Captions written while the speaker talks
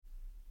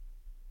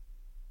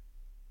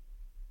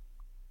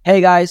Hey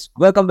guys,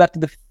 welcome back to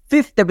the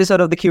fifth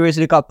episode of the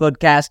Curiosity Cup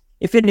podcast.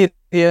 If you're new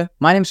here,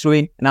 my name's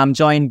Rui and I'm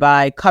joined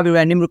by Kabir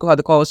and Nimruko,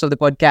 the co-host of the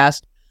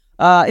podcast.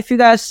 If you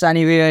guys are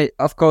new here,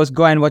 of course,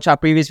 go and watch our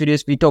previous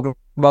videos. We talk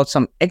about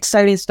some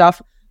exciting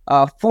stuff,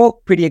 four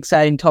pretty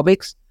exciting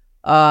topics.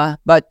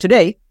 But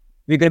today,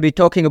 we're going to be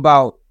talking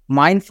about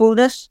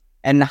mindfulness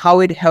and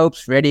how it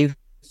helps reduce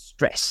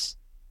stress,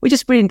 which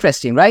is pretty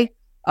interesting, right?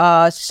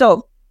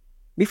 So,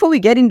 before we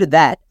get into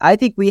that, I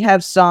think we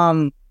have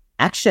some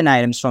action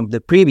items from the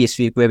previous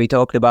week where we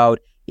talked about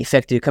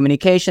effective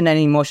communication and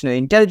emotional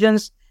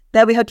intelligence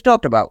that we had to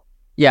talk about.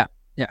 Yeah.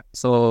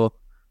 So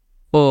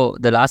for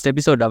the last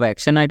episode, our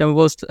action item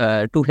was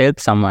to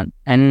help someone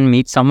and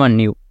meet someone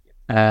new.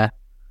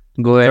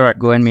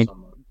 Go and meet,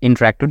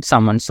 interact with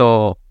someone.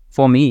 So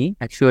for me,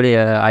 actually,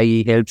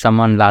 I helped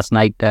someone last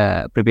night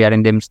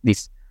preparing them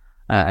this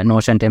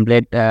Notion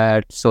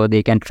template so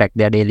they can track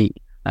their daily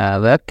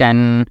work.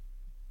 And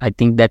I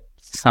think that's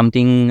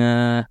something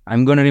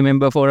I'm going to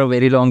remember for a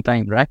very long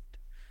time, right?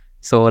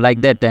 So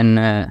like that.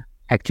 And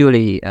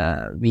actually,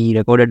 we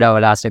recorded our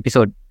last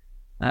episode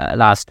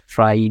last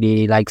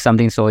Friday, like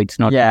something. So it's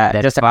not that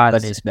just a far, couple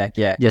of days back.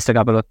 Yeah, just a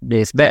couple of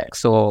days back.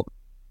 So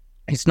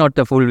it's not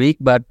the full week,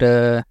 but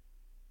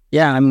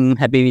I'm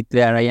happy with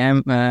where I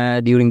am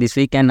during this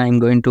week, and I'm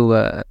going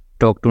to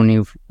talk to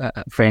new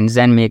friends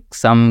and make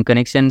some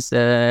connections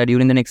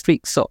during the next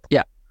week. So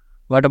yeah,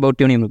 what about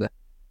you, Nimruka?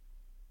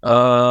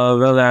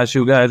 Well, as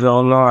you guys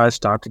all know, I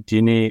started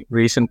uni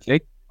recently,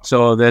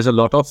 so there's a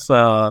lot of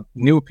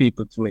new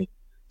people to me.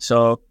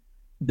 So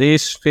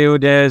these few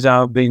days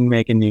I've been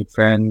making new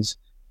friends,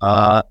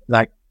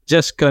 like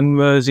just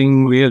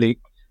conversing really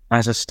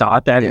as a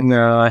start and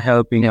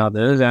helping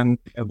others and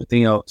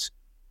everything else.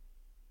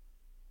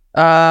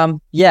 Talking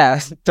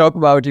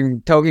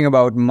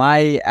about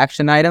my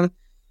action item.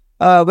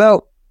 I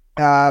work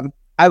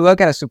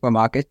at a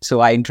supermarket,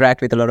 so I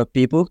interact with a lot of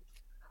people.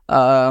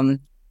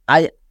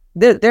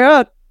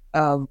 There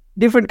are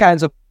different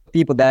kinds of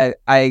people that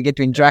I get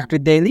to interact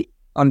with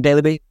on a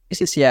daily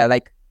basis. Yeah,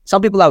 like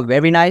some people are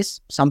very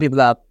nice, some people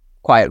are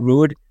quite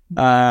rude.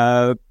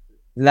 I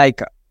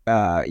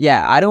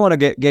don't want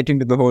to get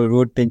into the whole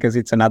rude thing because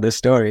it's another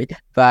story.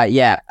 But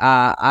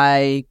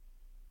I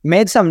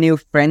made some new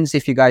friends.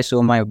 If you guys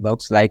saw my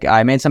vlogs, like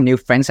I made some new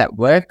friends at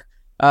work.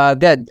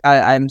 That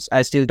I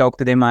still talk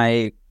to them.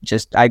 I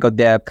got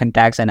their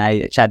contacts and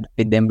I chat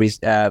with them.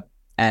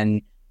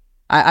 And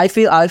I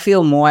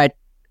feel more at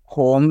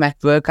home at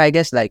work, I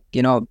guess, like,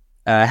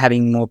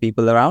 having more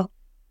people around.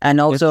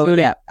 And also,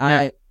 I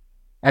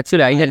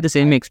had the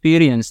same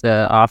experience.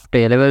 After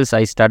A-levels,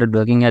 I started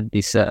working at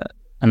this,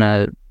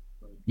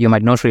 you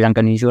might know Sri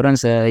Lankan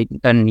Insurance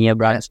near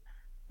branch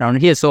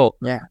around here. So,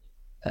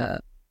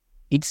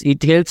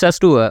 it helps us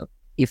to,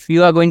 if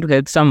you are going to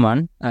help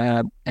someone,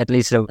 at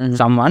least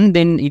someone,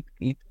 then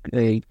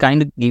it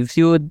kind of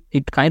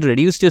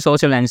reduces your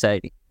social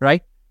anxiety,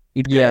 right?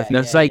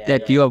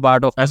 That you are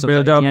part of as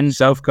build up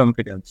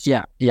self-confidence.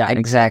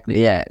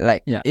 Exactly.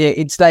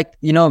 It's like,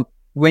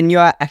 when you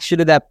are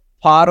actually that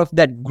part of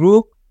that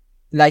group,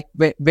 like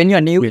when you're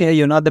new here,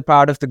 you're not the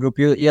part of the group,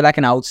 you're like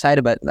an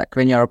outsider, but like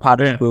when you're a part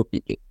of the group,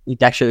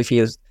 it actually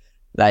feels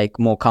like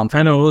more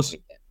comfortable.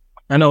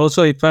 And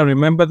also, if I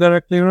remember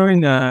correctly,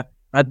 Rowan,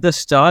 at the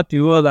start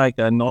you were like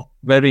not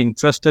very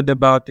interested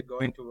about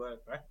going to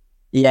work, right?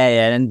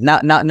 And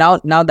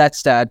now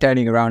that's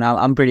turning around.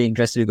 I'm pretty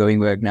interested in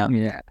going work now.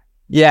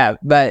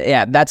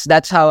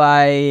 That's how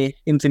I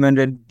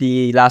implemented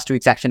the last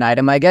week's action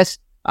item, I guess.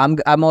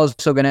 I'm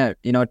also gonna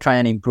try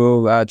and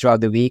improve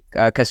throughout the week,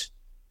 because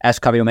as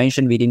Kabir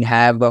mentioned, we didn't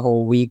have a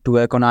whole week to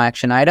work on our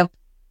action item.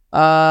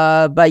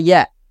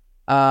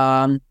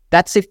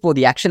 That's it for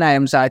the action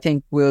items. I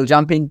think we'll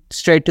jump in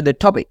straight to the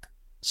topic.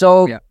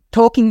 So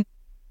talking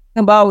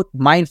about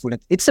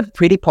mindfulness, it's a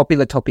pretty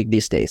popular topic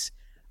these days.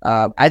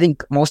 I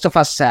think most of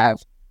us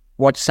have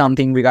watched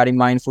something regarding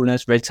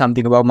mindfulness, read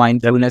something about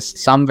mindfulness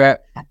somewhere,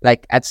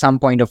 like at some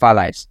point of our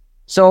lives.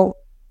 So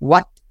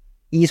what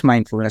is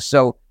mindfulness?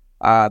 So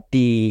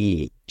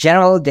the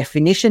general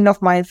definition of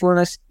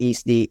mindfulness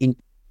is the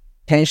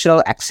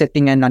intentional,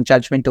 accepting and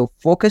non-judgmental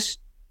focus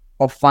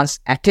of one's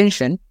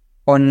attention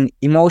on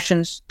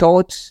emotions,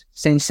 thoughts,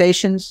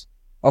 sensations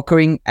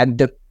occurring at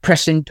the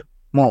present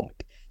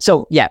moment.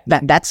 So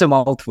that's a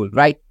mouthful,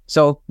 right?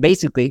 So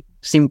basically,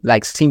 simply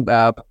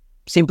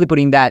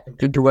putting that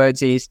into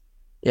words is,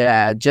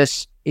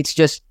 it's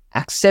just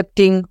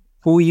accepting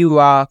who you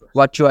are,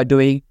 what you are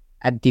doing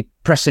at the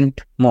present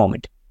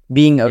moment,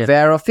 being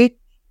aware of it,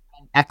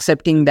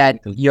 accepting that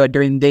you're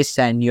doing this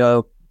and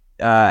you're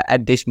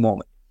at this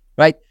moment,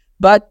 right?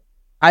 But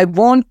I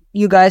want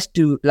to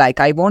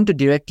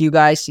direct you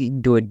guys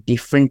into a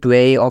different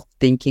way of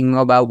thinking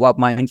about what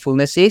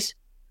mindfulness is.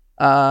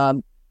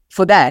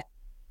 For that,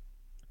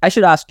 I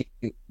should ask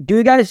you, do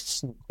you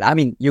guys,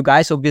 you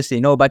guys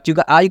obviously know, but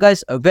are you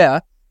guys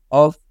aware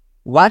of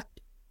what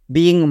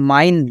being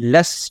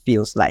mindless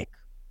feels like?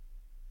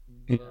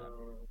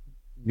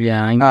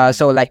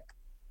 So like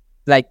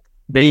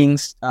being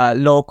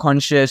low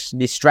conscious,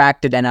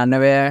 distracted and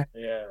unaware.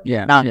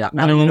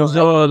 And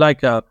also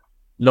like a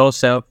low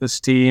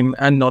self-esteem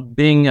and not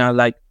being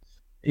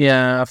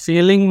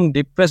feeling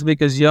depressed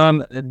because you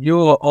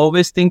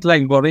always think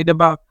like worried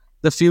about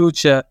the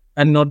future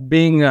and not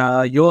being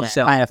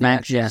yourself. Kind of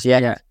anxious.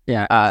 Yeah.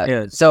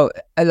 Yes. So,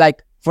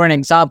 like for an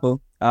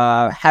example,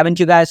 haven't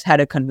you guys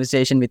had a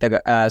conversation with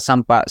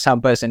some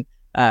person?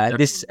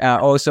 This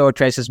also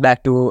traces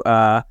back to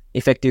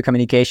effective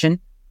communication.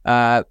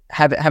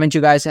 Haven't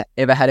you guys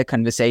ever had a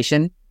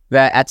conversation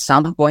where at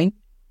some point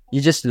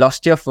you just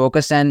lost your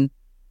focus and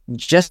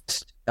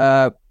just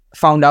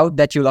found out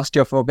that you lost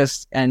your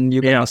focus and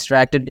you got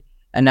distracted,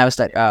 and I was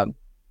like,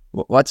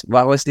 what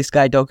was this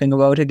guy talking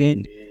about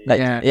again? Like,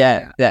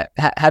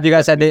 have you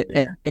guys had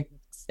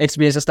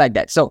experiences like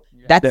that? So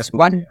that's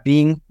what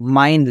being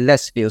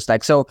mindless feels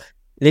like. So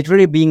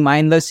literally being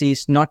mindless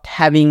is not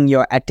having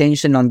your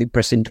attention on the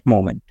present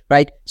moment,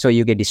 right? So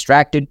you get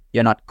distracted,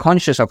 you're not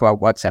conscious of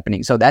what's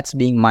happening. So that's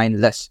being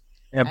mindless.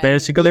 Yeah,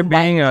 basically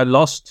being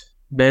lost.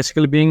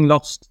 Basically being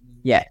lost.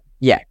 Yeah.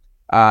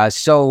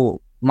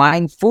 So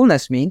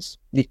mindfulness means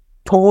the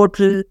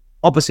total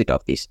opposite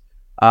of this.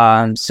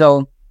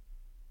 So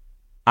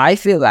I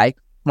feel like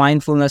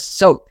mindfulness.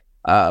 So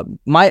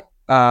one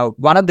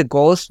of the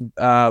goals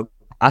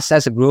us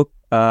as a group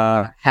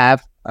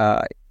have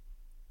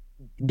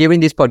during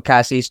this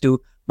podcast is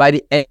to, by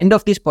the end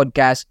of this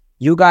podcast,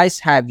 you guys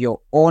have your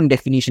own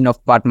definition of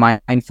what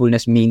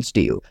mindfulness means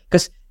to you.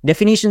 Because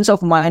definitions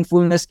of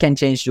mindfulness can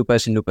change to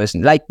person.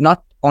 Like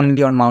not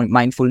only on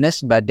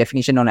mindfulness, but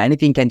definition on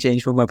anything can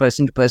change from a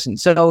person to person.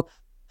 So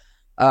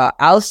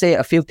I'll say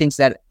a few things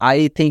that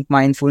I think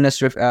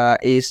mindfulness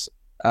is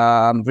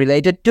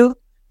related to.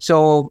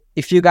 So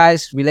if you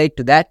guys relate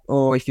to that,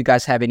 or if you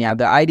guys have any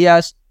other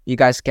ideas, you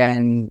guys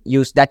can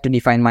use that to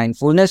define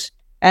mindfulness.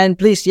 And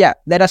please,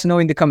 let us know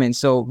in the comments.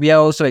 So we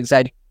are also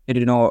excited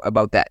to know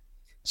about that.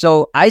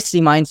 So I see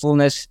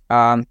mindfulness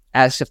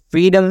as a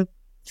freedom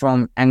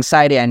from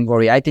anxiety and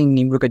worry. I think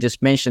Nimruka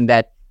just mentioned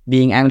that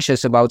being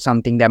anxious about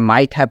something that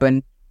might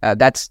happen,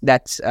 that's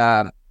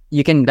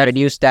you can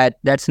reduce that.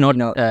 That's not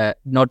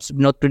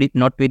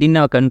within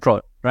our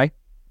control, right?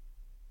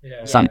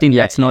 Something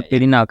that's not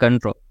within our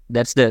control.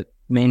 That's the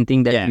main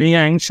thing that being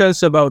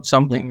anxious about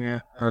something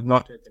not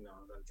within our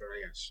control,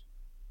 I guess.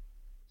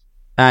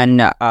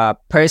 And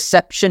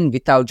perception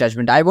without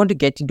judgment. I want to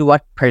get into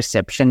what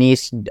perception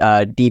is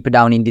deeper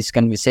down in this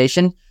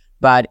conversation,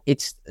 but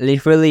it's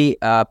literally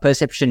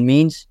perception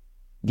means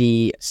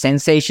the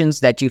sensations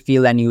that you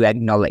feel and you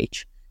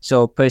acknowledge.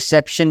 So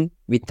perception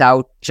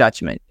without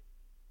judgment.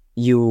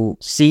 You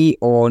see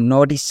or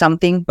notice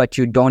something, but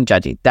you don't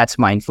judge it. That's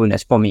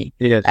mindfulness for me.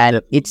 Yes,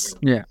 and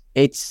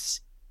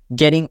it's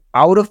getting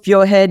out of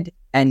your head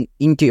and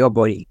into your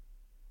body,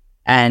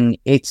 and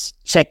it's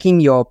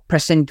checking your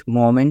present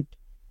moment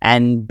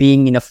and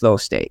being in a flow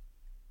state.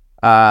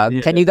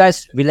 Can you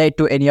guys relate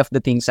to any of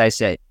the things I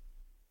said?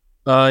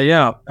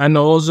 And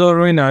also,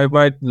 Rin, I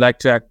might like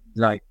to act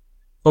like,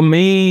 for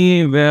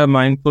me, where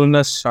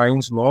mindfulness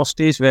shines most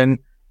is when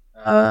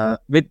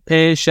with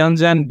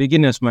patience and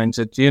beginner's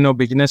mindset.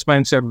 Beginner's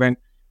mindset, when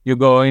you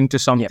go into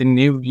something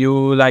new,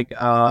 you like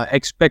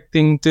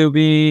expecting to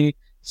be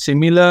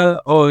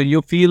similar, or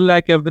you feel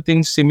like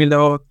everything's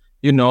similar,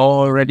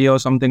 already, or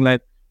something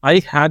like. I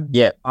had,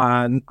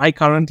 and I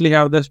currently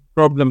have this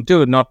problem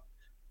too, not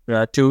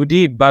too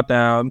deep, but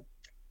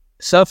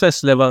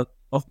surface level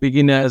of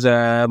beginner's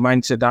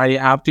mindset. I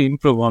have to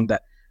improve on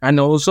that. And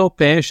also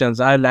patience.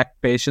 I lack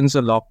patience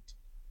a lot.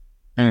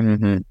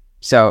 Mm-hmm.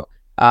 So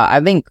I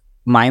think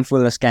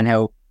mindfulness can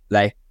help.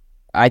 Like,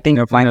 I think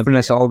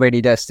mindfulness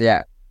already does.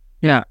 To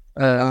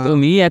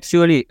me,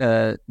 actually,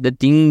 the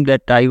thing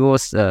that I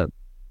was,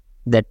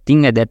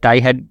 that I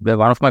had,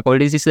 one of my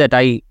qualities is that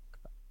I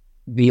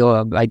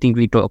think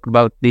we talked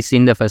about this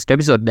in the first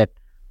episode, that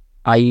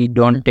I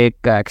don't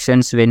take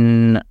actions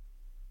when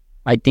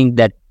I think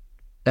that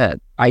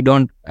I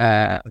don't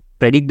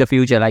predict the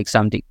future like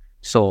something.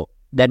 So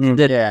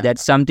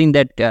that's something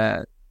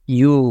that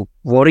you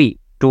worry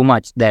too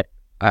much. That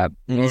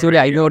actually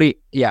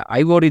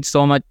I worried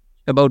so much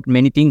about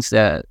many things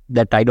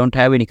that I don't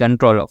have any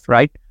control of.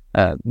 Right,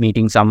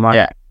 meeting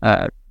someone,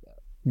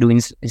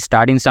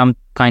 starting some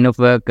kind of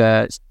work,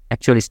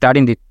 actually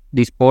starting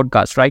this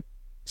podcast. Right.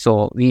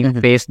 So we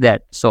face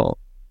that. So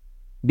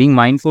being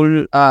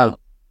mindful,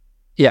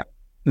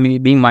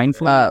 being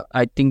mindful,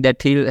 I think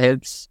that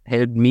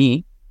helped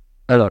me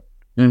a lot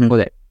for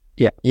that.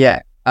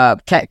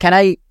 Can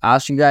I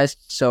ask you guys?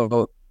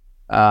 So,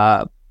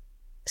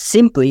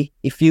 simply,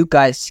 if you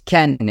guys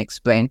can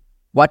explain,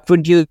 what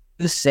would you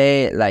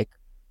say like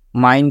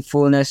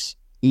mindfulness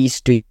is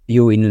to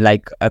you in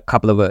like a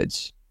couple of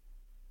words?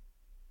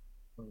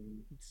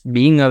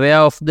 Being aware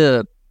of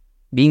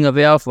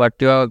what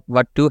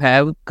you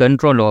have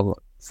control over.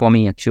 For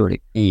me,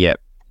 actually. Yeah.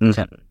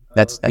 Mm-hmm.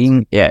 That's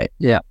being.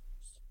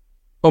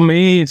 For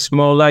me, it's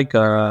more like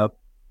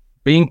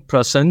being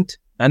present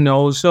and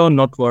also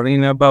not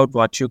worrying about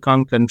what you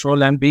can't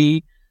control, and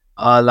be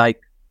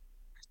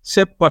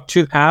accept what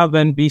you have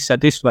and be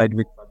satisfied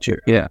with what you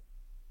have.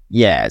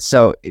 Yeah.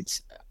 So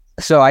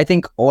So I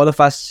think all of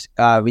us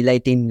are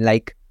relating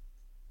like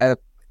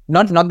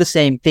not the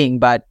same thing,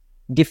 but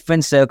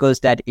different circles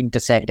that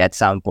intersect at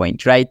some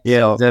point, right?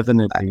 Yeah, so,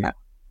 definitely.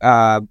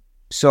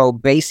 So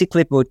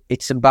basically put,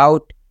 it's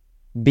about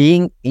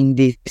being in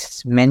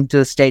this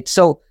mental state.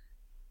 So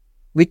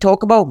we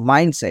talk about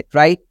mindset,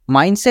 right?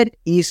 Mindset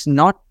is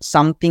not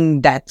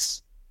something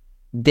that's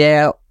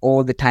there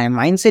all the time.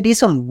 Mindset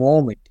is a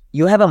moment.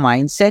 You have a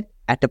mindset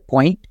at a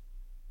point,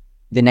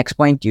 the next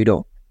point you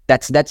don't.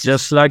 That's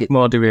just like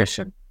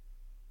motivation.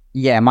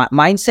 Yeah,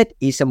 mindset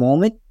is a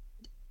moment,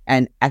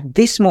 and at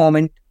this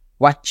moment,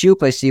 what you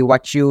perceive,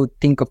 what you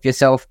think of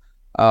yourself,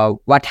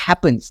 what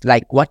happens,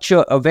 like what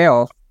you're aware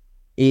of,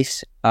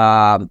 is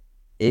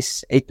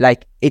it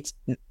like it's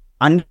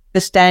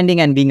understanding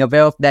and being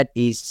aware of that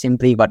is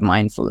simply what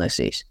mindfulness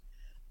is.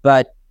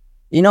 But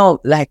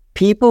like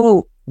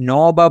people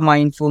know about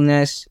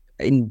mindfulness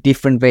in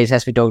different ways,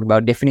 as we talked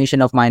about.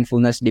 Definition of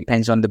mindfulness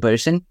depends on the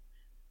person,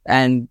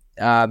 and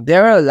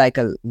there are like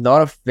a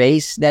lot of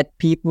ways that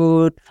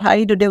people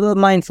try to develop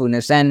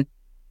mindfulness, and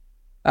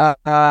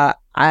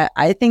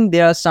I think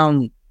there are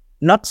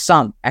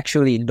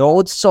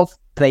loads of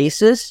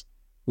places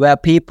where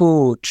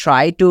people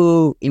try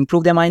to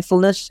improve their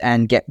mindfulness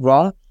and get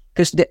wrong,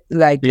 because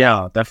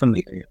yeah,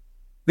 definitely.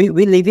 We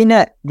live in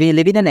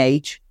an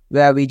age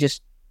where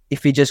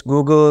if we just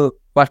Google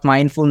what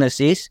mindfulness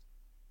is,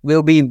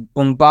 we'll be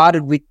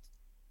bombarded with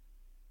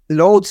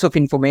loads of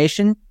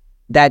information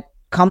that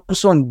comes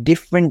from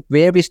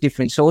various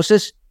different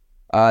sources.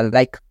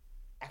 Like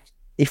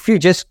if you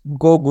just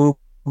go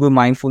Google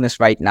mindfulness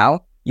right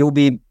now,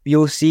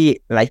 you'll see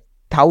like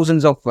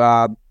thousands of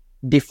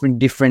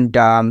different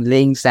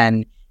links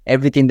and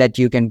everything that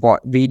you can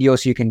watch,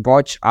 videos you can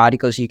watch,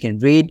 articles you can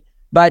read.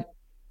 But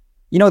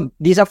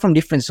these are from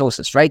different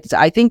sources, right? So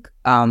I think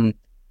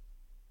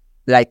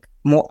like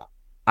more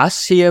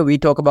us here, we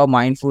talk about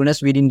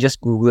mindfulness. We didn't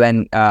just Google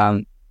and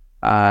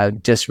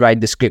just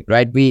write the script,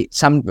 right? We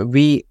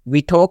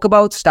talk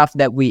about stuff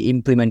that we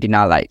implement in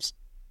our lives.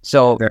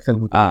 So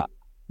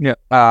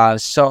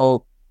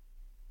so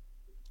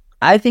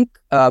I think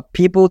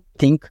people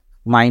think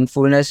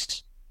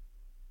mindfulness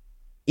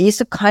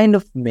is a kind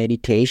of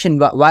meditation,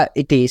 but what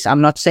it is,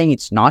 I'm not saying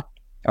it's not.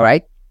 All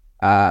right.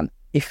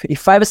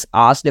 If I was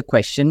asked the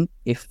question,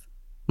 if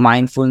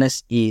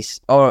mindfulness is,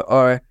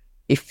 or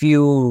if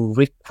you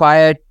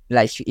require,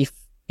 like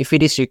if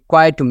it is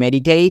required to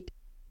meditate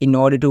in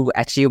order to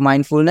achieve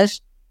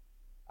mindfulness,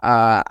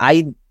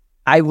 I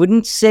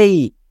wouldn't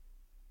say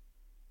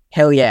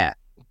hell yeah,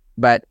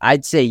 but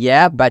I'd say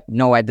yeah, but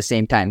no at the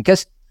same time,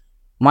 because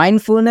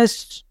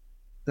mindfulness,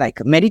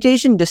 like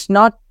meditation, does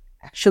not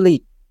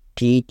actually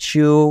teach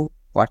you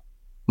what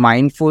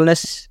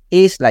mindfulness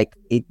is. Like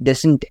it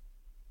doesn't,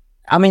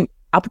 I mean,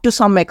 up to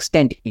some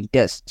extent it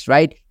does,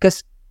 right?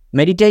 Because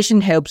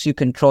meditation helps you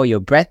control your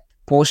breath,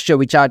 posture,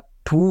 which are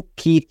two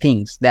key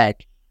things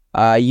that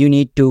you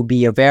need to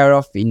be aware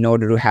of in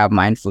order to have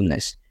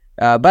mindfulness.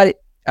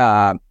 But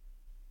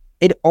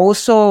it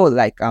also,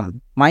 like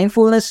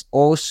mindfulness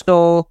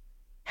also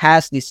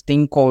has this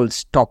thing called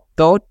stop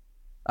thought.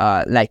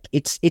 Like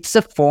it's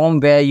a form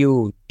where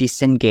you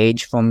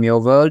disengage from your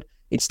world.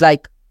 It's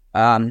like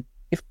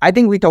if I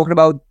think we talked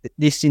about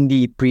this in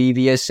the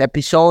previous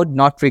episode,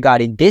 not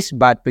regarding this,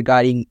 but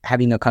regarding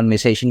having a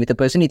conversation with a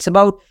person. It's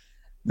about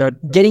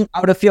getting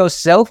out of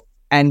yourself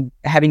and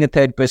having a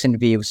third person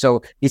view.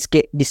 So it's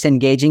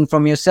disengaging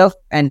from yourself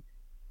and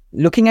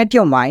looking at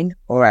your mind.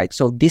 All right,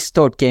 so this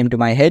thought came to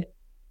my head.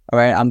 All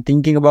right, I'm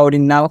thinking about it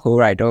now. All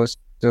right,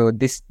 so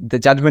the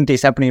judgment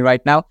is happening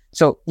right now.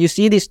 So you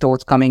see these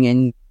thoughts coming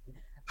in,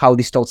 how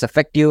these thoughts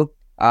affect you.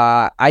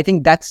 I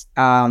think that's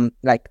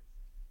like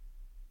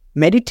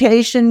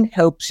meditation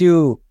helps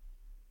you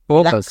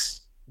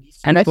focus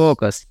and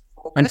focus.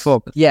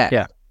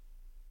 Yeah.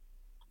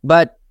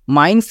 But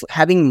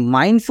having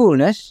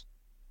mindfulness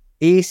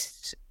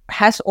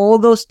has all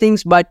those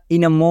things, but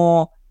in a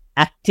more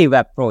active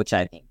approach,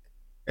 I think.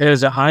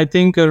 I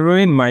think,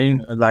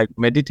 Arvind,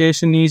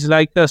 meditation is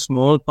like a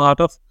small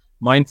part of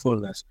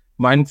mindfulness.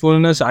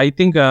 I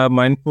think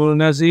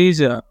mindfulness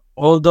is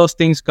all those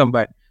things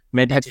combined.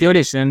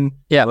 Meditation,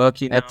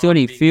 working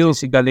actually, if you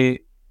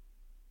physically,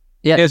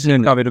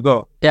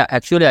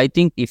 actually, I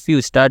think if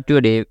you start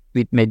your day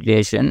with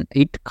meditation,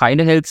 it kind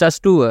of helps us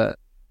to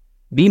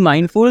be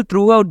mindful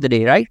throughout the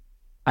day, right?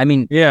 I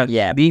mean,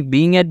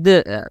 being at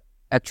the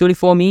actually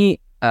for me,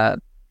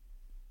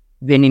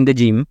 when in the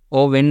gym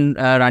or when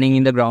running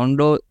in the ground,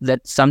 or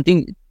that's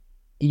something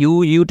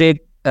you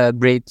take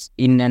breaths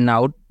in and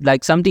out,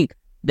 like something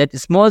that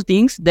small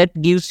things that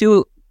gives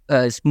you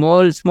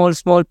small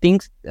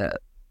things.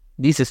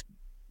 This is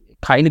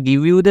kind of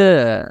give you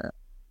the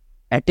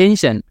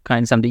attention,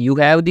 kind of something. You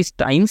have these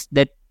times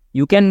that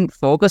you can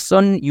focus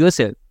on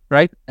yourself,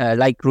 right?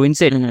 Like Ruin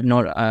said,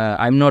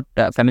 I'm not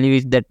familiar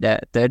with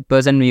that third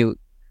person view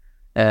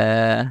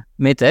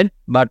method,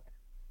 but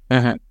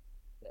when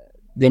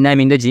I'm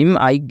in the gym,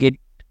 I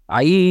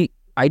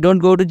don't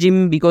go to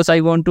gym because I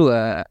want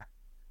to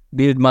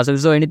build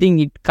muscles or anything.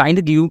 It kind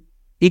of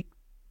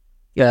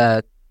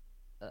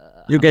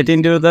You get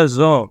into the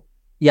zone.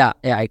 Yeah,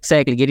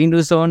 exactly. Get into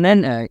the zone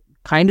and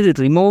kind of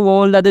remove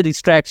all the other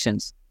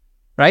distractions,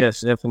 right?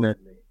 Yes,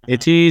 definitely.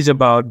 It is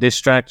about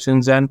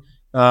distractions and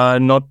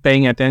not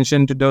paying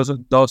attention to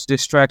those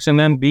distractions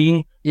and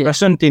being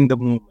present in the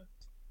moment.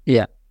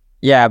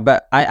 Yeah,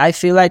 but I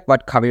feel like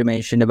what Kabir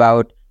mentioned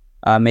about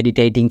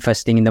meditating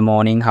first thing in the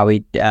morning, how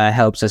it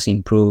helps us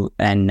improve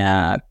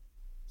and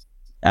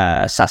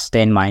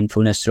sustain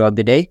mindfulness throughout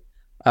the day.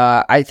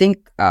 I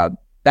think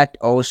that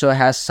also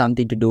has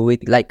something to do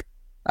with, like,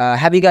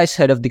 have you guys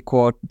heard of the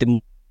quote,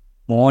 the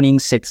morning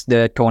sets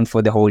the tone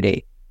for the whole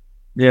day?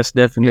 Yes,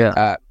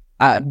 definitely.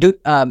 Do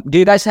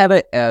you guys have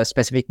a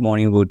specific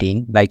morning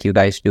routine like you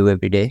guys do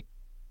every day?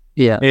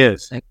 Yeah.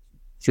 Yes.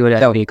 Sure,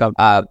 I wake up.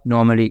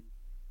 Normally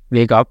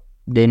wake up,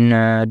 then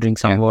drink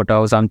some water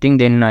or something.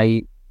 Then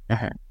I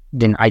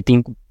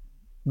think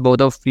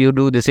both of you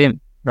do the same,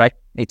 right?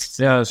 It's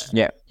Yes.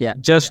 Yeah.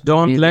 Just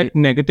don't let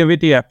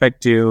negativity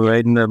affect you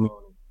in the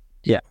morning.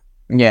 Yeah.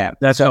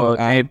 That's So,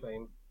 how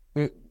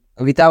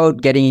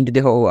without getting into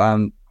the whole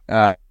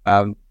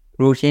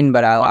routine,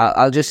 but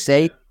I'll just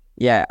say,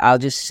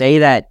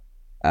 that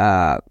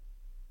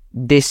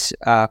this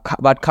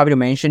what Kabir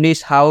mentioned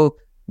is how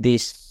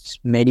this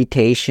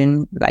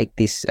meditation, like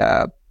this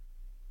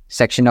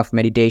section of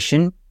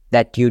meditation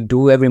that you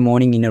do every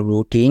morning in a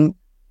routine,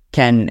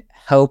 can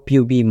help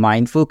you be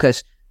mindful,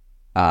 because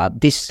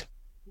this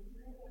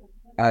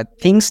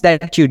things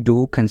that you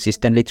do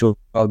consistently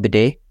throughout the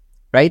day,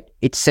 right?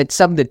 It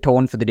sets up the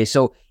tone for the day.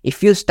 So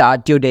if you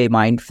start your day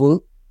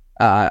mindful,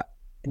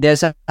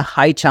 there's a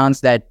high chance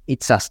that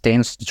it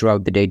sustains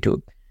throughout the day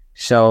too.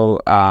 So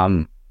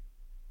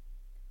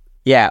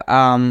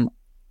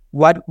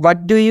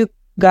what do you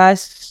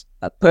guys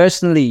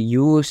personally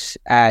use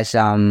as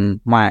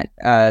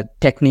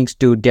techniques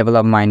to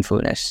develop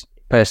mindfulness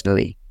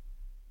personally?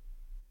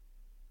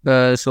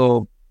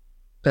 Develop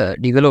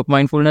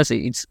mindfulness.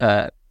 It's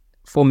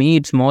for me,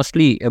 it's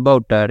mostly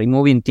about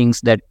removing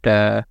things that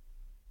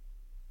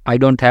I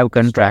don't have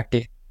control.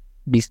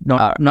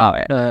 Distractions.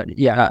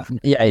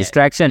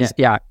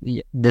 They are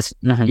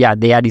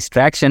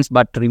distractions,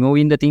 but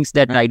removing the things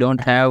that I don't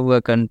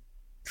have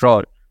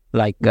control,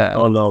 like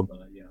control over.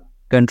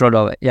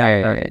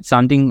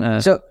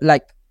 Something. So,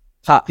 like,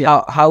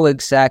 how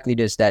exactly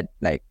does that,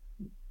 like?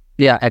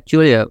 Yeah,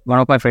 actually, one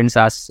of my friends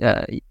asked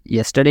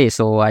yesterday,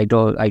 so I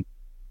told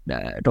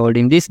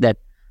him this, that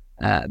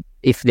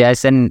if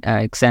there's an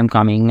exam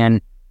coming and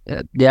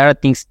there are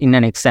things in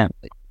an exam,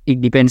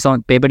 it depends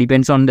on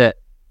the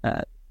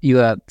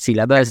your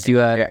syllabus,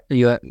 your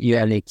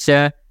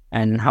lecture,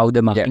 and how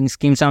the marking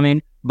schemes are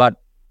made.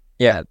 But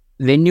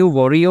when you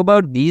worry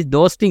about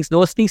those things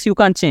you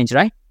can't change,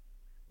 right?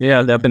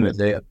 Yeah,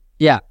 definitely.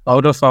 Yeah,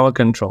 out of our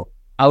control.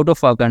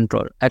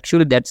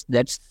 Actually,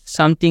 that's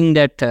something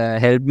that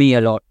helped me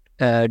a lot.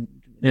 What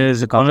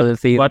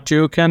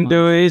you can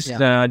do is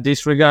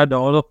disregard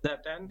all of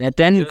that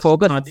and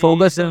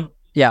focus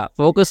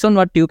on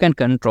what you can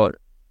control.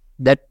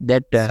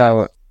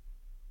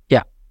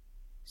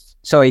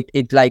 So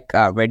it like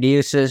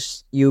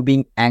reduces you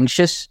being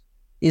anxious.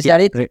 Is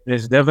that it?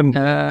 It's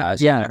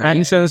definitely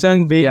anxious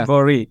and being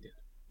worried.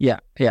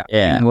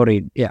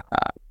 Worried.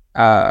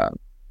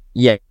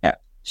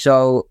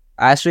 So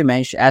as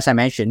I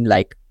mentioned,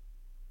 like,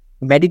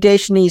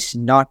 meditation is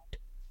not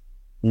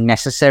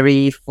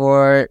necessary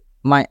for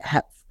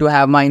to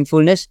have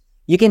mindfulness.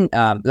 You can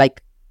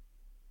like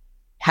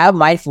have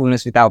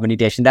mindfulness without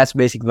meditation. That's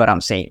basically what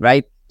I'm saying,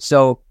 right?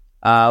 So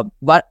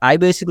what I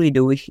basically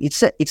do,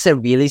 it's a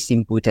really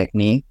simple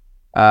technique.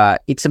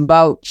 It's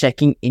about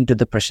checking into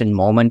the present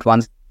moment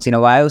once in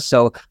a while.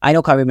 So I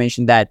know Kabir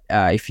mentioned that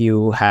if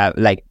you have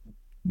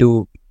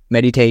do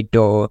meditate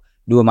or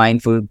do a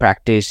mindful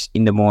practice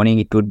in the morning,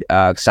 it could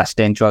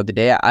sustain throughout the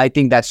day. I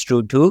think that's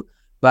true too.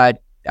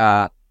 But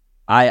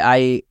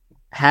I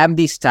have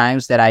these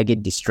times that I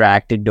get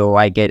distracted or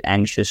I get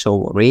anxious or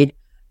worried,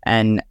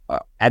 and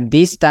at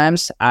these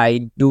times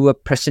I do a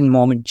present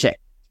moment check.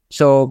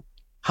 So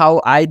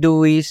how I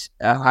do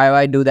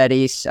that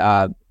is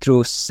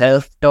through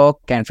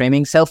self-talk and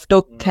framing.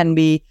 Self-talk can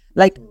be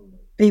like,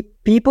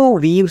 people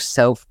view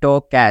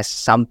self-talk as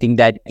something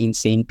that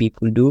insane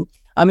people do.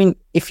 I mean,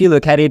 if you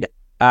look at it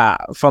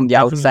from the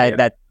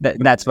outside,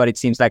 that's what it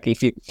seems like.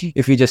 If you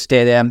just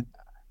stay there,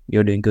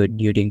 you're doing good,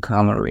 you're doing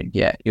calm,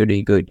 you're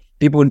doing good.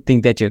 People would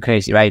think that you're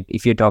crazy, right?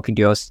 If you're talking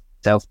to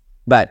yourself.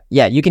 But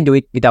you can do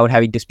it without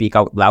having to speak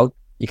out loud.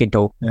 You can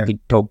talk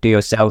to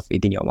yourself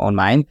within your own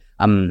mind.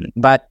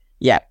 But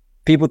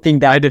people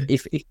think that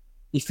if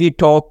you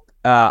talk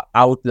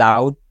out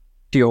loud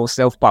to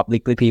yourself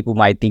publicly, people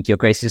might think you're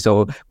crazy.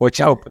 So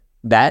watch out for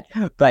that.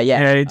 But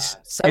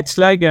it's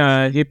like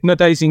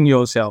hypnotizing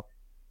yourself.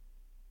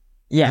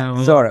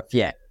 Sort of.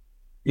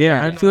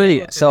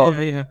 Actually,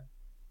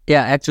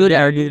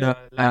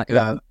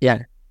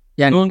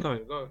 No.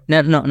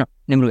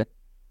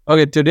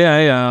 Okay,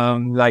 today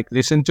I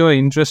listened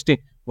to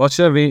watched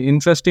a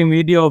interesting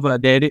video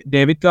of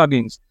David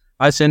Goggins.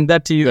 I sent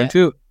that to you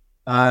too,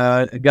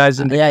 guys.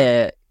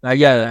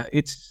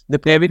 It's the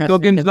David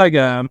Goggins.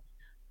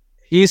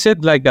 he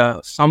said like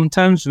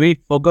sometimes we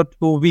forgot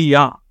who we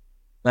are.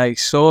 Like,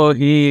 so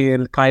he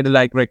kind of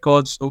like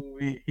records who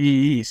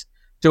he is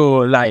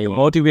to like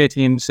motivate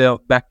himself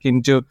back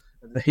into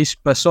his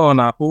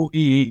persona, who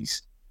he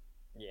is.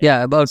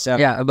 About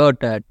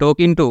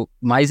talking to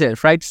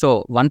myself, right?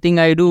 So one thing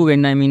I do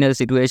when I'm in a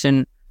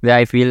situation where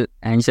I feel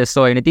anxious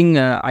or anything,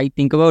 I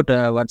think about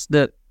what's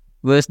the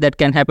worst that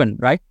can happen,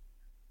 right?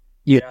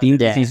 You think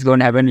this is going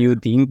to happen, you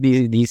think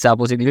these are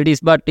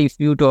possibilities, but if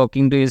you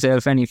talking to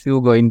yourself and if you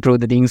going through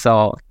the things,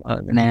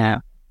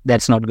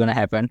 that's not going to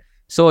happen.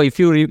 So if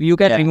you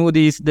can remove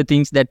the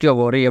things that you're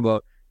worried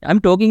about. I'm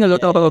talking a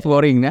lot about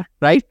worrying,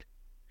 right?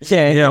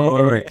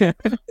 Worry.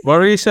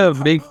 Worry is a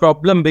big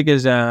problem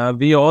because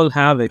we all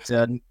have it.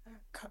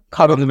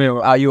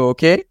 Are you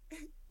okay?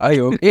 Are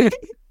you okay?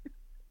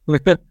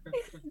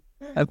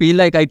 I feel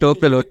like I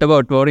talked a lot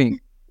about worrying.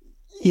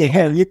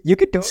 Yeah, you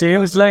could talk.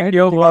 Seems like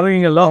you're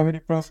worrying a lot.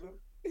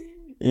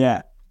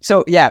 Yeah.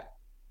 So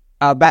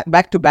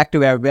back to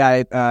where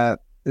I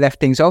left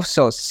things off.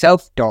 So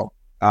self-talk.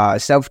 I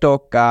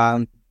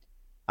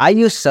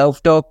use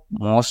self-talk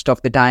most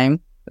of the time.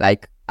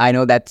 Like, I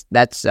know that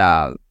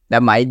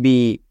might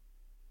be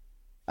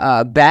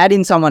bad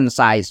in someone's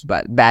eyes,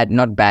 but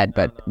not bad,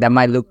 but that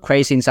might look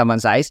crazy in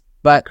someone's eyes.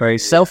 But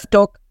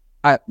self-talk,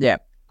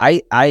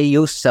 I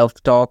use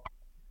self-talk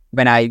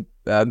when I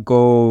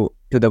go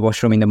to the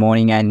washroom in the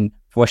morning and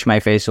wash my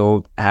face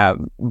or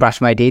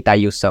brush my teeth. I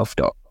use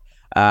self-talk.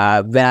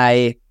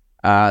 When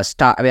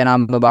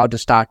I'm about to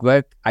start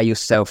work, I use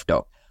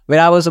self-talk. When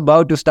I was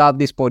about to start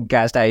this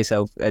podcast, I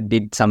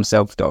did some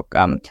self-talk.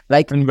 And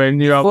when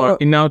you are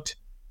working out,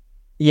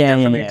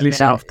 definitely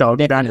self-talk.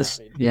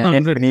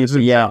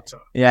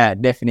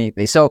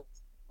 Definitely. So,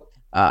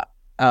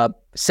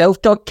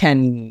 self-talk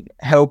can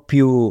help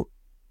you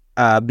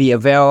be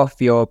aware of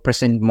your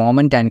present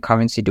moment and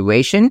current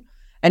situation,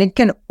 and it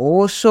can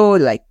also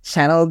like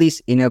channel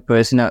this inner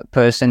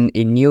person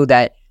in you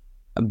that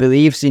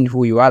believes in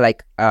who you are.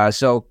 Like,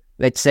 so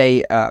let's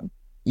say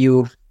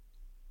you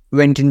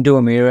went into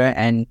a mirror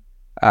and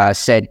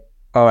said,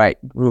 "All right,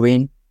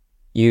 Ruin,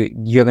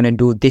 you're gonna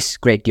do this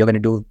great. You're gonna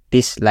do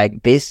this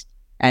like this,"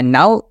 and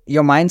now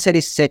your mindset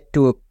is set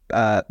to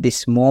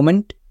this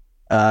moment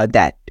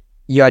that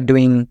you are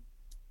doing.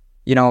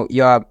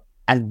 You're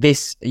at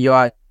this.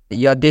 You're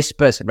this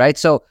person, right?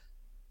 So,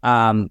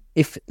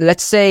 if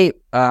let's say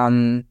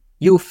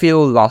you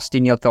feel lost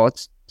in your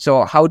thoughts,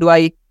 so how do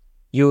I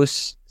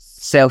use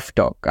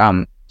self-talk?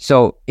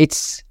 So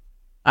it's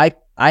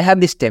I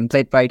have this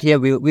template right here.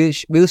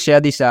 We'll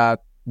share this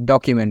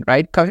document,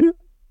 right, Kavin?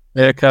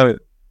 Yeah, Kavin.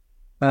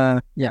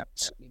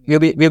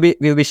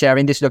 We'll be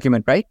sharing this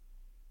document, right?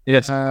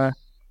 Yes. The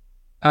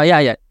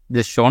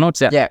show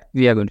notes. Yeah.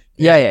 We are good.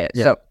 Yeah.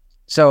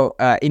 So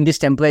in this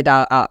template,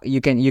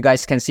 you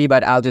guys can see,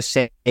 but I'll just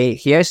say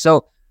here.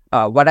 So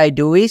what I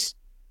do is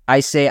I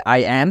say I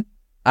am.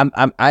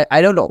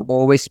 I don't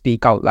always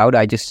speak out loud.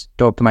 I just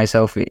talk to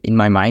myself in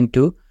my mind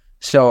too.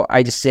 So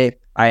I just say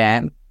I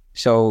am.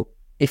 So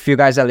if you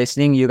guys are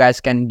listening, you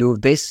guys can do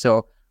this.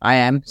 So I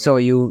am. So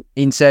you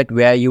insert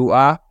where you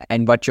are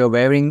and what you're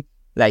wearing.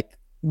 Like,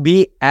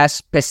 be as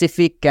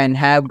specific and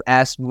have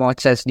as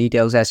much as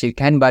details as you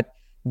can, but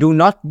do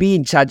not be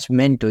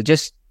judgmental.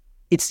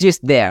 It's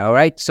just there. All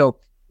right. So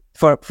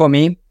for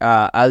me,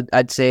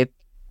 I'd say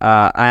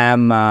I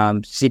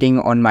am sitting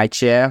on my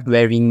chair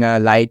wearing a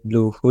light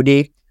blue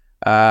hoodie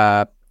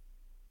at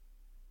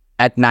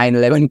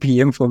 9:11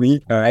 p.m. for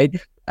me. All right.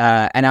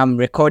 And I'm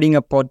recording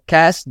a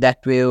podcast that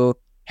will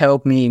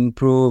help me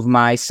improve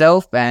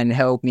myself and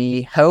help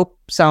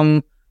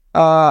some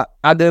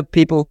other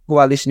people who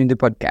are listening to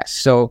the podcast.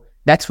 So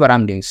that's what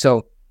I'm doing.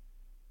 So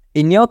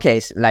in your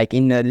case, like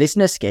in the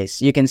listener's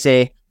case, you can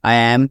say I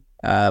am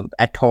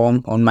at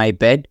home on my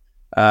bed,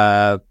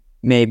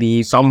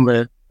 maybe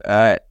somewhere.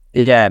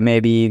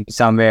 Maybe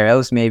somewhere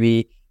else,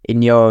 maybe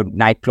in your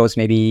night clothes,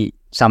 maybe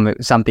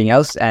something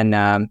else, and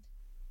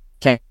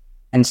can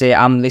say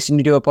I'm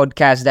listening to a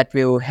podcast that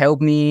will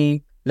help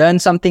me learn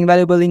something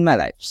valuable in my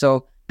life.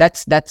 So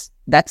that's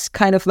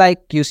kind of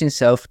like using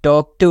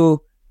self-talk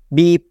to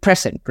be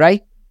present,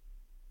 right?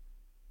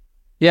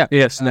 Yeah.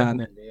 Yes.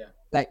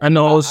 Like, and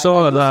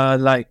also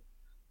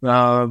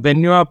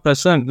when you are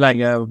present, like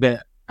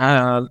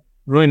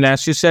Ruin,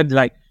 as you said,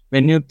 like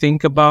when you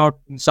think about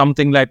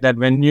something like that,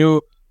 when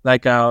you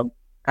like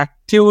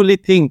actively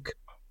think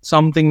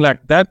something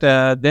like that,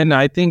 then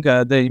I think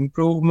the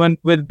improvement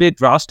will be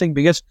drastic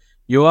because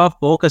you are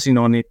focusing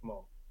on it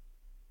more.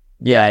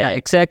 Yeah,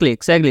 exactly.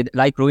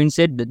 Like Ruin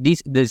said,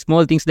 the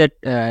small things that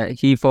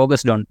he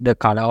focused on, the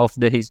color of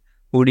his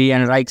hoodie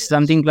and like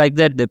something like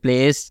that, the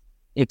place,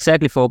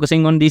 exactly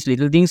focusing on these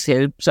little things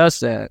helps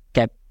us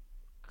captivate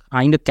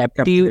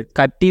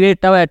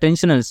our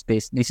attentional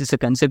space. This is a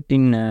concept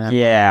in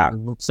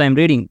books I'm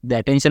reading.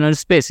 The attentional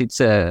space, it's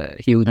a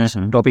huge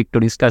topic to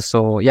discuss.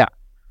 So yeah,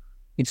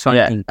 it's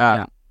something.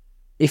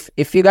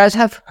 If you guys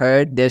have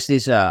heard, there's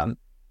this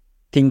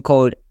thing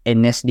called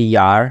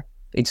NSDR.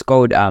 It's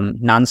called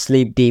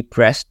non-sleep deep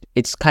rest.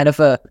 It's kind of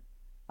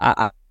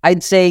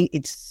I'd say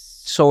it's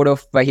sort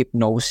of a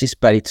hypnosis,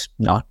 but it's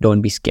not.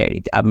 Don't be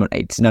scared.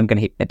 It's not going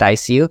to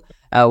hypnotize you.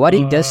 What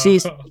it does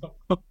is,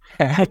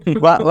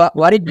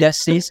 what it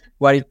does is,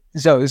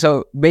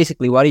 so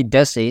basically what it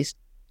does is,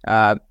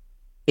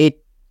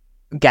 it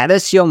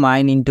gathers your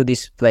mind into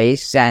this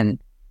place and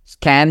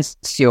scans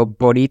your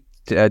body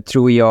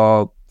through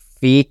your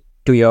feet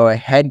to your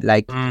head,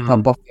 like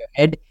top of your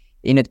head,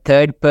 in a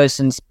third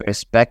person's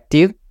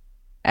perspective,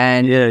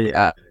 and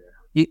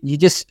you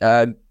just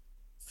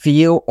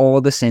feel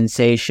all the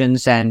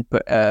sensations and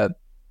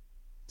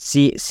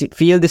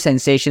feel the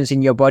sensations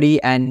in your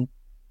body, and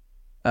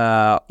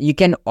you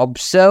can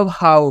observe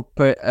how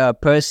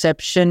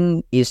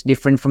perception is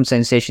different from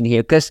sensation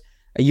here, because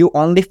you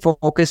only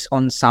focus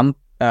on some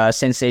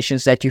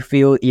sensations that you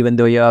feel, even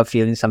though you are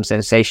feeling some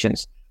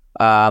sensations.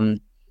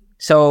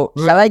 So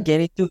shall I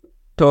get into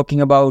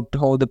talking about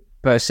all the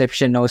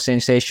perception or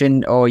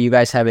sensation, or you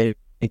guys have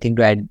anything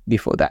to add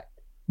before that?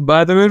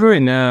 By the way,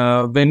 Rohin,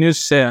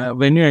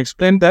 when you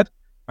explained that,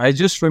 I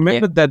just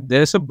remembered that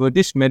there's a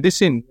Buddhist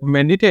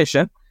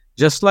meditation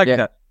just like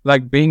that,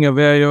 like being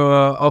aware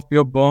of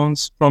your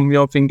bones from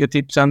your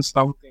fingertips and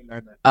something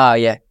like that.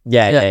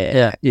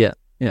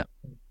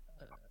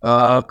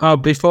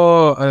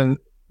 Before,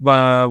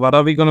 what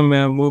are we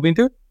gonna move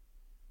into?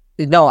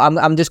 No,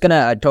 I'm just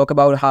gonna talk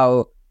about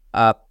how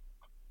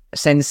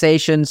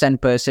sensations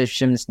and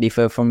perceptions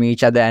differ from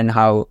each other, and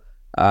how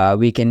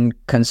we can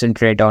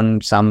concentrate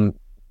on some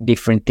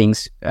different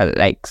things,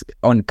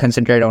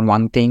 concentrate on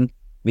one thing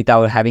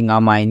without having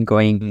our mind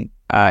going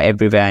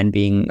everywhere and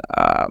being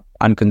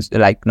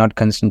not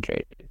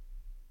concentrated.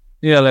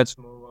 Yeah, let's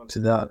move on to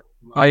that.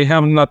 I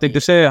have nothing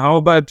to say. How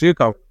about you,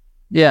 Kav?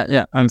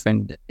 Yeah, I'm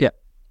fine. Yeah.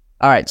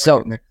 All right.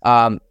 So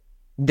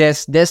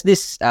there's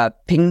this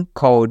thing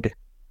called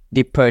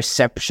the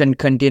perception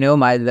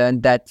continuum. I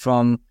learned that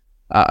from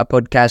a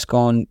podcast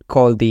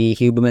called the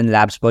Huberman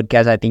Labs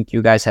podcast. I think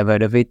you guys have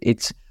heard of it.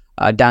 It's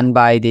done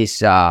by this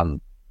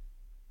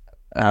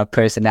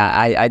person.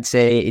 I'd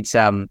say it's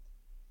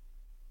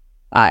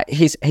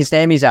his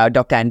name is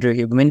Dr. Andrew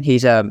Huberman.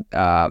 He's I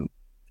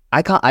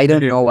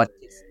don't know what.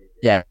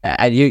 Yeah,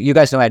 you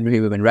guys know Andrew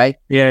Huberman, right?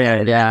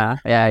 Yeah.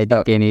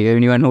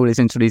 Anyone who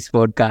listens to this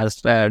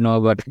podcast know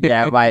about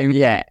it.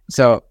 Yeah.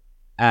 So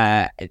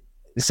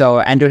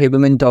Andrew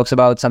Huberman talks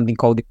about something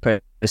called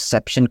the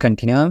perception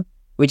continuum,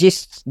 which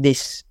is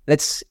this.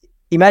 Let's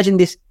imagine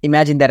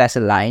that as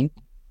a line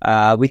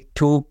with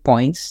 2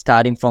 points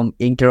starting from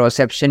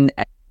interoception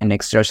and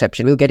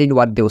exteroception. We'll get into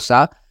what those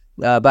are.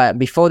 But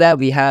before that,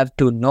 we have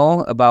to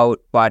know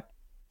about what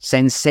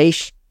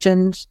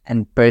sensations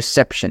and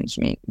perceptions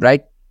mean,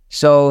 right?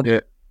 So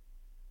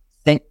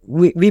then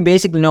we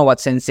basically know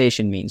what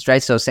sensation means,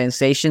 right? So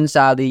sensations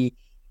are the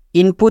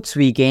inputs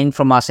we gain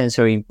from our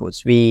sensory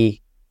inputs. We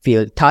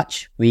feel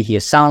touch, we hear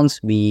sounds,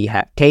 we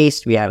have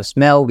taste, we have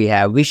smell, we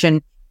have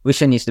vision.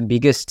 Vision is the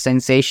biggest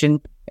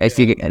sensation. If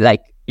you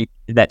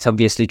that's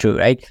obviously true,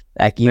 right?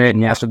 Like you get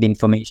most of the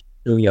information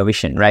through your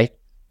vision, right?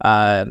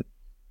 But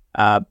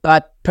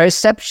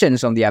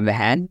perceptions, on the other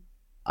hand,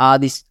 are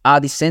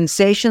the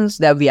sensations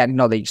that we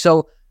acknowledge.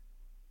 So,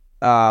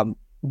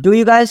 do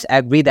you guys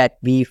agree that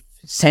we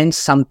sense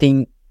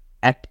something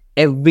at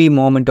every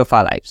moment of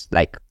our lives?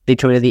 Like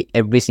literally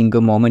every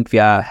single moment, we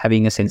are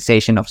having a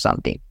sensation of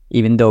something,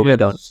 even though we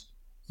don't.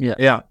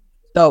 Yeah.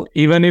 So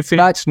even if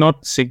it's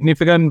not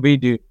significant, we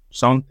do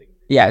something.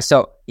 Yeah.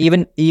 So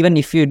even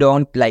if you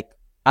don't, like,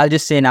 I'll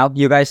just say now,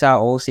 you guys are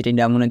all sitting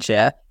down on a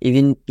chair.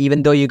 Even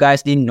though you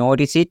guys didn't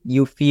notice it,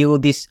 you feel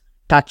this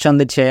touch on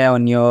the chair,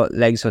 on your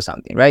legs or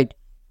something, right?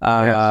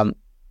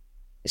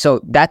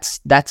 So that's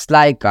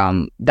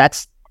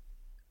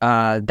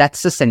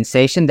a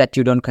sensation that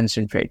you don't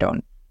concentrate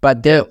on.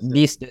 But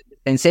these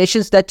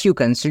sensations that you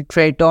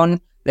concentrate on,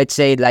 let's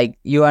say like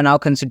you are now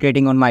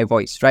concentrating on my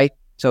voice, right?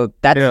 So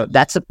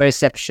that's a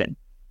perception.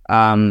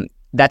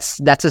 That's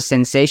a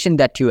sensation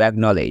that you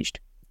acknowledged.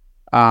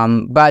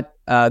 But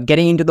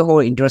getting into the whole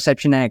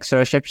interoception and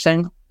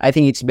exteroception, I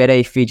think it's better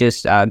if we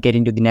just get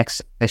into the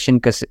next session,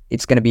 because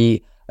it's going to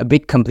be a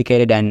bit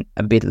complicated and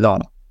a bit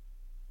long.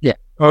 Yeah.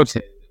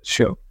 Okay.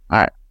 Sure. All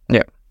right.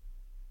 Yeah.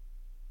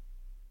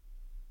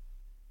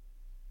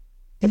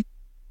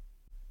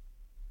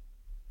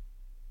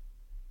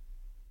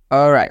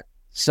 All right.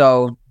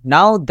 So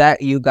now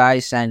that you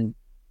guys and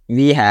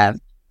we have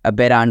a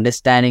better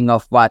understanding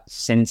of what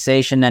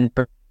sensation and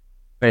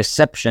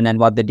perception and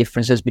what the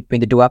differences between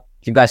the two are,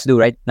 you guys do,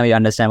 right? Now you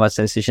understand what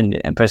sensation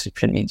and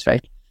perception means,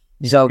 right?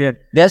 So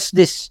there's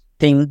this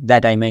thing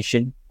that I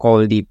mentioned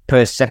called the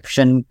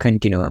perception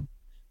continuum.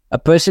 A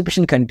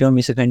perception continuum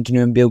is a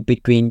continuum built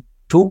between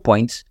 2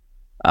 points.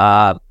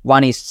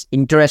 One is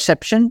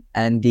interoception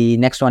and the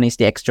next one is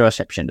the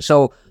exteroception.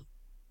 So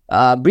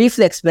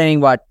briefly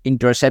explaining what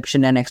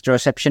interoception and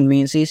exteroception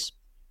means is,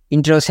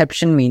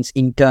 interoception means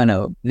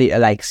internal,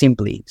 like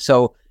simply.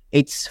 So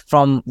it's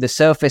from the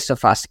surface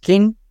of our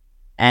skin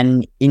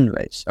and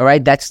inwards. All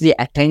right, that's the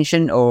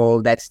attention,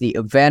 or that's the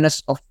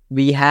awareness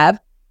we have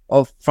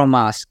from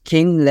our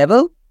skin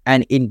level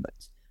and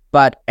inwards.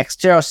 But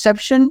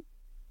exteroception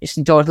it's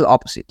the total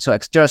opposite. So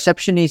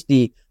exteroception is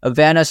the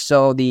awareness,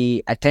 so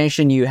the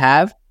attention you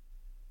have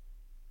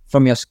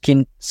from your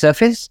skin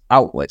surface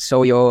outwards,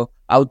 so your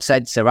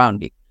outside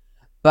surrounding.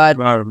 But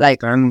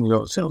like, and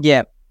yourself.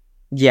 yeah.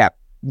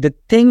 The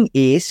thing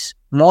is,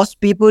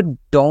 most people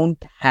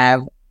don't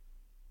have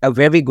a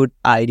very good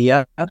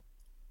idea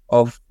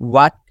of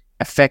what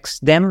affects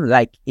them.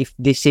 Like, if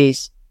this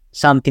is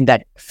something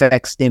that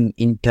affects them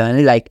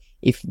internally, like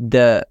if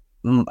the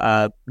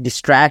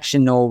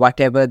distraction or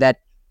whatever that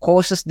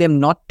causes them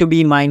not to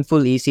be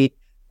mindful, is it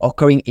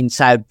occurring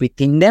inside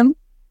within them,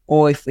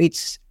 or if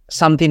it's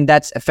something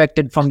that's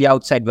affected from the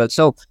outside world.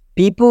 So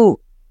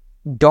people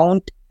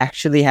don't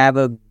actually have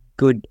a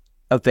good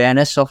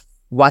awareness of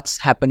what's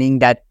happening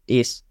that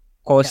is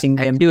causing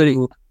them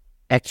to...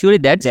 Actually,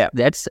 that's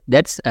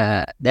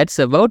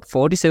about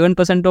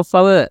 47% of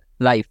our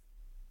life.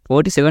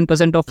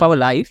 47% of our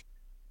life,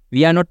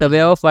 we are not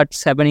aware of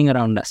what's happening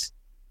around us.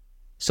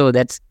 So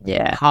that's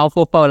half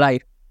of our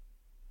life.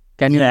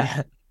 Can you?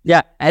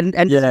 Yeah, and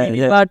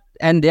sleeping part,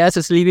 and there's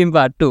a sleeping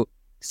part too.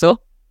 So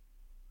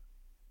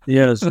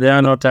yes, they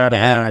are not at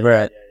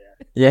right.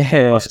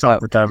 Yeah.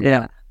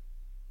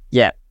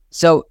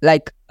 So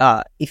like,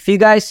 if you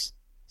guys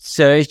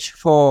search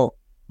for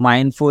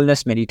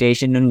mindfulness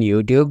meditation on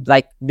YouTube,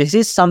 like, this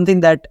is something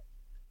that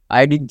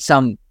I did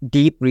some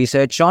deep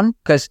research on,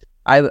 because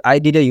I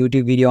did a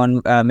YouTube video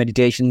on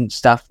meditation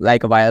stuff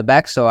like a while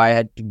back, so I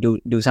had to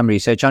do some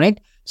research on it.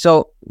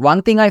 So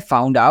one thing I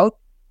found out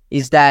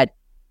is that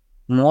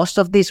most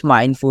of these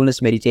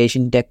mindfulness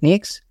meditation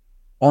techniques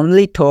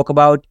only talk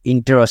about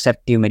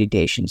interoceptive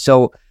meditation.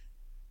 So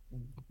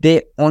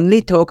they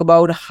only talk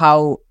about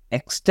how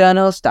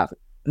external stuff.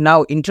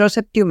 Now,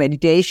 interoceptive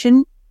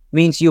meditation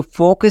means you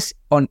focus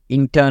on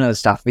internal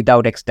stuff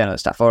without external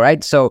stuff. All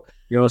right. So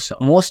yourself.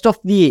 Most of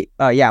the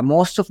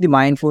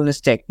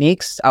mindfulness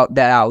techniques out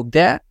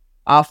there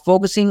are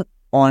focusing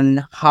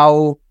on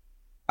how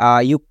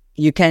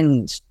you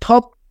can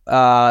stop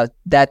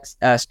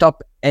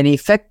stop any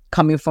effect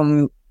coming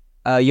from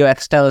your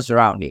external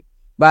surrounding.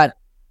 But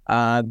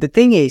the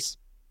thing is,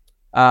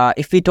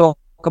 if we talk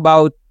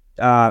about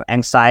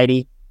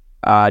anxiety,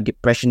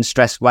 depression,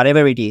 stress,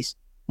 whatever it is,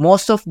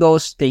 most of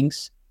those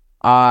things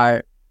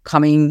are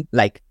coming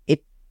like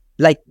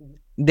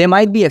they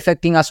might be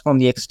affecting us from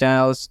the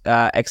external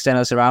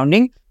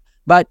surrounding,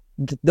 but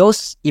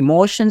those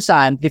emotions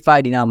are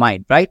amplified in our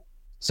mind, right?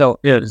 So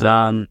yes,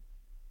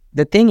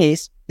 the thing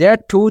is, there are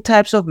two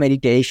types of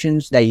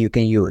meditations that you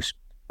can use.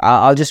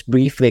 I'll just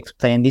briefly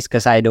explain this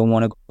because I don't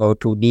want to go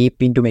too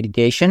deep into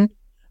meditation.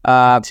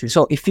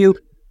 So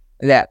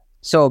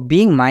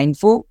being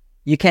mindful,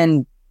 you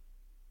can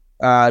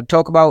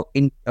talk about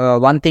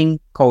one thing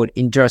called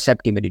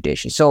interoceptive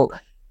meditation. So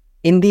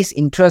in these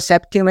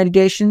interoceptive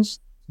meditations,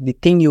 the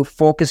thing you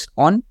focus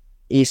on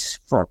is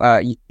from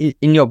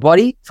in your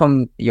body,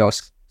 from your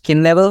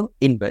skin level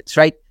inwards,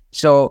 right?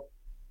 So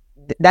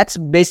that's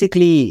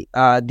basically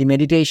the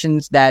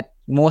meditations that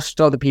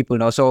most of the people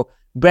know. So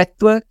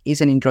breathwork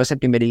is an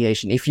interoceptive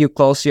meditation. If you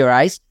close your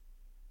eyes,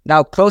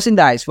 now closing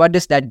the eyes, what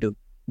does that do?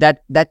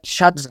 That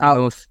shuts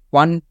out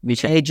one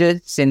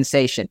major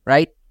sensation,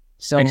 right?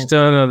 So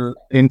external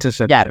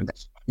interception.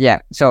 Yeah.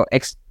 So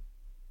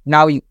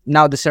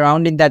now the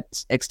surrounding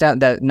that's external,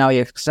 that now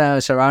your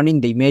external surrounding,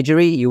 the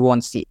imagery, you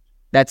won't see.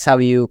 That's how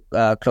you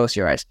close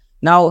your eyes.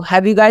 Now,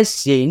 have you guys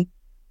seen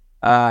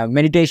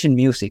meditation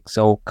music?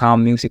 So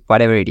calm music,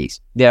 whatever it is.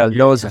 There are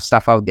loads of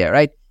stuff out there,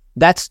 right?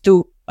 That's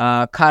to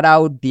cut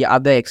out the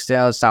other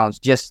external sounds,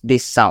 just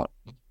this sound.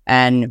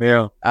 And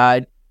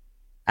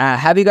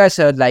have you guys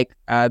heard like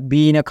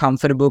be in a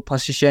comfortable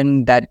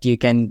position that you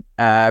can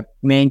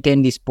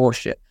maintain this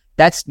posture?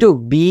 That's to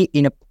be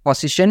in a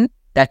position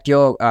that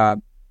your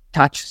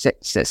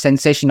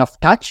sensation of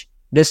touch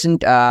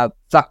doesn't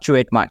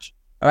fluctuate much.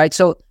 All right.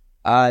 So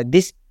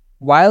that's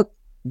for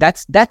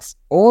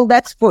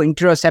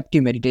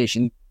interoceptive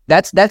meditation.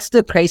 That's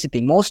the crazy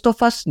thing. Most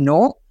of us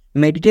know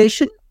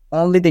meditation,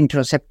 only the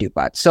interoceptive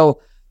part.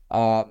 So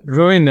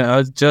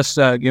Rohin, just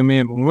give me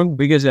a moment,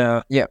 because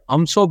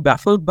I'm so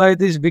baffled by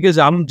this, because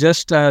I'm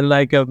just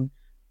I'm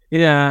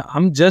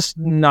just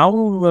now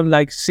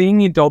like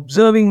seeing it,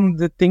 observing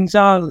the things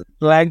are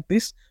like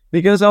this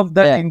because of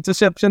the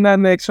interception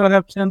and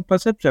extraception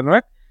perception,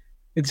 right?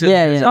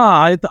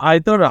 I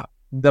thought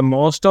the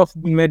most of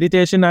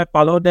meditation I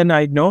followed and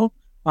I know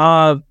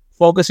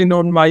focusing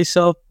on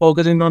myself,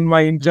 focusing on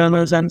my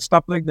internals and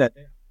stuff like that.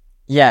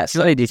 Yes,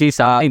 so this is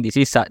something. This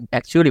is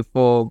actually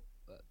for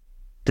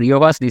three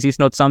of us. This is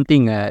not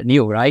something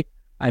new, right?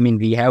 I mean,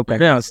 we have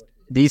practiced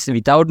this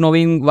without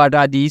knowing what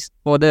are these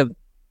for the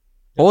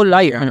whole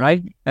life,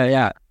 right?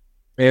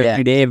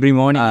 Every day, every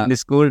morning in the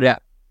school.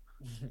 At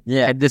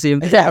the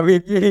same time. we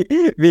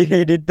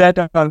did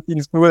that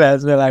in school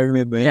as well, I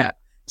remember.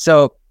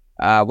 So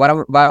what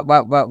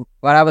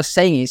I was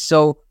saying is,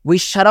 so we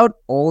shut out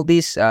all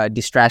these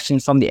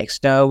distractions from the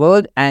external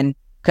world and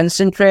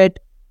concentrate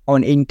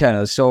on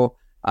internals. So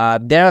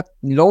there are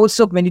loads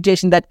of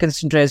meditation that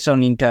concentrates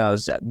on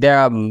internals. There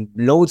are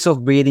loads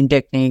of breathing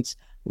techniques,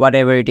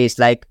 whatever it is,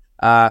 like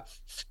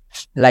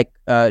like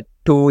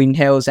 2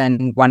 inhales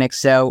and 1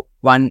 exhale,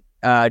 one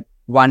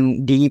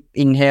deep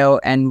inhale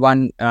and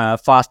 1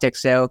 fast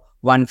exhale,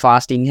 1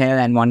 fast inhale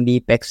and 1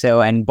 deep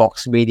exhale, and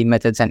box breathing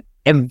methods and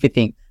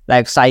everything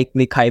like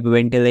cyclic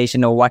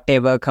hyperventilation or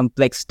whatever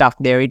complex stuff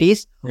there it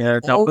is. Yeah,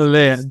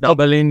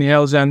 double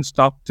inhales and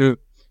stop too.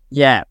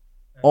 Yeah,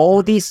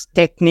 all these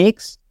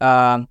techniques,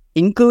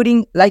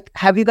 including like,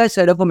 have you guys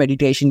heard of a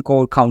meditation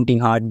called counting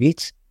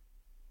heartbeats?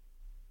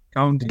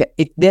 Counting.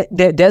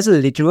 There's a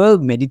literal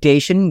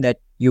meditation that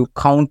you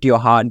count your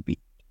heartbeat.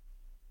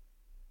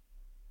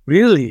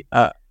 Really?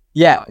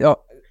 Yeah.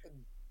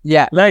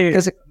 Yeah.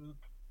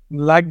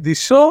 Like this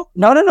show?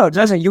 No.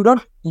 Just you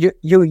don't.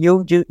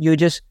 You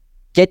just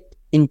get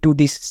into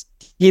this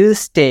still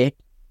state.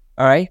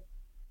 All right.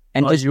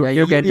 And just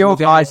you get your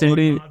heart.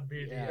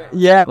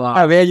 Yeah.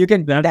 Wow. Where you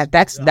can.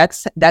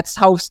 That's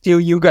how still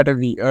you gotta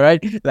be. All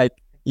right. Like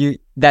you.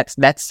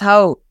 That's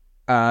how.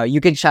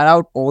 You can shut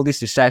out all these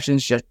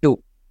distractions just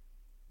to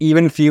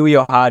even feel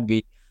your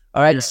heartbeat.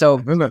 All right. Yeah.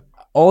 So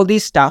all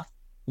this stuff.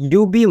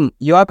 You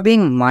are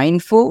being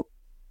mindful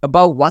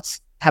about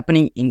what's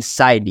happening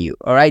inside you.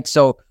 All right.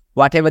 So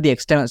whatever the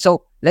external.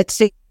 So let's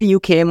say you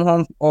came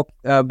home or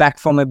back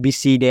from a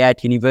busy day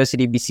at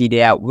university, busy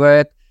day at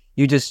work.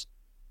 You just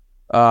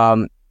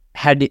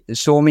had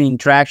so many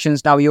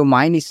interactions. Now your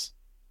mind is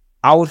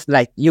out.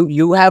 Like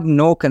you have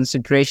no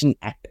concentration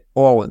at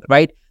all.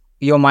 Right.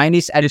 Your mind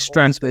is at its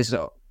transfer.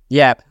 So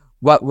yeah.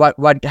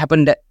 What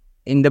happened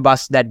in the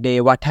bus that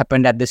day? What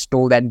happened at the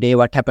store that day?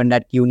 What happened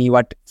at uni?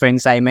 What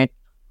friends I met?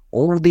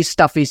 All this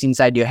stuff is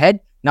inside your head.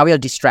 Now you're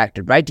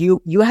distracted, right?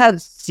 You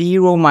have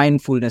zero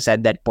mindfulness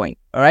at that point,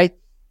 all right?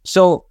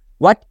 So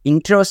what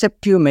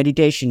interoceptive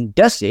meditation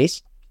does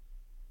is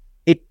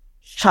it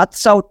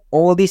shuts out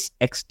all these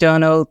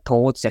external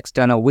thoughts,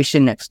 external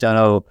vision,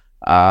 external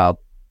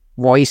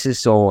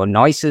voices or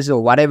noises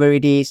or whatever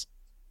it is,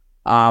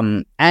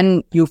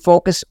 and you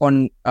focus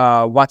on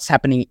what's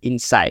happening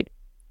inside.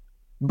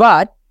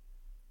 But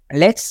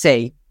let's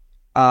say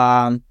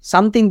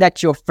something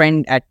that your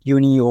friend at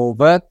uni or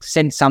work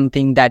said,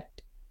 something that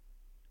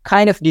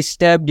kind of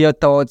disturbed your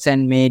thoughts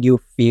and made you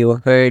feel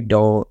hurt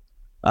or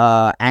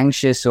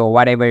anxious or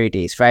whatever it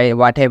is, right?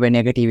 Whatever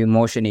negative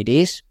emotion it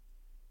is.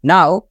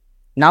 Now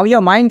you're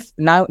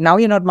now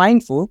you're not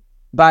mindful,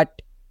 but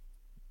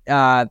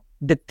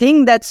the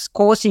thing that's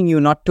causing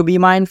you not to be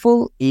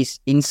mindful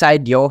is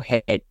inside your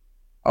head.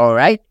 All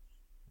right.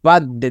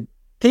 But the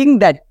thing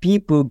that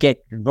people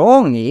get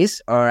wrong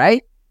is, all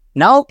right,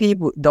 now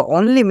the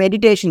only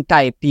meditation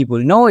type people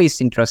know is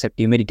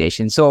interoceptive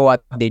meditation. So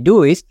what they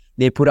do is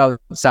they put out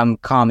some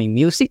calming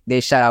music,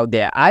 they shut out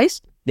their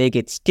eyes, they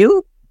get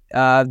still,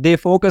 they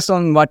focus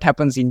on what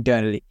happens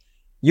internally.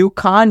 You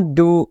can't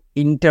do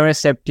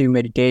interoceptive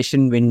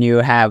meditation when you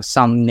have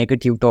some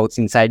negative thoughts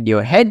inside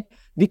your head,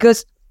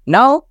 because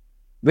now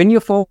when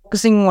you're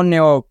focusing on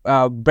your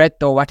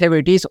breath or whatever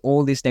it is,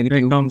 all these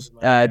negative thoughts, it's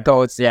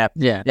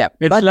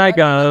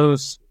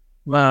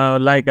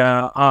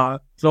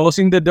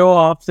closing the door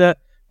after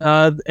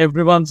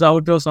everyone's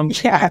out or something.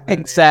 Yeah,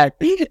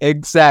 exactly.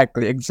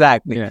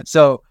 Yeah.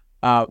 So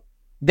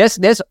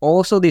there's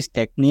also this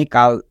technique.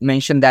 I'll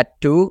mention that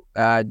too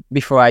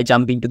before I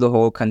jump into the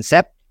whole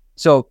concept.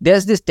 So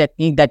there's this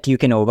technique that you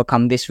can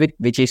overcome this with,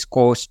 which is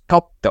called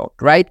stop thought,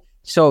 right?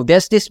 So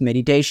there's this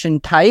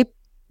meditation type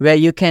where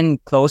you can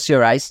close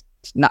your eyes.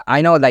 Now,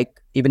 I know,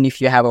 like, even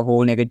if you have a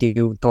whole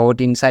negative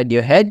thought inside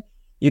your head,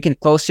 you can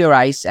close your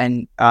eyes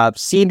and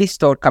see this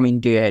thought come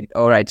into your head.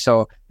 All right.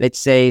 So let's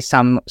say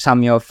some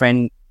your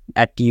friend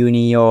at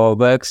uni or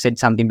work said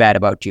something bad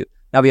about you.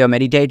 Now you're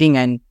meditating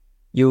and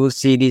you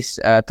see this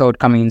thought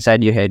coming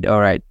inside your head.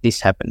 All right,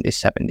 this happened.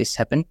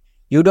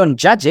 You don't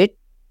judge it,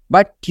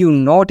 but you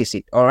notice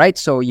it. All right.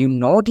 So you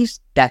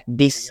notice that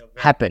this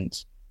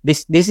happens.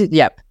 This is,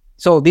 yeah.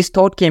 So this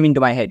thought came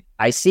into my head.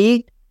 I see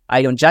it.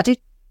 I don't judge it.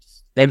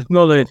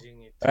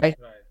 Acknowledging it. Right.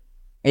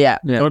 Yeah.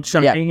 Not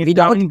shutting it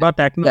down, but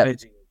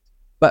acknowledging it.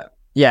 But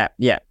yeah.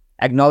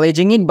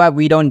 Acknowledging it, but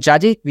we don't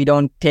judge it. We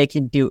don't take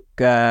it into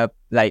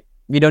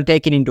we don't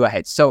take it into our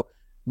heads. So,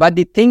 but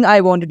the thing I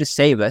wanted to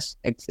say was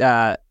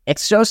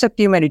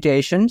exteroceptive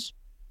meditations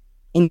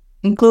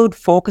include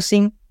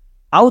focusing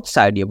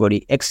outside your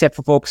body, except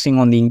for focusing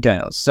on the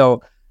internals.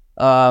 So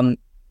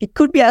it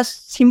could be as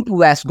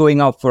simple as going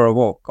out for a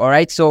walk. All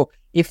right. So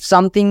if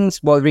something's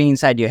bothering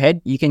inside your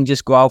head, you can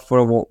just go out for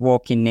a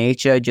walk in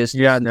nature. Just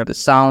the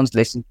sounds,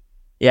 listen.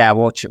 Yeah,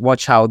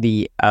 watch how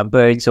the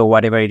birds or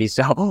whatever it is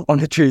on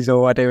the trees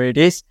or whatever it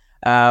is.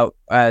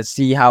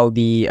 See how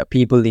the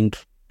people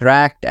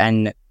interact,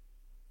 and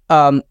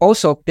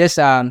also there's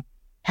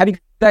have you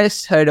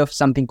guys heard of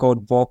something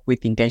called walk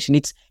with intention?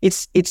 It's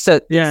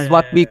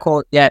what we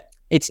call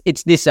it's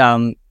this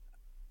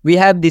we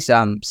have this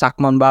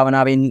Sakman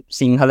Bhavana in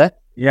Sinhala.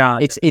 Yeah,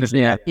 it's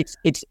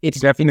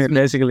definitely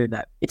basically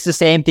that. It's the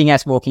same thing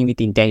as walking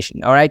with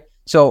intention. All right.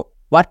 So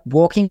what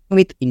walking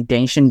with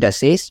intention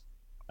does is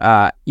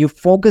you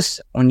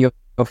focus on your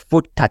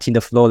foot touching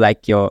the floor,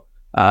 like your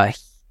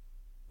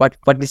what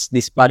is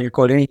this part you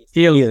call it?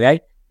 Heel,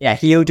 right?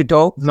 heel to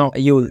toe. No.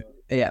 You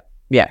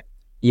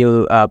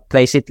you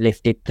place it,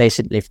 lift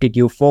it.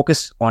 You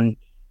focus on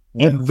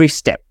every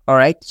step. All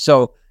right.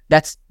 So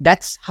that's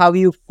how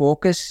you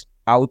focus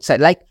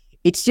outside. Like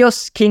it's your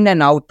skin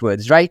and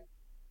outwards, right?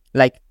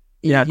 Like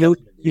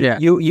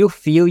you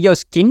feel your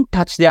skin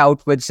touch the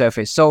outward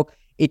surface. So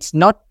it's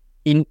not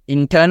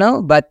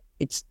internal, but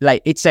it's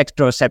like it's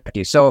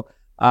exteroceptive. So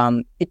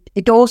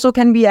it also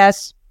can be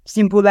as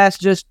simple as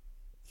just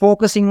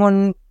focusing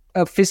on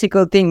a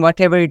physical thing,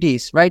 whatever it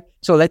is, right?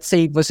 So let's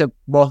say it was a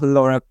bottle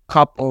or a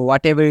cup or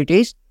whatever it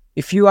is.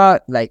 If you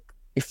are like,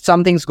 if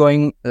something's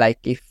going, like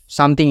if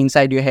something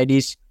inside your head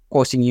is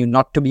causing you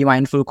not to be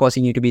mindful,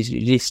 causing you to be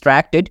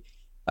distracted.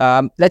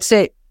 Let's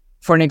say,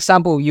 for an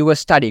example, you were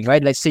studying,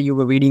 right? Let's say you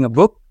were reading a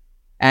book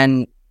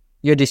and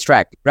you're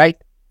distracted, right?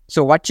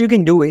 So what you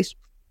can do is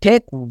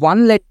take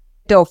one letter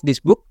of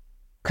this book,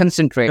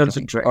 concentrate.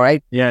 All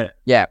right?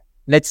 Yeah.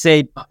 Let's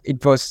say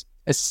it was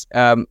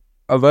a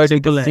word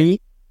Simple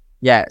C.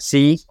 Yeah,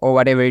 C or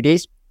whatever it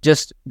is.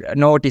 Just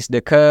notice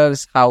the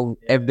curves, how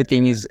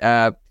everything is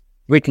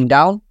written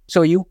down.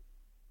 So you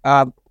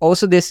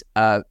also this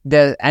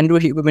the Andrew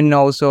Huberman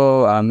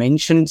also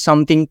mentioned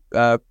something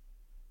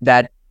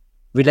that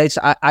relates.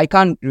 I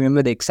can't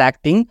remember the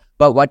exact thing,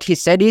 but what he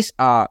said is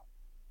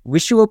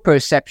visual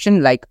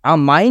perception. Like our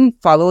mind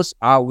follows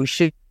our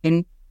vision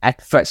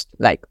at first.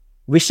 Like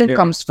vision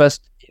comes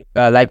first,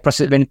 like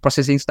when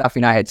processing stuff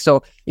in our head.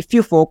 So if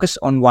you focus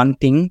on one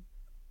thing,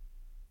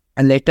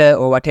 a letter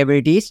or whatever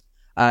it is,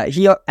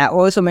 he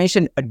also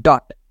mentioned a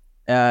dot.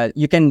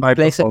 You can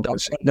place a dot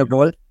on the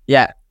wall.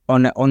 Yeah,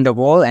 on the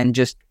wall and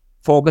just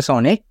focus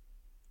on it.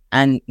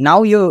 And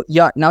now you're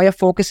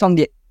focused on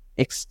the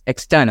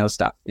external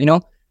stuff.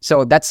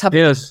 So that's how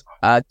get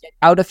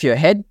out of your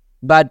head.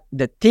 But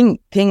the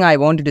thing I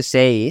wanted to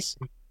say is,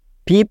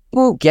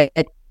 people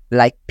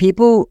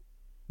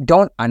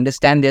don't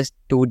understand there's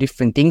two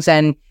different things,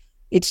 and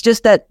it's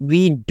just that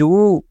we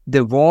do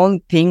the wrong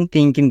thing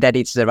thinking that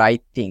it's the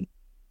right thing.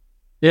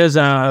 Yes,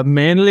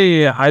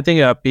 mainly I think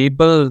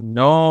people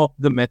know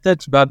the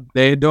methods, but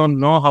they don't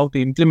know how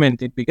to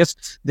implement it because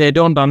they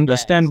don't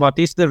understand what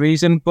is the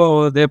reason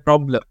for their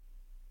problem.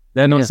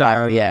 They're not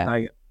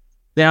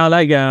they are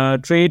like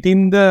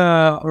treating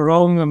the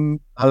wrong,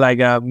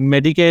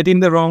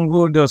 medicating the wrong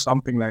wound or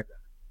something like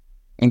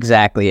that.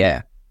 Exactly.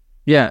 Yeah.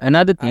 Yeah.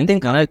 Another thing. I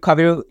think I'll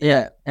cover.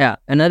 Yeah.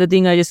 Another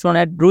thing I just want to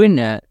add,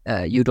 Ruin,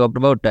 you talked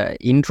about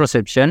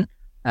introspection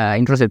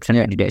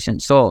meditation.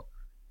 So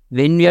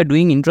when we are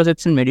doing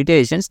introspection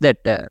meditations,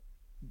 that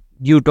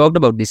you talked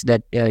about this,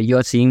 that you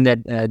are seeing that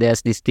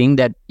there's this thing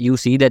that you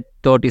see that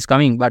thought is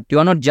coming, but you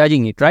are not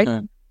judging it, right?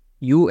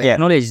 You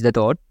acknowledge the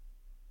thought,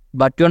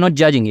 but you are not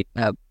judging it.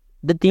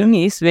 The thing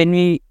is, when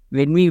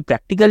we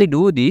practically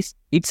do this,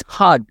 it's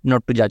hard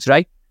not to judge,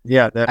 right?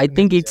 Yeah, I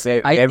think it's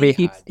very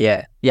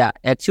hard. Yeah.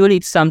 Actually,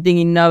 it's something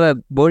in our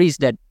bodies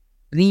that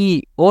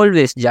we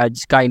always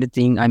judge, kind of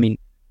thing. I mean,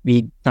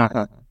 we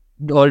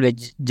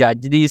always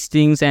judge these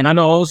things, and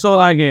also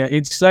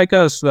it's like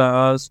a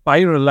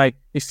spiral. Like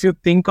if you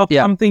think of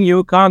something,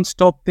 you can't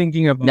stop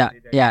thinking about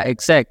it. Yeah,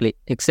 exactly.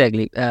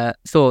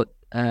 So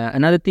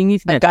another thing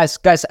is that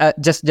guys,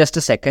 just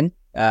a second.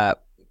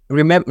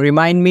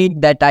 Remind me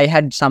that I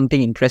had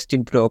something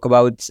interesting to talk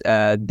about.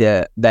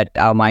 That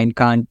our mind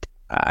can't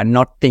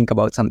not think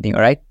about something.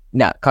 All right.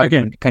 Now,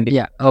 continue.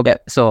 Yeah. Okay.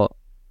 So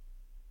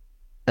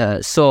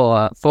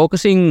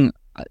focusing,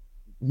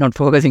 not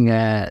focusing.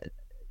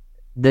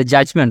 The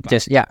judgment,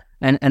 just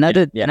and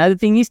another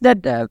thing is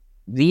that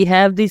we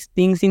have these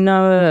things in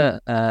our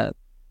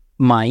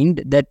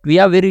mind that we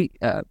are very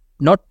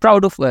not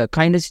proud of,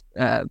 kind of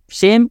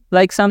shame,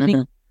 like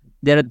something.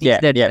 There are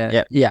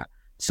things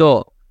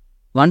So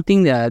one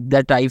thing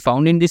that I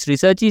found in this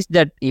research is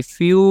that if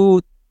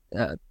you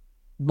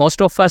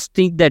most of us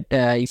think that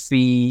if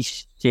we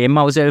shame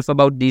ourselves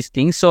about these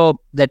things, so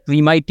that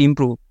we might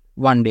improve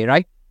one day,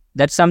 right?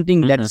 That's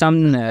something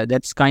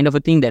that's kind of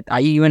a thing that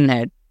I even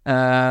had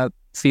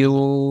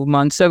few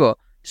months ago.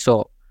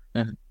 So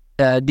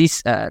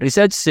this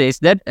research says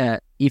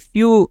that if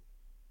you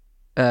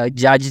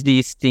judge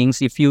these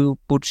things, if you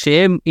put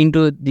shame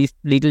into these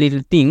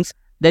little things,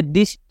 that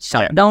this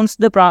shutdowns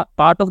the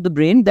part of the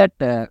brain that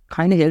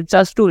kind of helps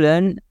us to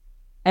learn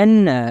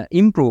and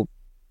improve.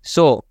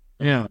 So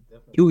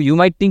you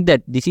might think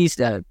that this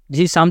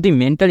is something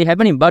mentally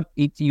happening, but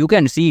you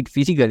can see it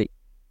physically.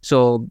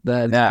 So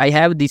I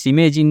have this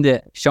image in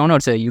the show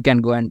notes, so you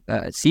can go and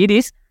see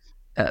this.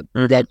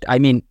 That I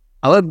mean,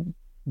 our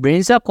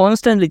brains are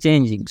constantly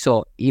changing.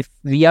 So if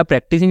we are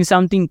practicing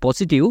something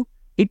positive,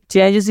 it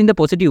changes in the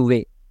positive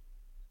way.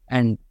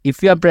 And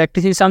if we are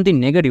practicing something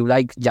negative,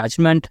 like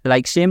judgment,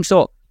 like shame,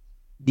 so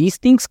these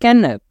things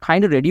can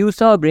kind of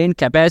reduce our brain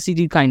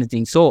capacity, kind of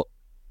thing. So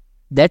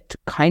that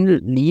kind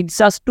of leads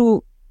us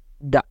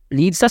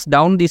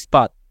down this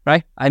path,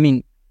 right? I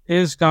mean,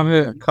 is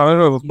cover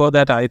for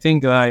that. I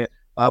think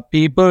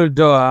people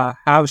do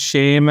have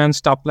shame and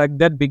stuff like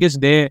that because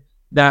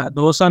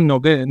those are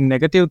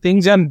negative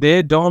things, and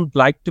they don't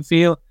like to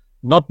feel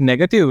not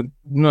negative,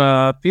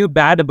 feel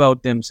bad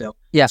about themselves.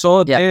 Yeah.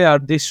 So they are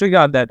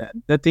disregard that.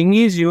 The thing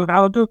is, you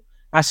have to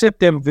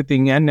accept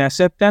everything and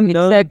accept and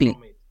learn Exactly.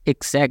 from it.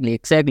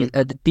 Exactly.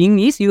 The thing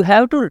is, you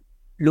have to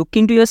look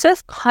into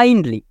yourself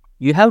kindly.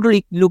 You have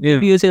to look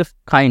into yourself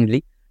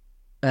kindly.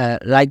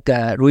 Like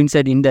Ruin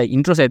said in the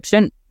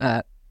introspection,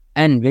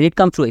 and when it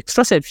comes to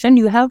extroception,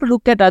 you have to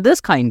look at others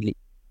kindly.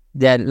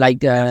 They're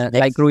like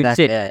Ruin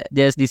said,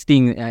 there's this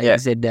thing. He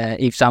said,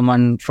 if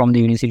someone from the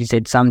university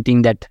said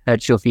something that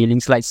hurts your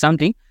feelings, like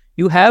something,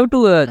 you have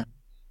to.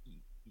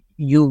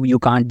 You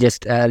can't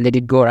just let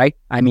it go, right?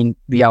 I mean,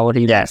 we are all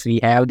humans.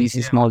 We have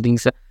these small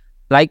things.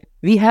 Like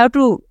we have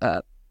to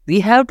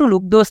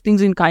look those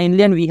things in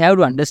kindly, and we have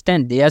to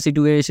understand their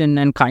situation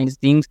and kind of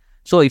things.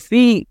 So if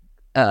we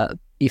kind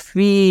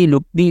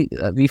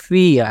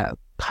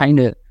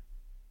of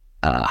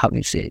how do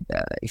you say it?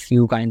 If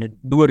you kind of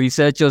do a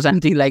research or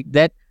something like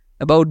that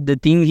about the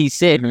thing he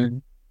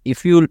said,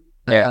 if you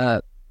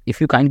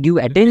kind of give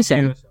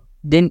attention,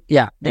 then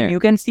you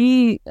can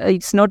see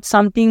it's not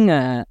something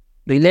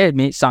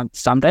related.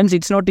 Sometimes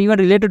it's not even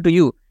related to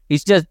you.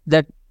 It's just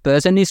that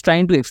person is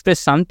trying to express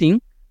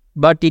something,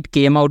 but it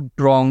came out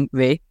wrong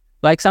way.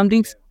 Like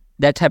something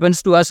that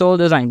happens to us all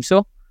the time.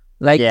 So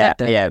like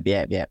that.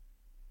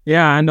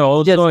 Yeah, and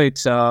also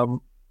it's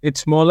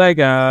more like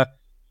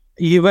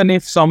even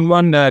if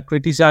someone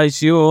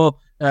criticizes you,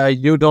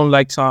 you don't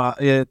like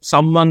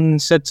someone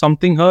said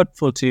something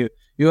hurtful to you,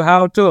 you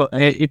have to,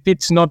 if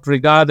it's not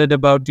regarded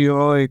about you,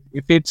 or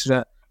if it's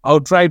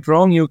outright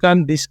wrong, you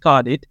can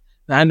discard it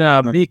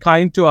and be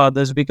kind to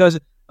others. Because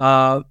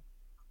I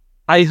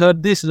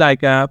heard this,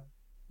 like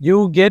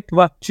you get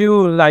what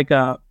you like,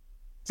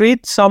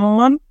 treat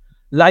someone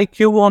like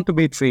you want to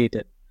be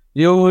treated.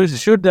 You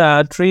should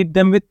treat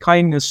them with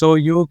kindness, so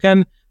you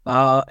can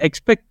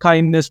expect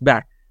kindness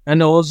back.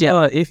 And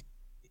also, if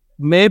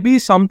maybe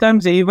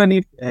sometimes even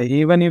if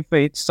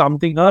it's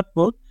something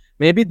hurtful,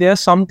 maybe there's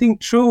something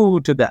true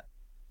to that.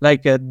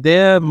 Like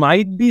there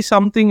might be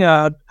something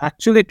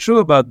actually true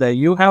about that.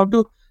 You have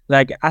to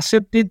like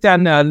accept it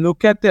and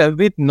look at it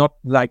with not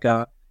like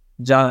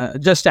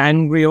just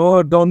angry,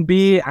 or don't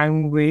be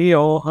angry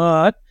or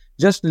hurt.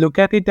 Just look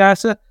at it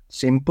as a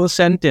simple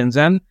sentence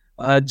and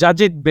judge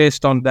it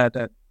based on that.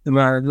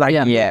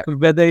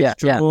 Whether it's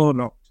true or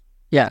not.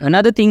 Yeah,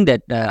 another thing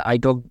that I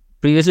talked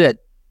previously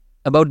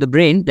about the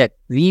brain, that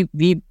we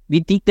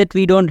think that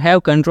we don't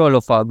have control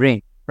of our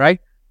brain,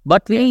 right?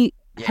 But we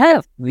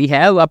have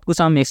up to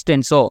some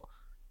extent. So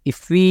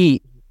if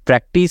we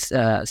practice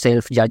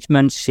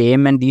self-judgment,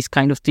 shame, and these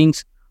kind of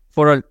things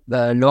for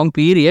long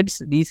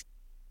periods,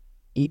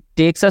 it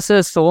takes us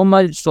so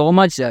much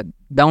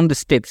down the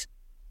steps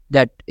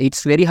that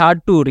it's very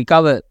hard to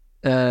recover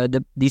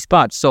these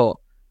parts. So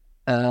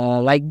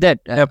like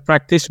that,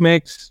 practice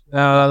makes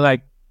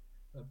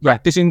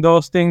practicing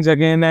those things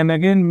again and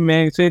again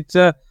makes it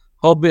a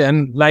hobby,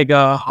 and like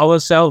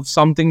ourselves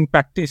something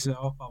practice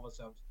of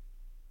ourselves.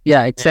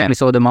 Yeah, exactly.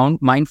 So the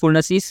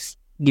mindfulness is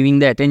giving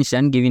the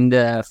attention, giving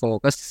the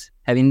focus,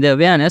 having the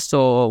awareness.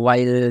 So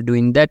while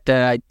doing that,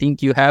 I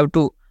think you have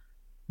to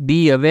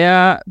be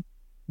aware,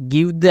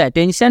 give the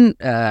attention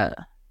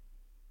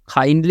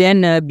kindly,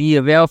 and be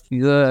aware of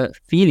your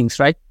feelings,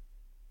 right?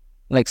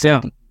 Like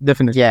something.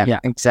 Definitely. Yeah,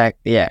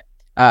 exactly. Yeah.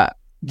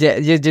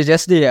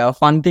 Just the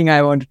fun thing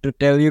I wanted to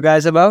tell you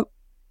guys about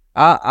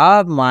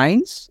our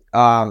minds.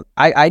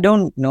 I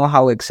don't know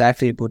how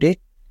exactly to put it.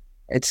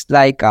 It's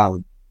like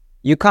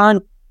you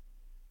can't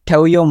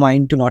tell your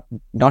mind to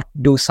not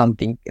do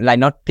something, like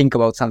not think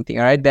about something.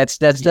 All right, that's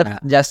just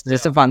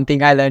a fun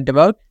thing I learned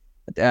about.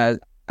 I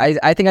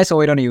think I saw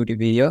it on a YouTube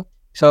video.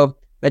 So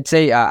let's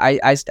say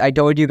I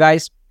told you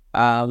guys,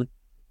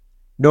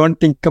 don't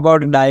think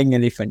about a dying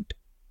elephant.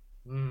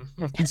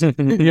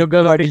 You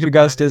got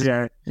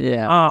exactly.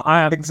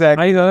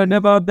 I heard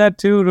about that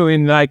too,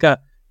 Ruin. Like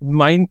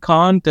mind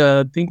can't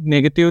think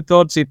negative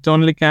thoughts. It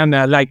only can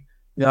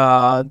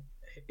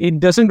it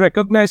doesn't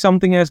recognize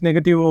something as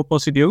negative or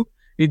positive.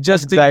 It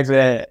just thinks.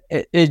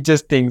 It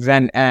just thinks,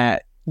 and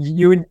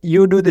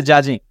you do the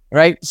judging,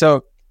 right?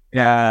 So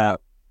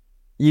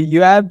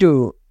you have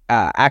to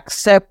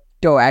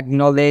accept or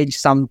acknowledge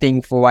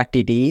something for what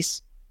it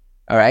is,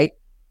 all right?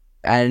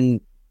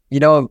 And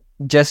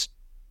just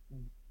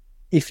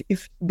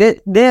if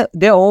there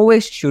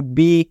always should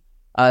be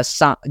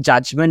some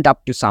judgment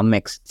up to some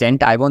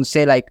extent. I won't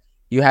say like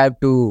you have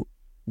to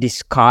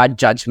discard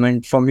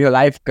judgment from your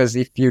life, because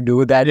if you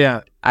do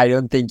that, I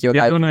don't think you're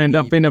gonna end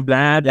up in a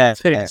bad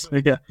place.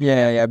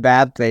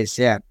 Bad place.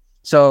 Yeah.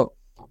 So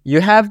you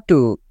have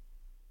to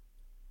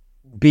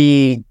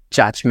be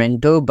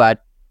judgmental,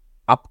 but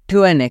up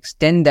to an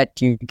extent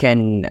that you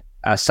can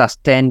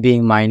sustain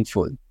being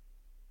mindful,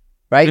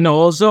 right? And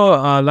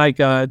also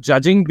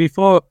judging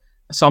before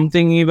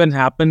something even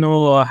happen,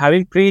 or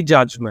having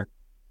prejudgment.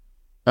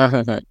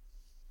 What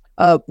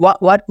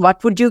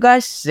would you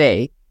guys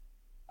say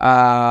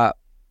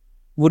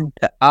would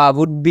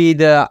be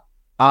the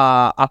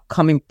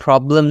upcoming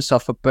problems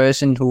of a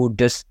person who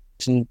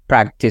doesn't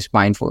practice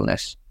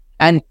mindfulness?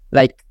 And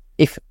like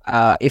if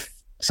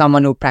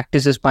someone who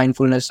practices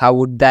mindfulness, how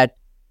would that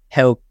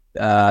help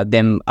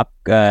them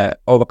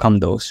overcome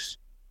those?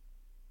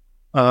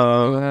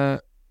 I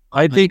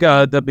think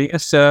the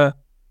biggest.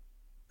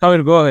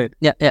 Kavir, go ahead.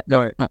 Yeah,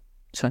 Go ahead.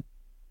 Sorry.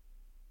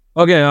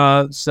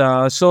 Okay.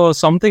 So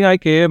something I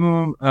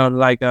came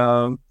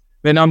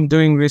when I'm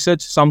doing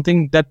research,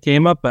 something that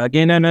came up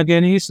again and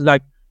again is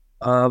like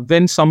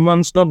when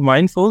someone's not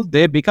mindful,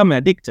 they become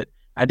addicted.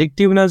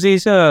 Addictiveness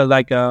is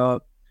a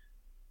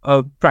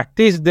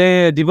practice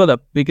they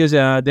develop because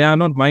they are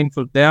not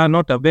mindful, they are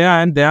not aware,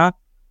 and they are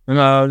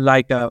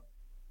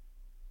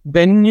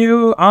when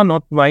you are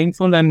not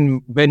mindful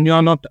and when you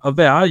are not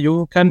aware,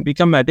 you can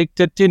become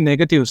addicted to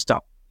negative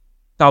stuff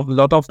a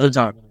lot of the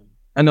time.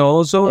 And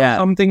also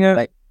something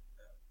I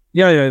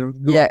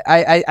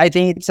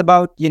think it's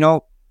about,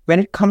 when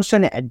it comes to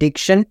an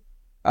addiction,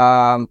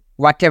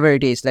 whatever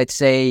it is, let's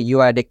say you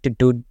are addicted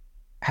to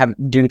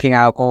drinking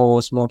alcohol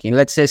or smoking,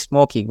 let's say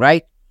smoking,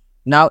 right?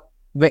 Now,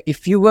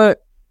 if you were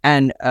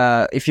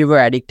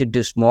addicted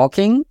to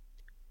smoking,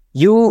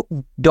 you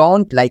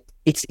don't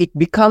it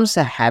becomes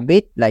a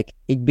habit,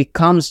 it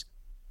becomes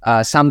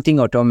something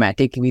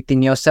automatic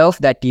within yourself,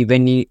 that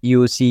when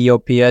you see your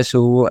peers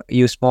who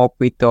you smoke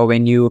with, or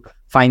when you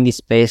find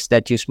this place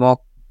that you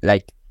smoke,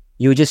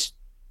 you just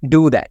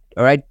do that.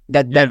 All right,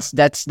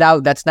 that's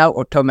now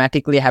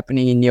automatically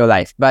happening in your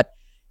life. But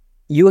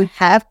you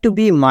have to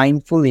be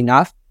mindful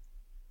enough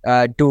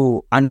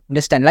to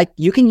understand.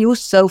 You can use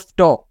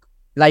self-talk,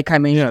 like I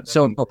mentioned.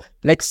 So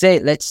let's say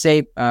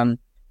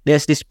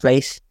there's this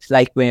place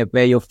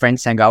where your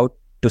friends hang out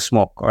to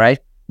smoke. All right,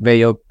 where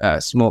you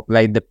smoke,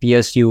 the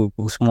peers you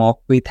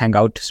smoke with hang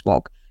out to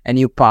smoke, and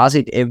you pass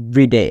it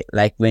every day,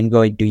 when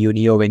going to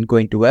uni or when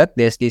going to work.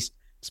 There's this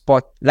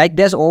spot,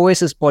 there's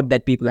always a spot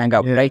that people hang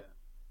out, right?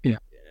 Yeah.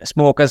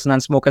 Smokers,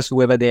 non-smokers,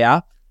 whoever they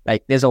are,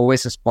 there's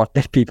always a spot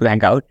that people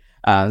hang out.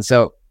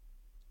 So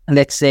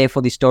let's say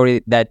for the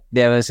story that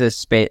there was a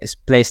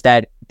place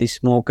that the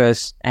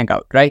smokers hang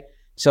out, right?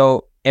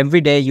 So every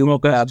day you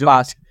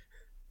pass.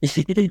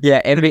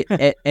 Yeah, every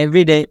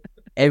day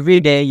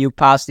you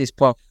pass this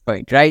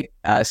point, right?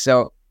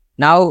 So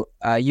now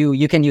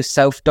you can use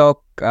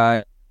self-talk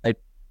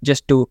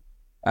just to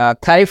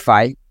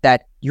clarify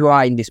that you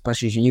are in this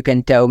position. You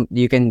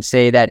can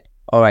say that,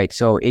 all right,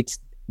 so it's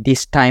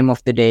this time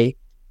of the day,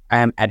 I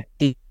am at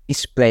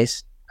this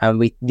place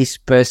with this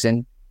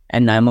person,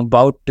 and I'm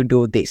about to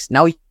do this.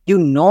 Now,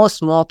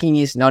 smoking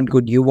is not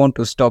good. You want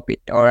to stop it,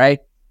 all right?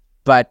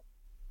 But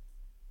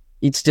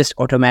it's just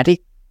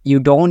automatic. You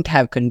don't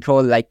have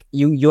control.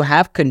 You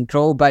have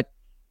control, but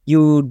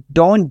you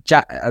don't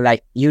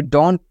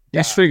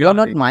you're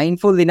not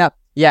mindful enough.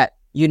 Yeah,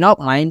 you're not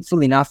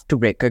mindful enough to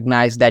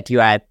recognize that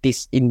you are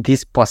in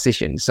this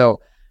position.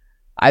 So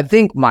I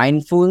think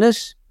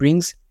mindfulness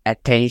brings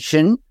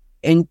attention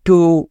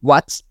into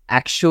what's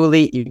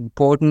actually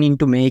important,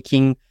 into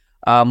making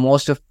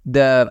most of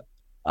the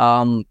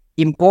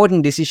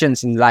important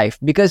decisions in life.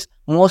 Because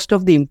most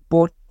of the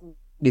important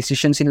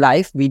decisions in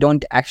life, we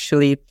don't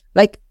actually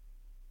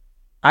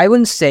I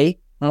wouldn't say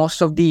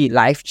most of the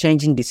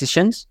life-changing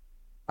decisions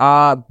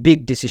are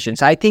big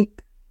decisions. I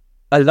think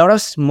a lot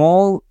of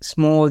small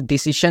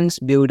decisions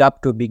build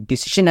up to a big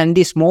decision, and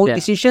these small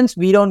decisions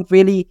we don't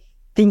really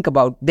think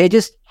about. They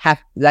just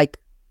have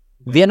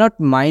we are not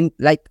when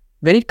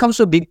it comes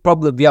to a big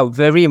problem, we are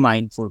very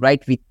mindful,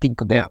 right? We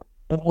think about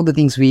all the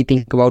things. We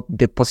think about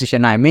the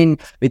position I'm in.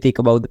 We think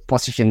about the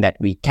position that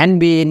we can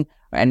be in,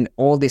 and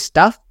all this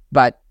stuff.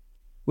 But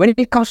when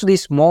it comes to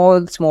these small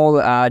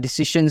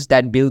decisions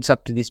that builds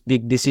up to this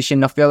big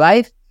decision of your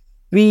life,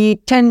 we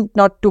tend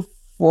not to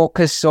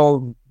focus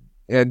or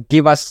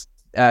give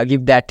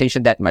the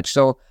attention that much.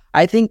 So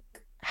I think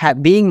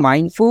being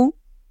mindful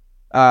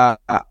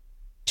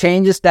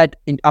changes that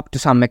up to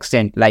some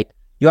extent.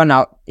 You are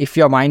now, if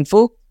you're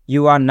mindful,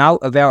 you are now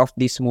aware of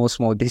these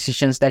small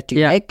decisions that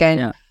you make,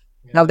 and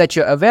now that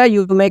you're aware,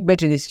 you will make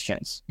better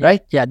decisions,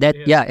 right?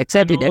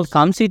 Exactly. That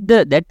comes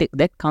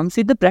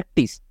with the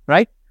practice,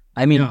 right?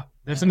 I mean,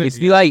 definitely.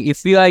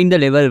 if you are in the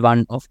level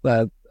 1 of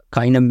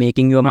kind of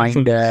making your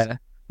mind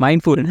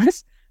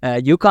mindfulness,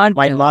 you can't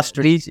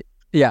reach.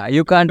 Yeah,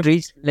 you can't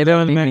reach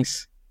level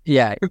max.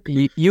 Yeah,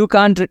 you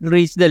can't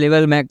reach the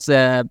level max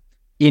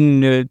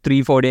in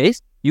 3-4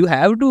 days. You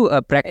have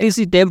to practice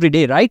it every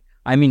day, right?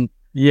 I mean,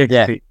 if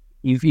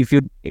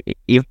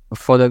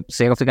for the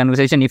sake of the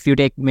conversation, if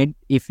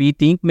we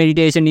think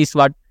meditation is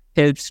what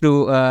helps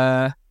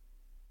to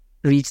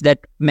reach that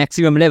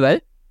maximum level,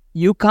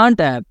 you can't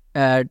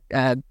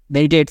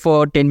meditate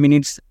for 10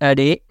 minutes a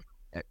day,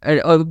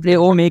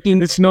 or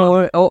making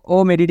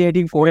or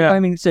meditating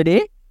 45 minutes a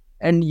day,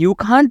 and you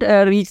can't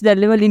reach that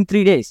level in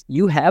 3 days.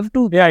 You have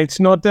to. Yeah, it's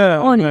not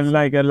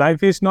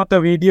life is not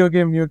a video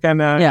game. You can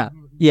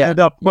head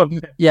up.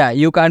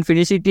 You can't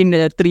finish it in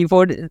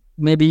 3-4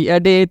 maybe a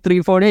day,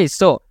 3-4 days.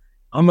 So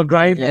I'm a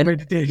grind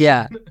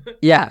meditation.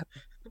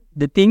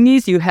 The thing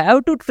is, you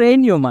have to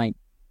train your mind.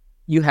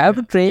 You have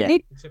to train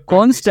it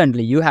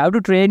constantly. You have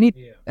to train it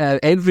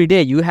every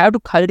day. You have to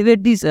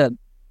cultivate these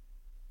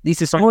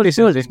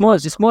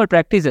small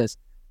practices.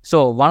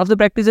 So one of the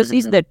practices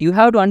is that you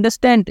have to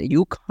understand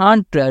you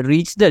can't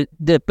reach the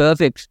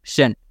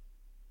perfection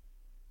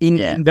in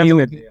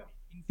Definitely.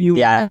 few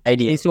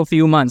days or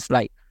few months.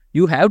 Like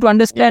you have to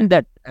understand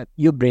that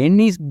your brain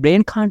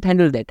can't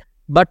handle that.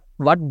 But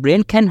what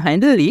brain can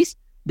handle is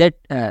that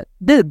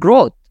the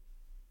growth.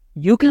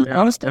 You can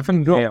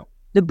constantly grow. Yeah.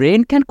 The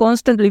brain can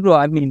constantly grow.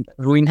 I mean,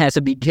 Ruin has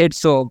a big head,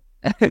 so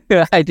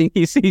I think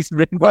his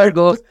brain will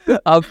go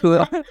up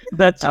to.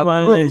 That's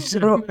one.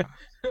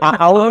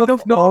 Out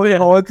of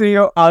all three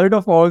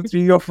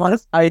of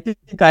us, I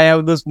think I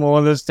have the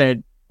smallest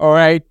head. All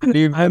right, I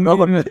mean, I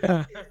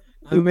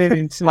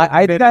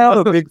think I have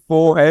a big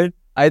forehead.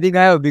 I think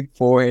I have a big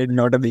forehead,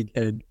 not a big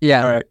head.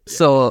 Yeah. All right.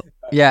 So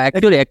yeah,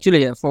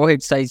 actually,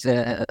 forehead size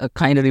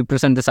kind of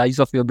represent the size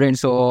of your brain.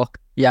 So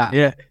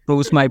yeah,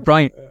 proves my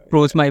point.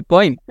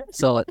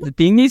 So the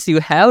thing is,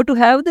 you have to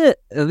have the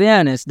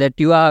awareness that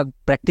you are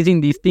practicing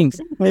these things.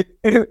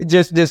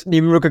 just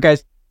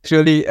Nimruka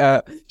actually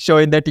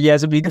showing that he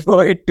has a big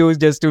forehead too,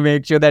 just to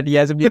make sure that he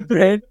has a big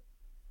brain.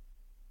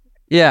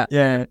 Yeah.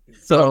 Yeah.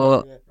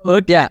 So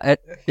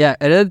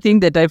another thing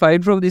that I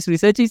find from this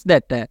research is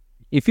that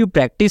if you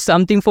practice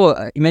something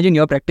for, imagine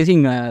you're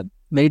practicing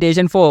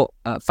meditation for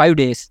 5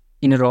 days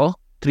in a row,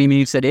 3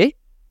 minutes a day,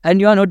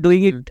 and you are not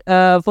doing it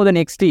for the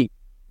next week,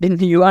 then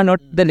you are not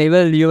the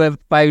level you have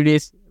 5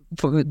 days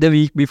for the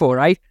week before,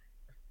 right?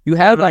 You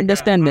have to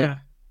understand that.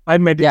 I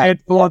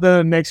meditate for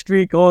the next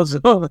week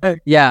also.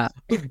 Yeah.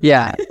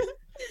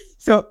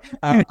 So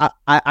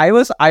I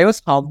was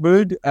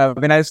humbled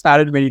when I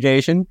started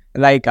meditation.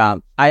 Like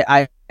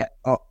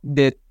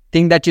the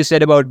thing that you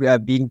said about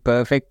being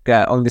perfect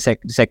on the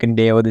second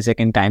day or the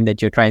second time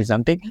that you're trying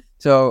something.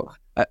 So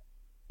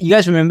you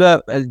guys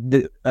remember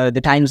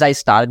the times I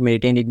started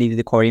meditating in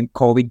the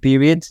COVID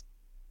periods,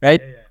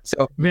 right? Yeah.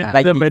 So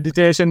like the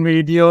meditation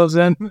videos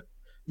and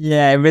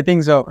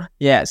everything. So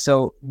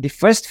so the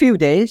first few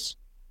days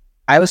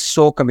I was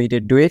so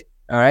committed to it.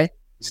 All right.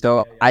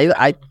 So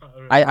I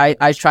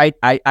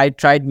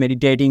tried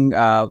meditating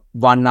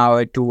 1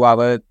 hour, 2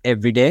 hours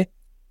every day.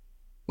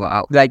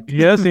 Wow. Like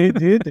yes, he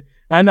did.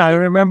 And I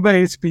remember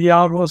his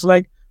PR was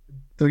like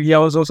 3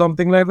 hours or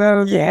something like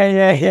that.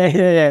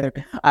 Yeah.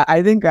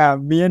 I think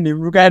me and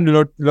Nimruka had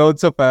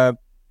loads of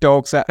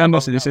talks.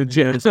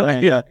 Conversations.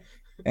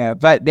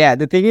 But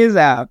the thing is,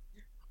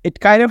 it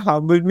kind of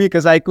humbled me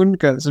because I couldn't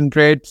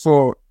concentrate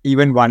for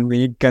even 1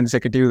 minute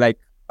consecutive, like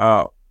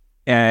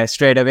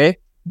straight away.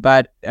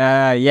 But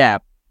I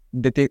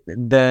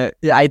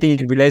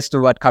think it relates to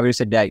what Kabir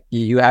said. That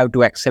you have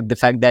to accept the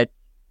fact that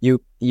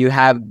you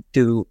have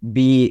to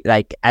be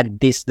like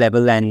at this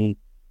level and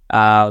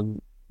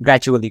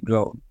gradually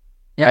grow.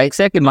 Yeah, right?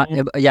 Exactly.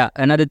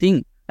 Another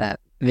thing,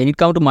 when it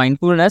comes to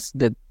mindfulness,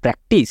 the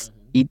practice,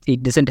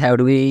 it doesn't have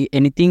to be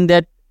anything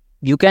that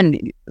you can.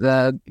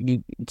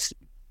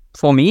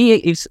 For me,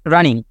 it's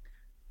running.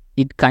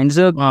 It kind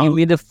of give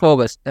me the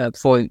focus.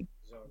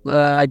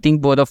 I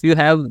think both of you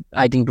have.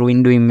 I think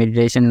Ruin doing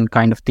meditation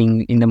kind of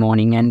thing in the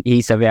morning, and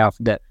he's aware of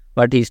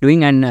what he's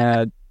doing,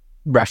 and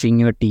brushing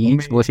your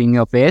teeth, washing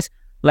your face,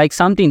 like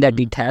something that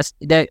it has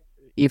that.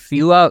 If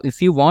you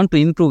want to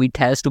improve, it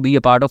has to be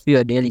a part of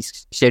your daily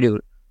schedule,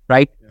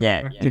 right?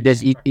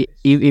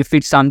 If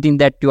it's something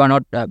that you are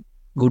not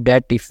good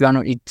at, if you are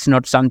not, it's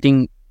not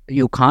something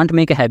you can't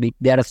make a habit.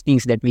 There are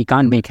things that we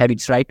can't make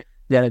habits, right?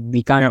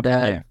 We can't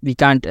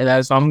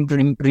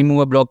remove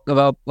a block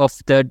of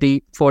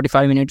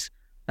 30-45 minutes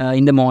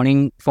in the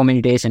morning for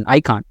meditation. I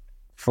can't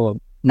for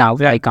now.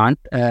 I can't.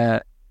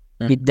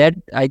 With that,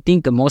 I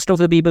think most of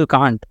the people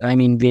can't. I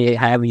mean, we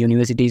have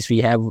universities, we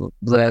have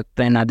work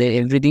and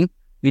everything.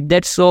 With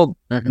that, so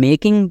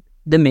making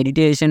the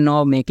meditation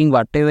or making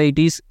whatever it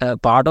is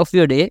part of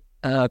your day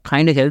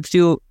kind of helps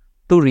you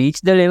to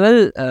reach the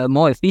level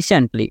more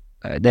efficiently.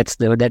 That's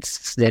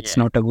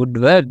not a good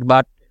word,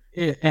 but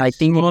I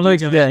think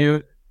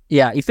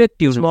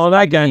effective. More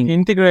like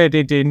integrate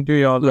it into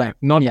your life,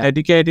 not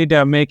dedicate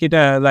it, make it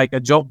like a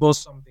job or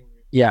something.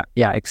 Yeah,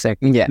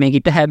 exactly. Yeah. Make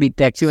it a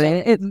habit.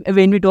 Actually,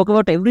 when we talk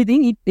about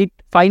everything, it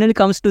finally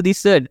comes to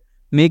this word: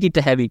 make it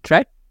a habit,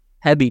 right?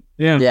 Habit.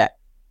 Yeah.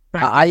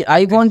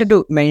 I wanted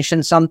to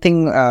mention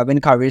something when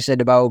Kabir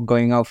said about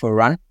going out for a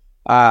run.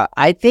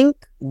 I think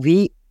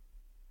we,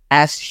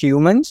 as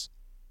humans,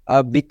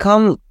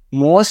 become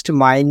most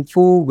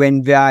mindful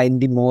when we are in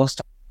the most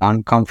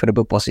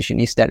uncomfortable position.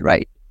 Is that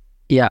right?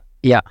 Yeah.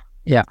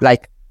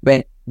 Like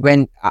when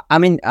I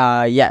mean,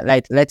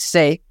 like let's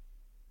say,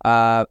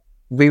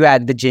 we were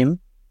at the gym,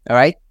 all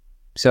right?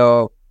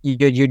 So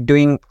you're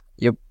doing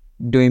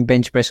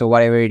bench press or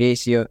whatever it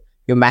is. You're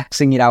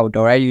maxing it out,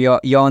 all right?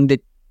 You're on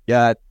the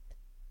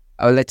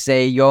let's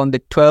say you're on the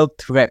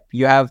 12th rep.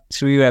 You have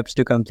 3 reps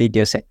to complete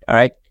your set, all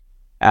right?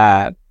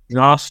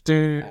 Last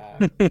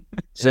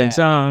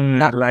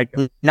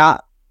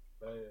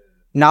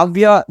now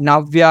we are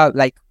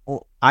like,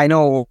 I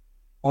know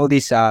all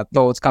these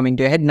thoughts coming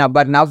to your head now,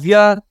 but now we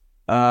are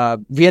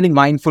really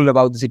mindful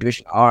about the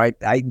situation. All right,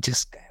 I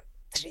just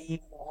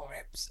 3 more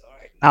reps. All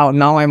right,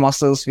 now my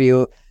muscles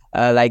feel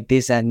like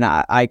this, and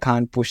I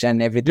can't push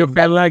and everything. You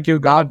felt like you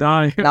got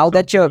die. Now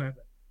that you're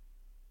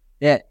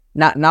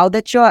now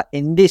that you're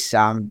in this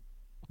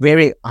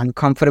very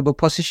uncomfortable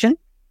position,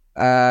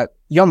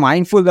 you're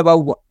mindful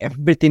about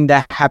everything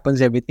that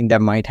happens, everything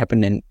that might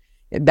happen, and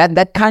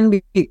that can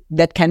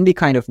be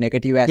kind of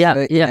negative as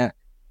well.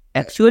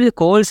 Actually, the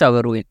cold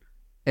shower ruin.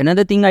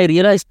 Another thing I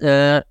realized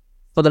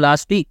for the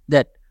last week,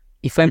 that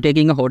if I'm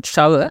taking a hot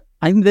shower,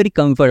 I'm very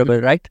comfortable,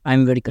 right?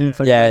 I'm very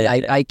comfortable.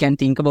 I can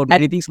think about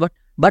many things,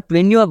 but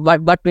when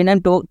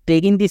I'm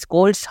taking this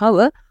cold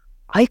shower,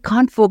 I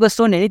can't focus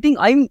on anything.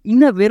 I'm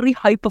in a very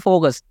hyper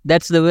focus.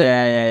 That's the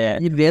way.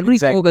 Very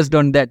focused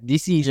on that.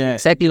 This is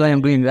exactly what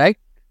I'm doing, right?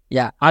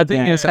 Yeah. I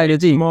think it's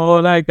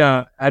more like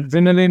a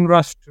adrenaline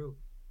rush too.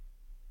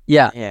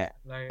 Yeah.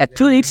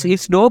 Actually, it's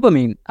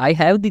dopamine. I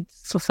have this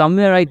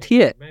somewhere right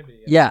here. Maybe,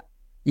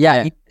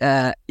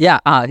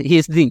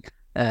 Here's the thing.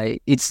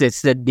 It's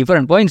the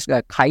different points.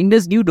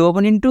 Kindness give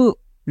dopamine to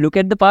look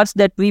at the parts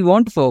that we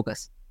want to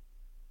focus.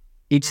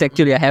 It's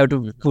actually, I have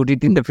to put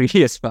it in the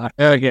previous part.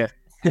 Okay.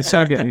 It's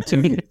okay. It's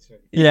okay.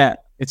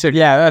 It's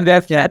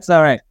okay. That's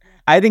all right.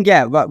 I think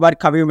what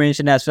Kabir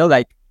mentioned as well.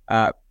 Like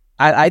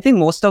I think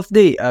most of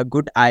the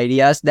good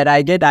ideas that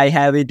I get, I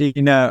have it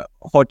in a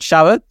hot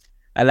shower.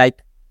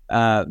 Like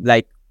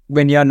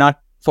when you're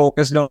not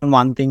focused on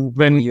one thing,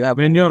 when you're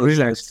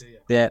relaxed.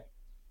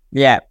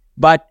 Yeah.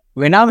 But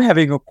when I'm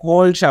having a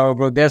cold shower,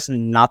 bro, there's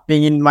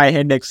nothing in my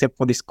head except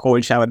for this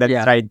cold shower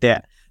that's right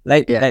there.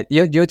 Like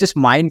you're just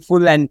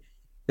mindful, and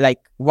like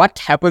what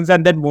happens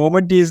at that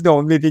moment is the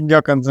only thing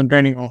you're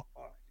concentrating on.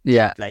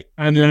 Yeah.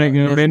 And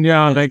when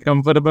you're like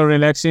comfortable,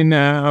 relaxing,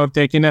 or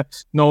taking a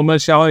normal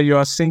shower,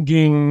 you're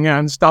singing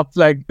and stuff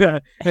like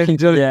that.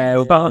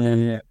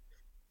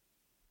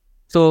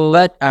 So,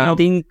 but I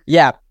think we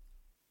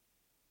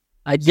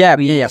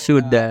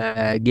should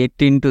get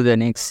into the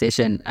next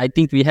session. I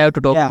think we have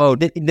to talk about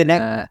the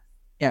next.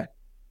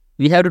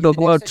 We have to talk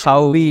about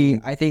how we.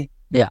 I think.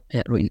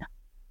 Ruina.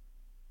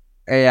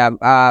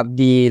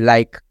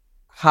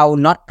 How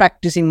not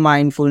practicing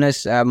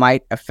mindfulness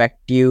might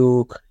affect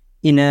you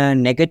in a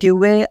negative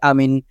way. I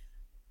mean,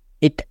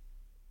 it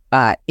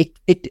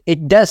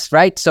does,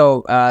 right?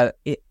 So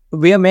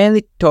we are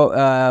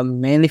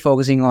mainly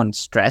focusing on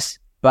stress,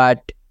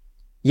 but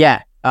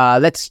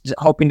let's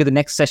hop into the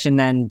next session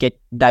and get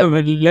that.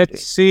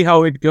 Let's see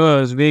how it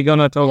goes. We're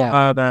gonna talk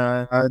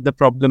about the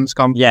problems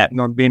come.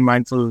 Not being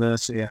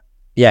mindfulness. Yeah.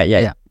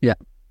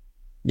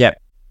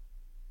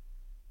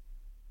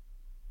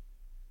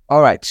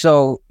 All right.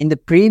 So in the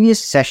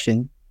previous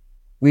session,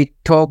 we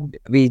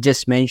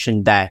just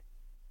mentioned that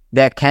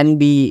there can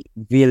be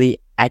really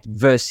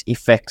adverse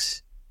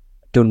effects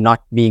to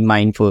not being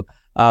mindful.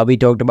 We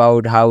talked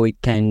about how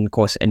it can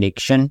cause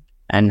addiction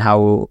and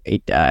how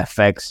it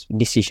affects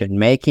decision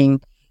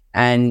making,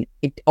 and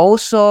it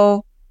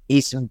also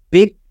is a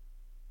big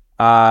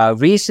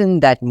reason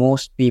that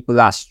most people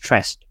are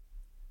stressed.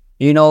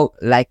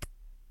 Like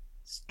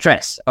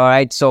stress. All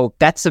right. So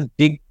that's a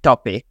big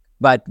topic,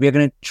 but we're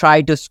going to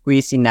try to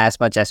squeeze in as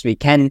much as we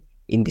can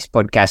in this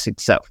podcast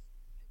itself.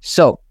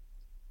 So,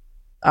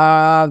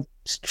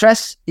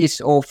 stress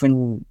is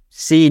often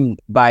seen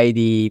by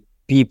the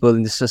people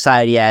in the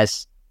society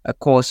as a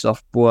cause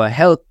of poor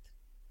health,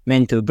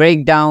 mental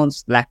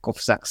breakdowns, lack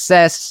of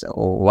success,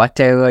 or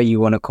whatever you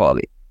want to call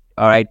it.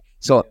 All right.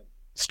 So,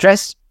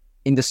 stress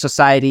in the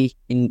society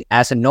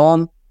as a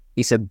norm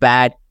is a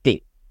bad thing.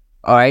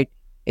 All right.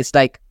 It's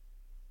like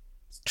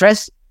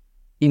stress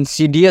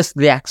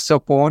insidiously acts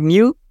upon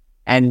you,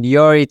 and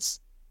you're its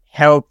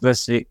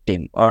helpless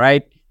victim. All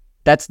right,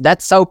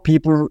 that's how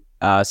people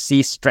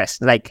see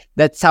stress. Like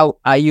that's how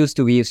I used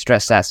to view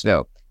stress as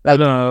well. Like,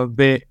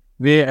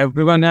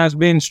 everyone has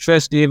been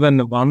stressed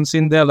even once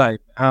in their life.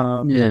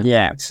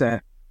 It's,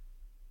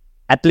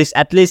 at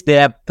least they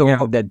have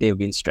thought that they've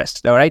been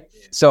stressed. All right.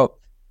 So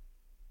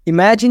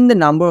imagine the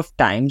number of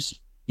times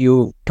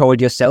you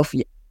told yourself,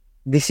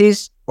 this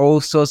is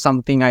also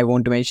something I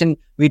want to mention.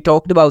 We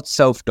talked about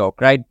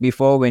self-talk, right?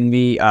 Before, when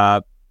we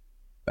talked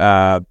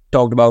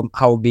about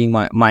how being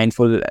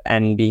mindful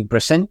and being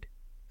present.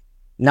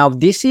 Now,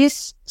 this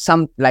is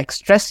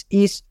stress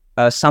is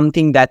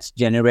something that's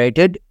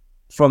generated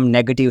from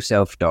negative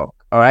self-talk.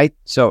 All right.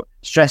 So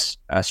stress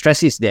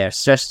is there.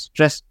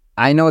 Stress.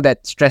 I know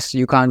that stress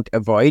you can't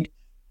avoid,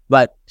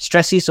 but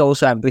stress is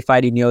also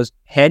amplified in your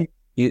head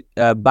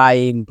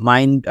by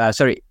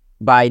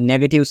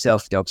negative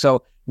self-talk.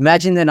 So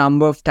imagine the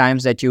number of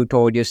times that you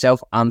told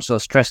yourself, I'm so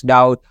stressed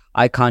out.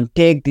 I can't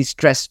take this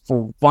stress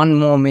for one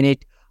more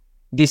minute.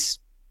 This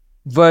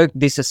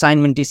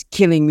assignment is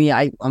killing me.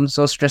 I'm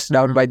so stressed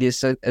out by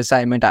this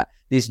assignment.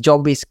 This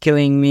job is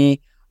killing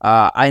me.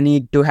 I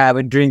need to have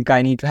a drink.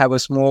 I need to have a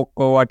smoke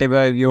or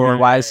whatever your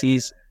vice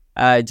is,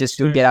 just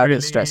to get out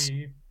of stress.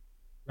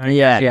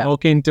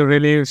 Smoking to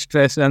relieve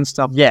stress and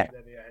stuff.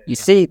 You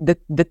see,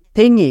 the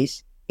thing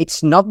is,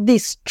 it's not the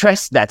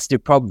stress that's the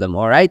problem.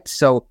 All right.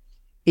 So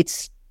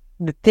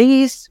the thing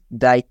is,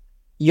 like,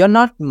 you're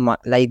not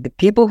like the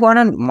people who are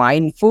not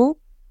mindful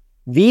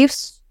view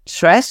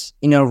stress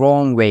in a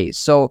wrong way.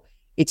 So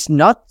it's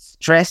not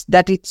stress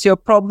that it's your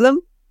problem.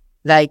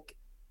 Like,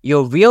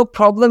 your real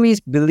problem is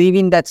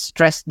believing that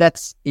stress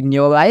that's in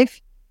your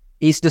life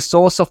is the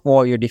source of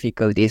all your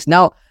difficulties.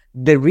 Now,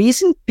 the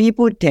reason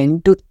people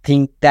tend to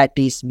think that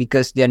is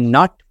because they're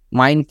not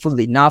mindful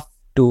enough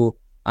to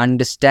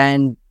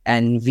understand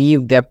and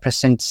view their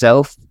present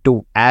self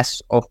to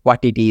as of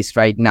what it is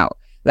right now.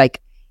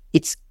 Like,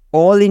 it's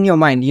all in your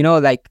mind. You know,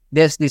 like,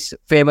 there's this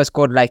famous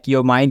quote, like,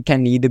 your mind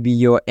can either be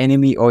your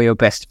enemy or your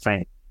best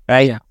friend,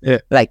 right? Yeah.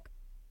 Like,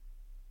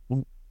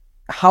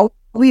 how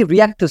we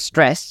react to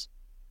stress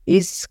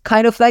is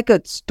kind of like a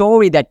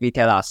story that we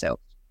tell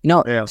ourselves. You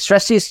know,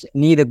 stress is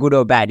neither good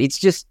or bad. It's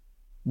just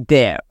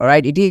there, all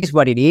right? It is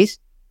what it is,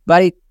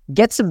 but it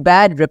gets a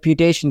bad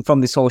reputation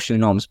from the social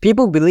norms.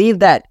 People believe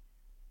that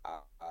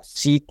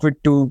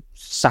secret to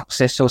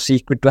success or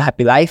secret to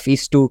happy life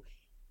is to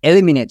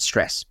eliminate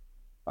stress.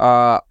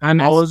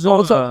 And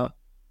also,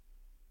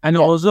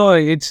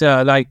 it's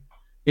like,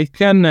 it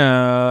can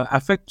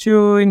affect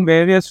you in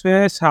various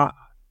ways.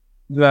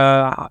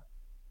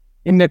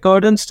 In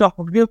accordance to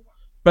how you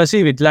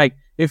perceive it. Like,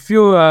 if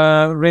you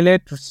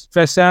relate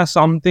stress as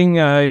something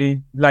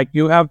like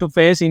you have to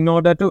face in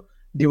order to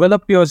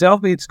develop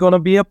yourself, it's gonna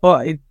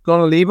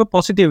leave a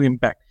positive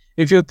impact.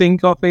 If you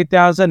think of it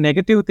as a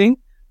negative thing,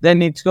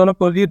 then it's gonna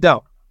pull you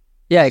down.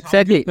 Yeah,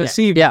 exactly.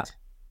 Perceive yeah. it.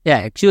 Yeah,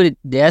 actually,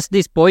 there's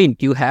this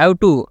point you have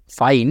to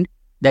find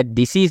that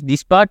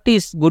this part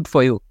is good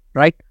for you,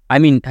 right? I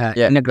mean,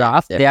 in a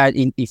graph,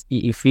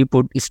 if we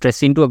put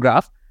stress into a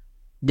graph,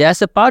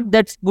 there's a part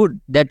that's good,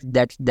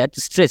 that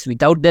stress.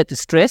 Without that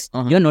stress,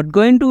 you're not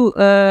going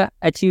to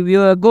achieve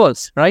your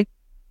goals, right?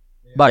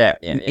 But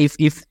if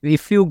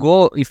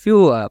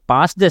you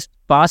pass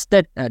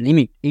that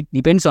limit, it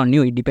depends on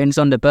you. It depends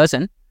on the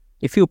person.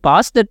 If you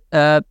pass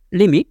that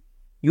limit,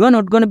 you are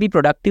not going to be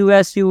productive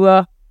as you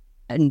are,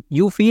 and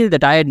you feel the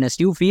tiredness.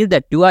 You feel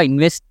that you are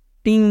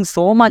investing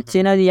so much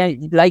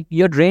energy, like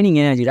you're draining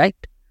energy, right?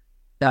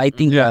 I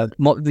think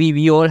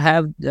we all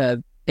have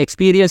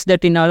experienced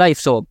that in our life.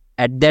 So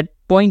at that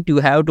point, you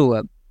have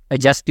to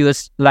adjust your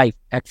life,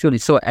 actually.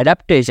 So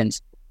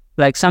adaptations,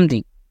 like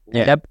something,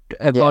 adapt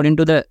according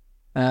to the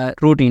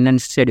routine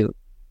and schedule.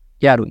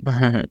 Yeah, Rui.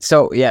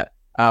 So,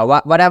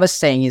 what I was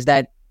saying is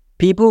that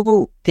people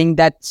who think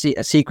that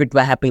a secret to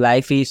a happy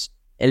life is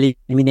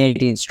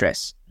eliminating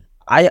stress.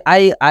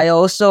 I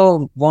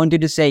also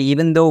wanted to say,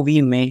 even though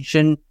we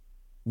mentioned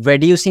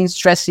reducing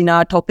stress in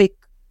our topic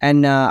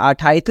and our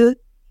title,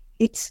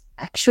 it's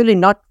actually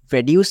not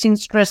reducing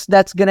stress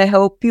that's going to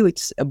help you.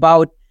 It's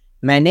about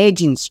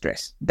managing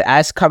stress.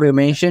 As Kavir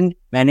mentioned,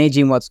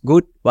 managing what's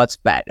good, what's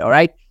bad. All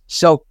right.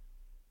 So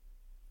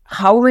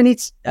how many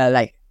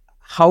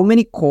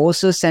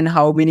courses and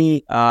how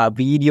many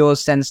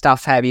videos and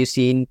stuff have you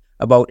seen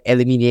about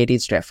eliminating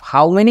stress?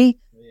 How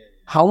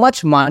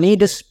much money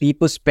does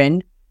people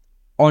spend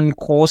on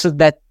courses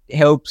that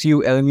helps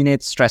you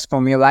eliminate stress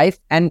from your life?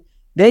 And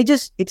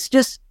it's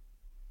just,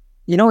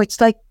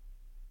 it's like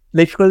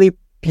literally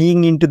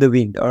peeing into the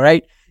wind. All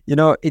right.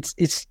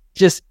 It's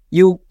just,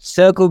 you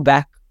circle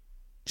back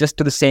just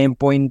to the same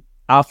point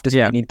after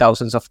spending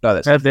thousands of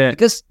dollars.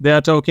 Because they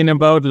are talking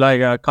about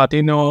like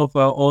cutting off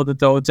all the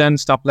thoughts and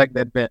stuff like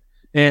that.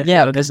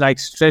 There's like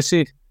stress.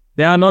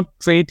 They are not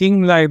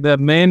treating like the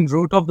main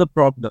root of the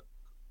problem.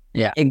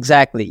 Yeah,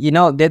 exactly.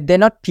 They're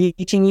not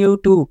teaching you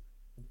to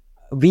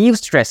view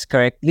stress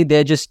correctly.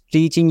 They're just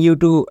teaching you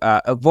to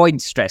avoid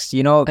stress.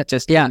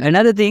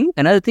 Another thing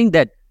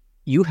that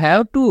you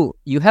have to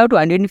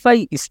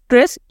identify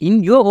stress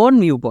in your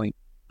own viewpoint.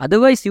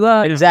 Otherwise, you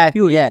are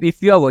exactly.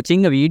 If you are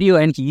watching a video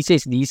and he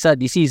says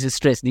this is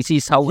stress, this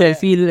is how I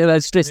feel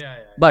about stress.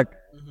 But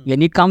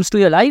when it comes to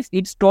your life,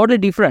 it's totally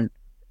different.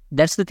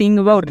 That's the thing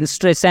about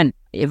stress and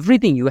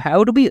everything. You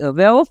have to be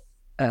aware of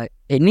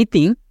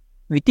anything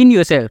within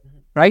yourself,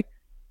 right?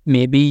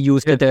 Maybe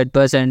use the third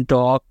person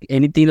talk,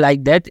 anything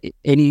like that.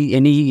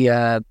 Any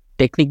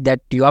technique that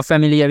you are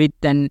familiar with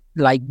and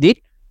like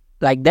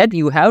that,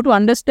 you have to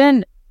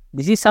understand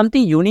this is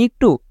something unique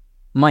to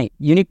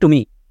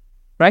me,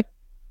 right?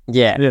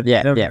 Yeah.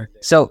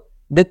 So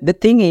the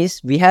thing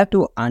is, we have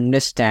to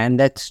understand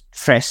that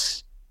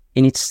stress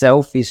in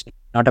itself is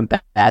not a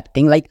bad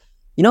thing. Like,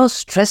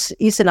 stress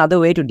is another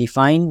way to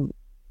define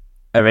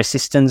a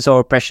resistance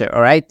or pressure.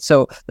 All right.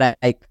 So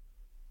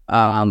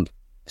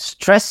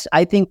stress,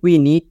 I think we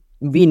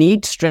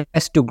need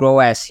stress to grow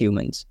as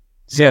humans.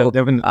 So,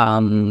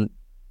 definitely.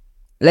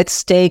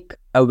 Let's take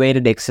a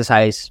weighted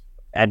exercise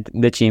at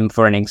the gym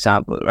for an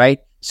example, right?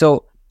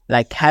 So,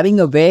 like, having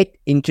a weight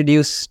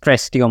introduce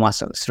stress to your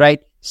muscles,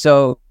 right?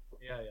 So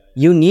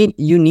you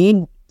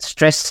need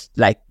stress.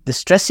 Like, the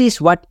stress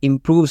is what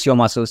improves your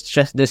muscles.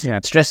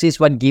 Stress is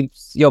what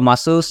gives your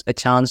muscles a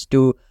chance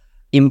to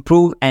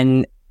improve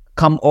and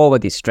come over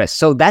this stress.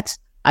 So that's,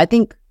 I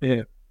think,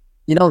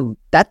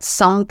 that's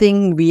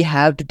something we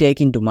have to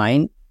take into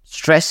mind.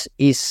 Stress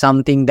is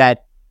something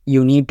that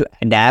you need to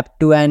adapt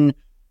to, and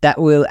that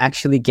will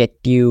actually get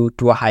you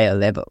to a higher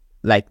level.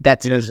 Like,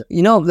 that's,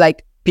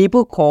 like,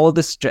 people call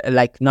the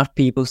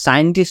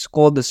scientists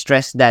call the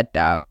stress that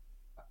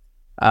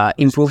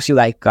improves you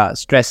like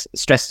stress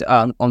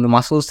on the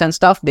muscles and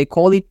stuff. They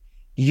call it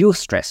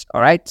eustress.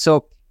 All right.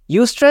 So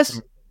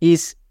eustress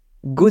is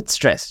good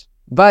stress,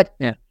 but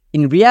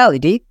in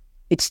reality,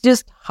 it's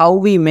just how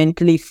we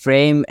mentally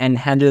frame and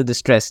handle the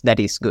stress that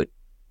is good.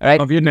 All right.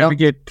 How you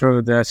navigate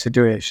through the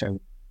situation.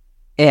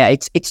 Yeah,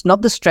 it's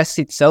not the stress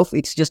itself.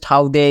 It's just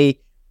how they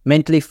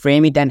mentally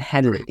frame it and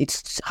handle it.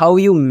 It's how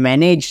you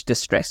manage the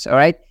stress. All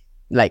right.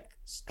 Like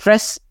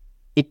stress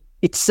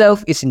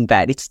itself isn't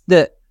bad. It's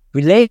the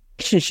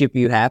relationship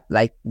you have,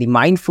 like the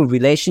mindful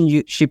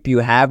relationship you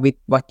have with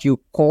what you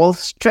call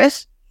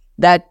stress,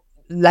 that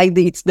like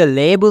it's the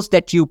labels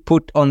that you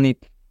put on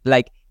it,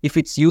 like if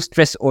it's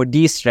eustress or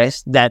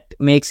de-stress, that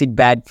makes it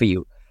bad for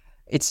you.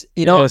 It's,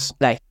 yes.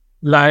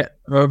 like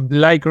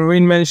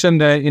Raveen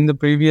mentioned in the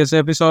previous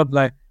episode,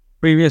 like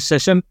previous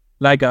session,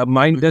 like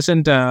mind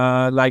doesn't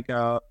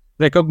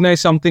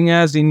recognize something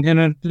as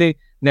inherently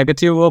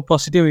negative or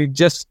positive. It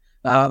just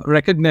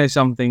recognize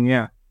something.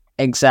 Yeah,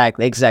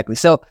 exactly.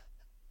 So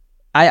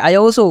I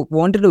also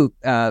wanted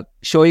to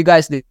show you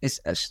guys this,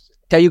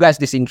 tell you guys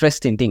this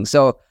interesting thing.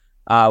 So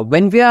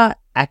when we are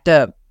at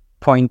a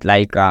point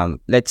like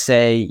let's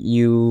say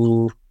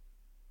you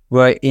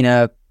were in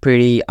a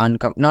pretty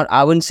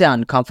I wouldn't say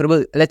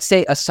uncomfortable, let's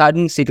say a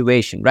sudden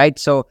situation, right?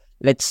 So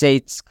let's say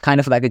it's kind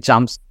of like a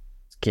jump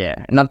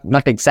scare,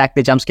 not exactly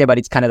a jump scare, but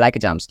it's kind of like a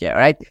jump scare,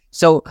 right?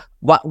 So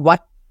what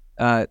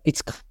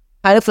it's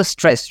kind of a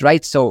stress,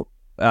 right? So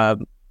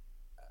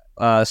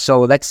so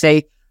let's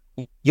say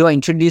you're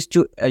introduced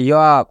to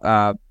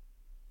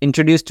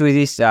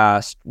this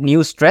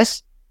new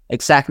stress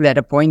exactly at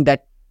a point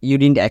that you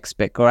didn't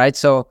expect. All right.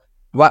 So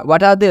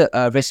what are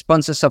the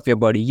responses of your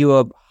body?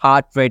 Your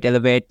heart rate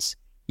elevates,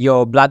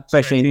 your blood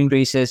pressure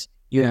increases,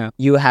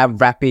 you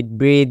have rapid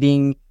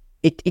breathing.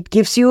 It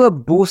gives you a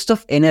boost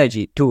of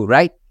energy too,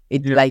 right?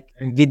 Like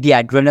with the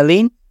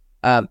adrenaline.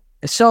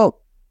 So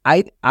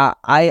I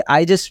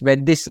just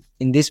read this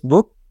in this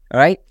book. All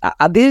right.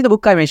 This is the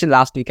book I mentioned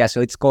last week as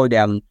well. It's called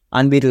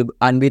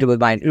Unbeatable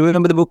Mind. You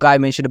remember the book I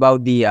mentioned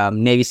about the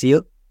Navy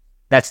SEAL?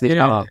 That's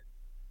the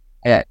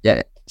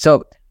yeah.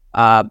 So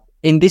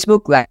in this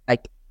book,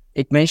 like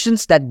it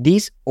mentions that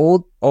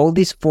all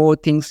these 4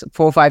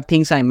 or 5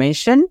 things I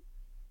mentioned,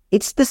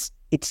 it's the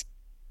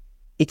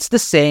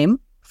same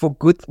for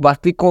good,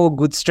 what we call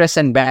good stress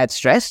and bad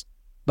stress.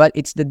 But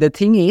it's the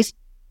thing is,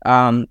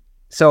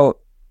 so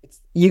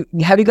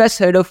have you guys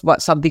heard of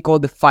something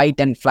called the fight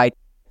and flight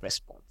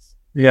response?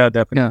 Yeah,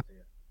 definitely.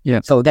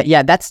 Yeah. So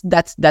that's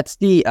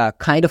the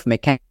kind of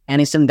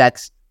mechanism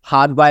that's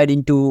hardwired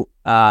into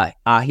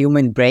our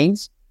human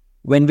brains.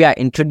 When we are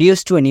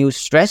introduced to a new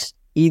stress,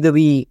 either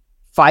we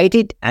fight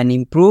it and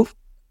improve,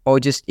 or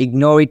just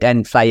ignore it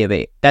and fly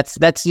away. That's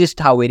just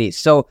how it is.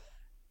 So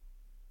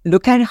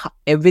look at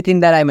everything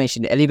that I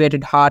mentioned: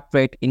 elevated heart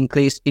rate,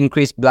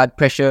 increased blood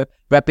pressure,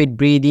 rapid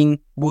breathing,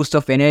 boost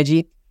of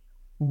energy.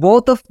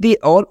 Both of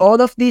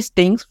all of these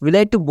things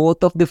relate to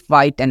both of the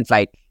fight and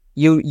flight.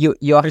 Your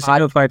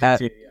heart,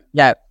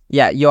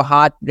 your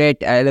heart rate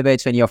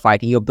elevates when you're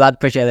fighting. Your blood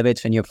pressure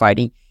elevates when you're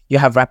fighting. You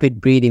have rapid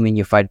breathing when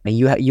you're fighting.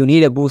 You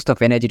need a boost of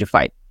energy to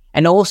fight.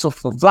 And also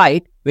for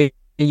flight, when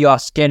you are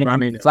scared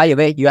and fly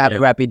away, you have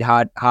rapid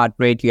heart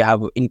rate. You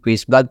have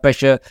increased blood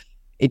pressure.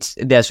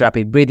 There's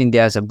rapid breathing.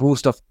 There's a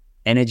boost of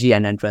energy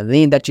and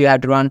adrenaline that you have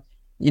to run.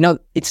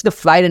 It's the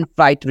flight and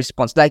fight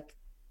response. Like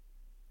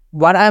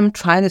what I'm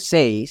trying to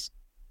say is,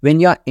 when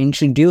you're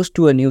introduced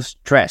to a new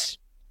stress,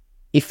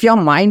 if you're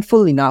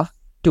mindful enough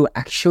to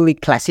actually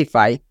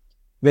classify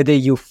whether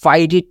you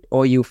fight it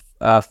or you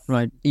fly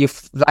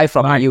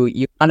from it,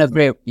 you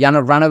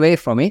run away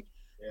from it,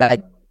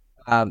 like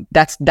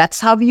that's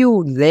how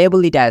you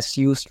label it as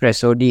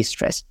eustress or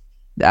de-stress.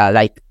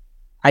 Like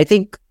I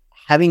think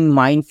having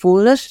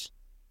mindfulness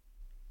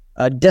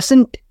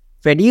doesn't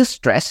reduce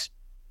stress.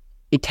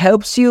 It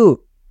helps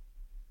you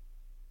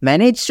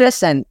manage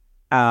stress and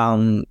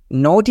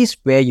notice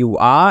where you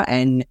are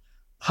and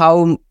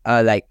how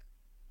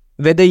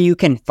whether you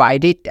can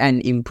fight it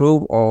and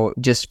improve or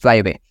just fly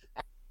away.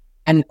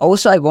 And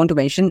also I want to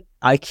mention,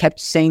 I kept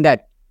saying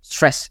that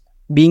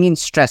being in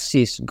stress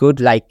is good,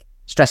 like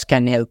stress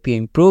can help you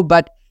improve,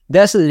 but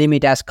there's a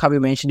limit. As Kavi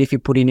mentioned, if you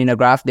put it in a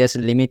graph, there's a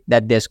limit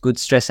that there's good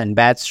stress and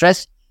bad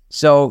stress.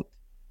 So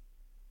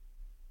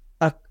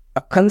a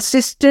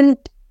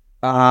consistent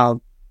how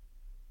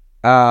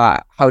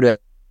do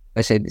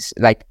I say this?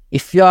 Like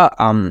if you're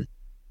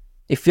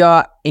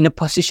in a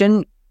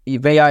position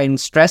where you're in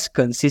stress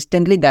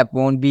consistently, that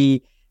won't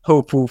be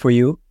hopeful for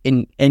you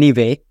in any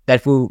way.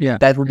 That will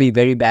be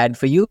very bad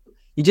for you.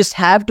 You just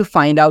have to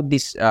find out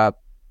this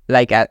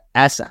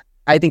as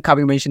I think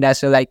Kavi mentioned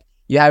as well, like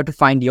you have to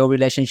find your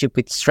relationship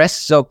with stress.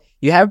 So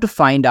you have to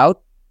find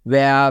out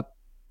where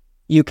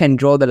you can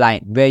draw the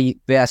line,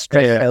 where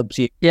stress helps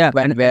you,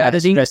 where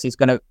stress is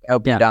gonna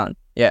help you down.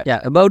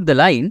 About the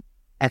line,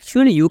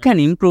 actually you can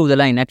improve the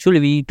line. Actually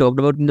we talked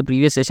about in the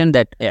previous session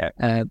that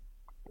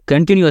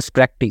continuous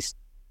practice.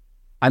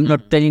 I'm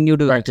not telling you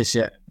to practice,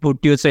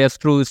 put yourself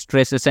through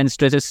stresses,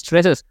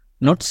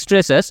 not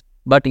stresses,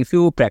 but if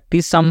you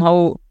practice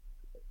somehow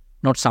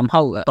not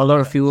somehow.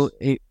 Tolerance.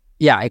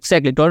 Yeah,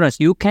 exactly, tolerance.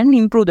 You can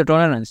improve the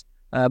tolerance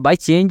by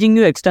changing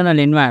your external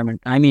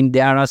environment. I mean,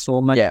 there are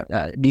so much.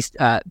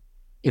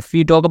 If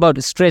we talk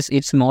about stress,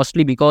 it's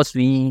mostly because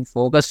we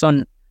focus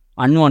on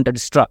unwanted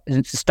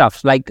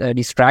stuff like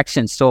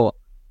distractions. So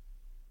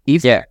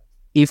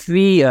if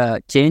we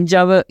change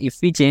our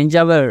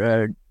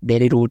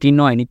daily routine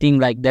or anything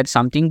like that,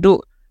 something to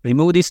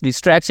remove these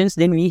distractions,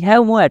 then we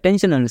have more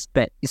attentional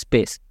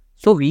space.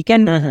 So we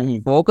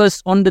can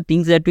focus on the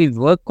things that we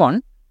work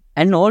on,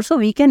 and also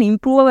we can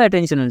improve our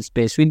attentional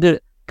space with the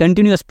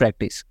continuous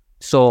practice.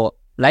 So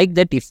like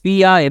that, if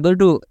we are able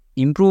to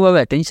improve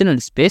our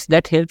attentional space,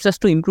 that helps us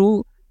to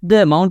improve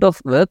the amount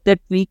of work that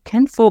we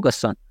can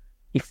focus on.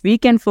 If we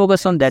can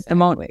focus on that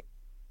amount,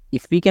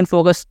 if we can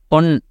focus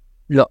on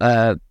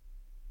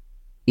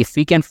if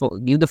we can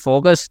give the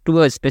focus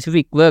to a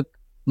specific work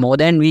more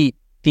than we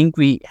think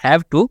we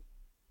have to,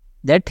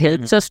 that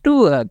helps us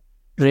to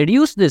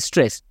reduce the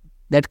stress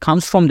that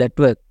comes from that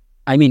work.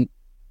 I mean,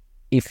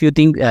 if you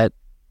think,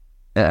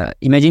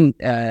 imagine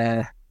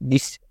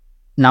this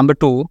number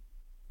 2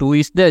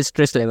 is the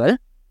stress level,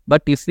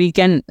 but if we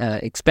can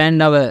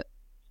expand our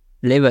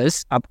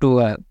levels up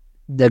to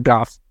the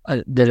graph,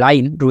 the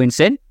line Ruin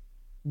said,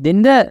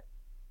 then the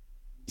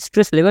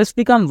stress levels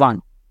become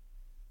 1,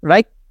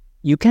 right?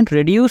 You can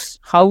reduce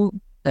how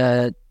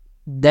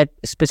that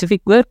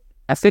specific work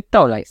affect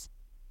our life.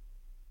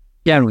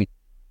 Yeah,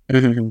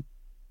 Ruin.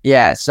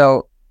 Yeah,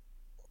 so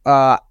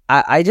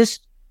I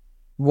just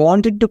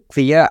wanted to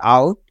clear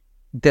out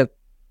the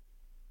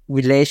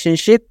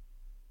relationship,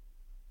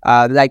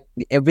 like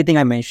everything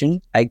I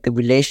mentioned, like the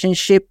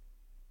relationship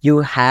you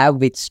have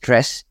with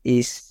stress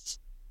is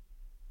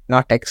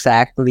not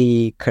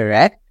exactly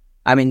correct.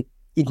 I mean,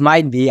 it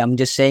might be. I'm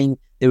just saying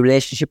the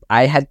relationship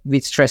I had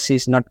with stress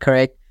is not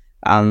correct.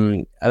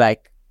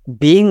 Like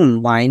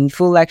being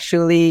mindful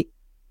actually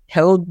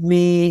helped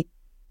me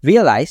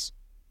realize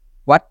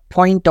what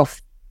point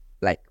of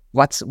like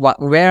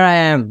where I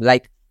am.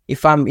 Like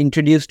if I'm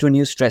introduced to a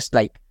new stress,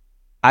 like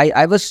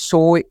I was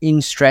so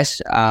in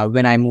stress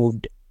when I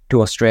moved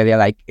to Australia.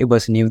 Like it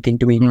was a new thing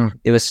to me.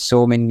 There was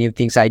so many new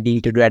things I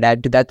needed to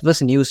adapt to. That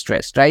was new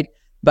stress, right?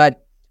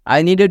 But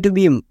I needed to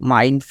be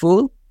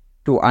mindful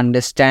to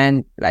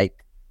understand like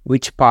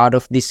which part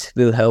of this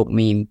will help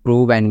me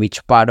improve and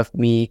which part of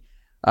which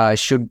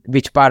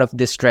part of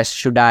this stress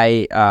should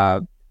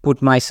I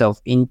put myself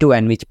into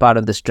and which part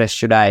of the stress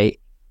should I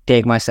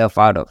take myself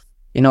out of.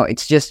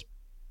 It's just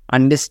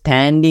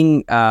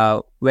understanding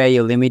where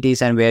your limit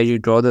is and where you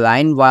draw the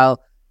line,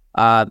 while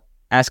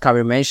as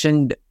Kavir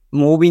mentioned,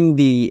 moving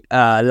the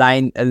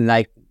line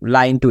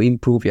to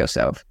improve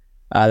yourself,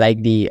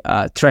 like the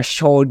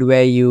threshold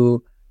where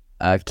you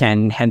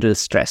can handle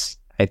stress,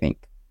 I think.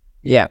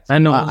 Yeah.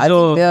 And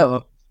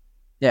also,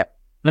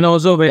 and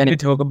also when we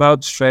talk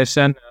about stress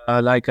and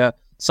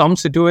some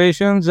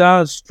situations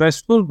are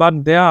stressful,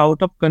 but they are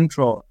out of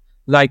control.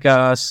 Like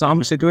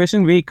some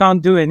situation, we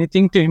can't do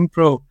anything to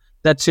improve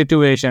that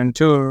situation,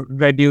 to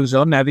reduce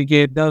or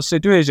navigate the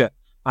situation.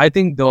 I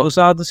think those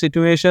are the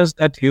situations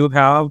that you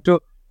have to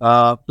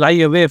fly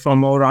away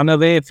from or run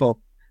away from.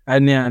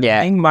 And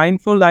being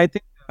mindful, I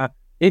think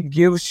it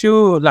gives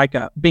you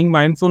being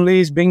mindful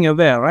is being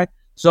aware, right?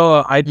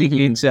 So I think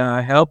it's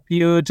help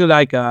you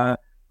to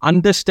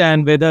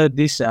understand whether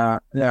this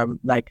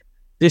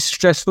this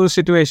stressful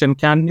situation,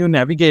 can you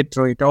navigate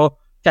through it, or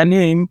can you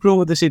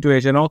improve the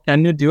situation, or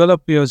can you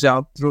develop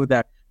yourself through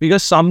that?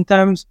 Because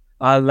sometimes,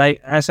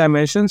 as I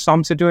mentioned,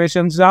 some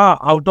situations are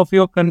out of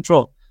your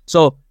control.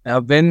 So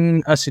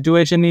when a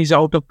situation is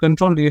out of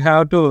control, you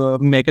have to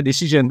make a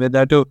decision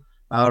whether to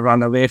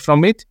run away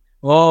from it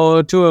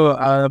or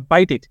to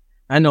fight it.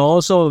 And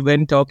also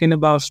when talking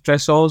about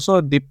stress,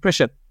 also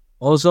depression,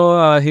 also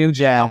a huge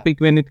topic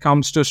when it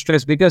comes to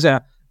stress, because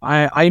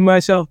I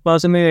myself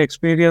personally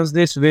experienced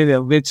this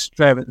with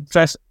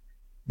stress,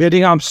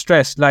 building up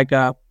stress,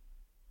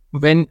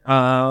 when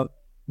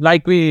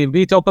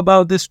we talk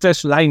about the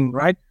stress line,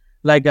 right?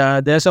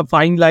 There's a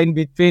fine line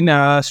between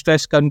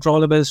stress,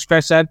 controllable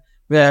stress, and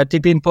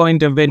tipping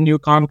point when you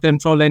can't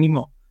control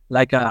anymore.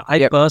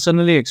 I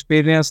personally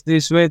experienced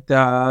this with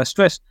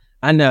stress,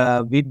 and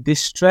with this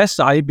stress,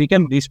 I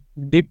became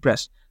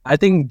depressed. I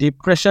think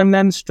depression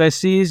and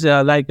stress is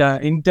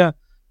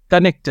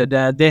interconnected.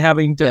 They have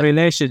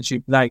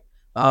interrelationship.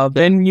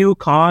 When you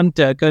can't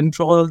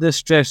control the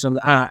stress,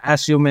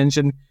 as you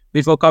mentioned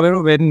before,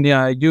 Kavir, when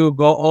you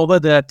go over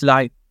that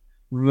line,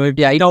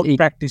 without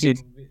practicing,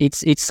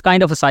 it's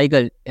kind of a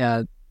cycle.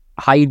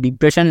 High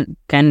depression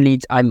can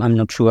lead. I'm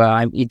not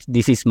sure.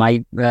 This is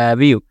my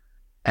view.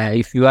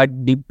 If you are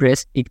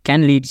depressed, it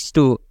can lead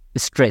to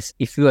stress.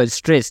 If you are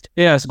stressed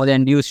more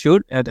than you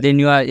should, then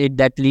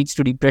that leads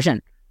to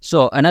depression.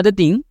 So another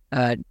thing,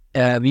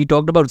 we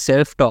talked about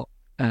self-talk.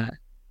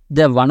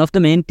 One of the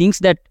main things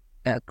that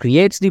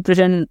creates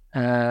depression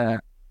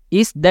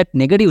is that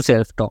negative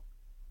self-talk,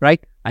 right?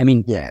 I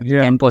mean,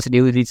 can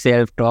positivity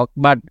self-talk,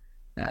 but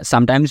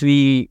sometimes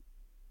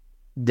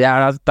there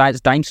are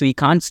times we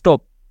can't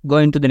stop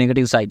going to the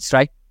negative sides,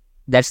 right?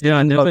 That's the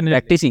thing about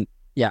practicing.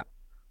 Yeah.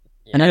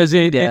 And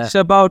it's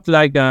about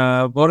like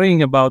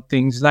worrying about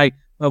things, like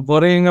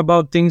worrying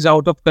about things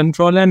out of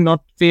control and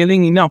not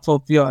feeling enough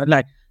of your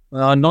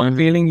not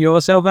feeling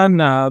yourself and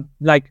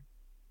like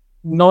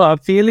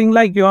not feeling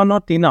like you are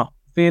not enough,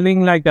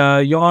 feeling like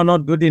you are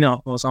not good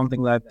enough or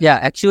something like that. Yeah,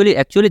 actually,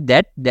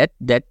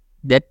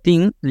 that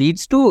thing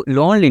leads to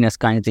loneliness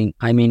kind of thing.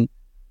 I mean,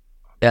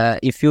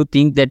 if you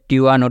think that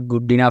you are not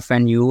good enough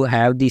and you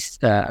have this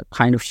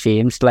kind of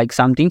shames, like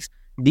some things,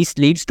 this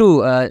leads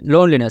to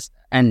loneliness.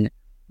 And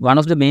one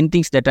of the main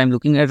things that I'm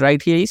looking at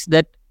right here is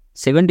that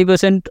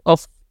 70%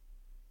 of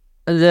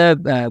the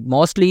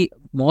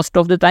most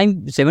of the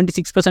time,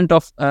 76%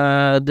 of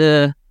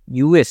the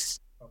US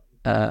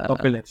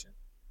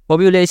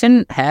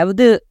population have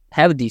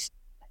this.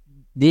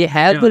 They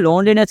have the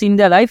loneliness in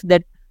their life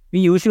that we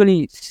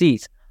usually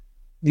see.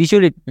 We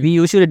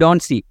usually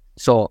don't see.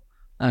 So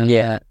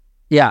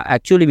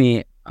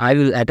actually, I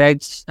will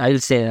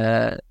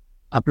say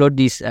upload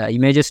these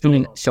images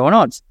to show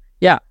notes.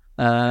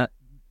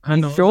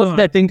 And it shows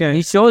that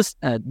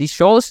this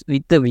shows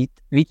with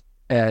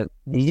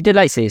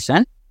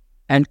digitalization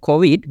and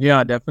COVID.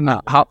 Yeah,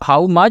 definitely.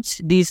 How much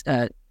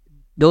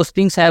those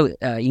things have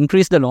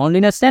increased the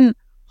loneliness and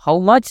how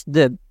much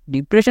the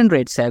depression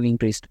rates have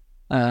increased.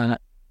 And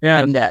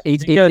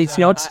it's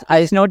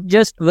not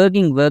just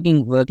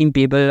working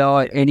people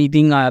or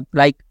anything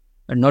like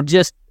not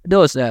just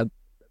those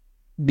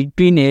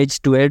between age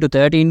 12 to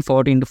 13,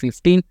 14 to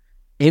 15.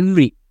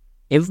 Every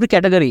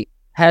category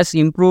has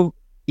increased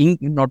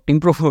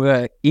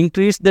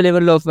the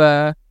level of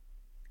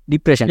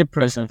depression.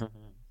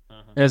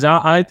 Yes,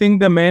 I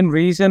think the main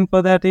reason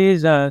for that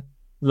is not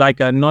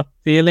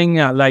feeling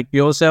like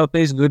yourself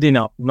is good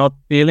enough, not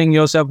feeling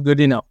yourself good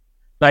enough.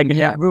 Like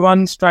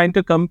everyone's trying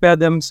to compare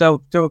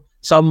themselves to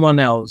someone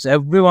else.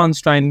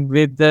 Everyone's trying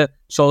with the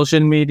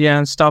social media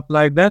and stuff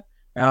like that.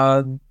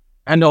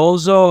 And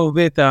also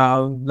with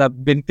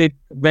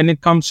when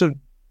it comes to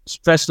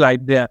stress,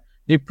 like the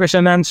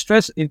depression and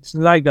stress, it's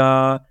like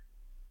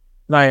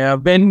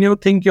when you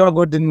think you're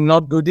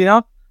not good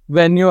enough,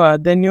 when you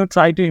then you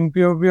try to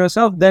improve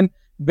yourself, then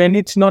when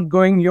it's not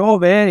going your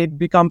way, it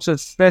becomes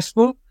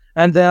stressful,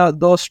 and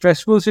those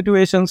stressful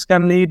situations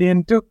can lead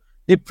into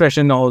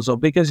depression also,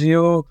 because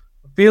you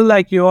feel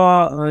like you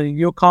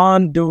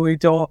can't do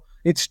it, or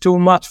it's too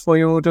much for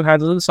you to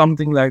handle,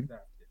 something like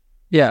that.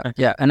 Yeah.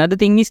 Another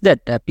thing is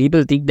that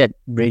people think that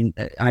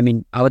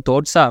our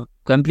thoughts are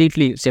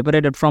completely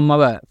separated from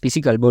our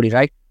physical body,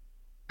 right?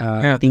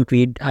 I think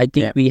we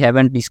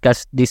haven't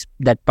discussed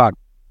that part.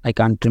 I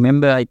can't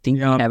remember. I think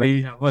we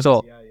haven't.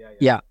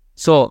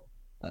 So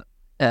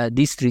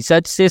this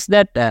research says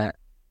that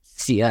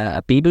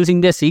people in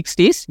their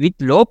 60s with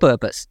low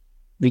purpose,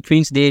 which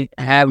means they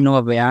have no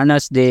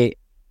awareness.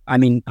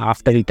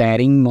 After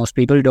retiring, most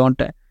people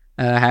don't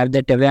have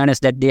that awareness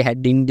that they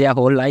had in their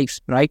whole lives,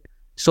 right?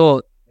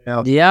 So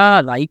they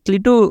are likely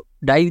to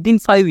die within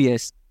 5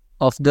 years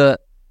after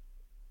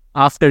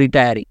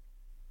retiring,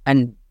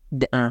 and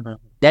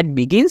that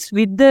begins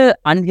with the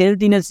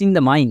unhealthiness in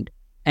the mind,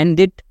 and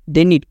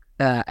then it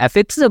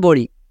affects the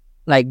body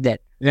like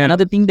that.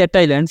 Another thing that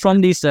I learned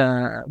from this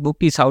book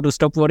is How to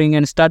Stop Worrying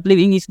and Start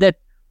Living is that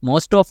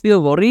most of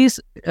your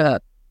worries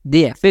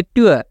they affect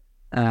your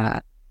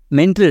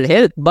mental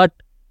health, but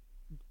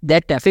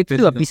that affects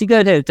your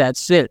physical health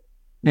as well.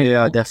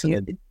 Yeah,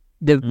 definitely.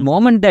 The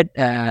moment that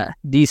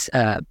these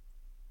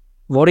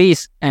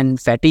worries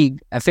and fatigue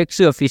affects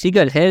your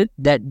physical health,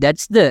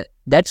 that's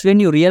when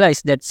you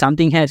realize that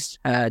something has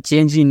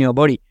changed in your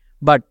body.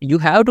 But you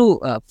have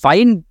to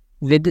find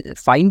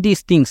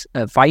these things,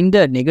 find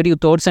the negative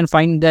thoughts and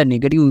find the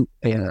negative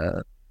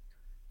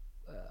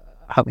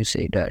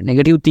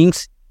negative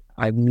things.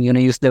 I'm gonna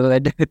use the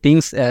word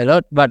things a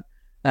lot, but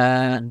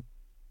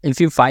if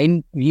you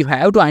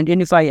have to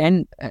identify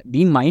and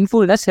be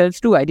mindful. That helps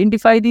to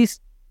identify these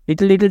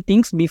little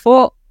things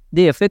before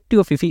they affect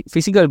your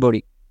physical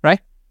body, right?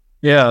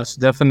 Yes,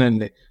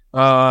 definitely.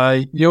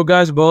 You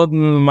guys both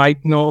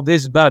might know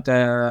this, but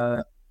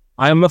I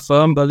am a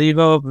firm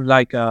believer of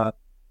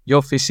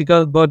your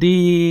physical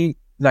body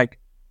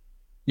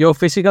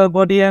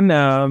and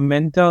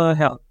mental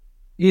health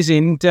is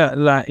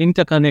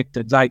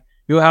interconnected. Like,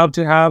 you have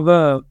to have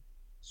a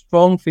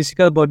strong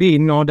physical body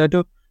in order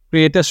to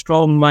create a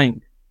strong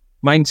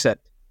mindset.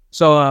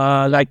 So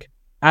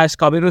as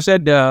Kabiru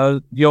said,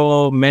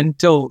 your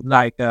mental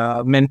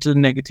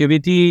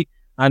negativity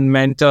and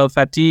mental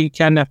fatigue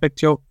can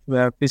affect your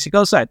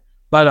physical side.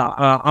 But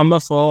I'm a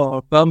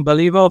firm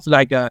believer of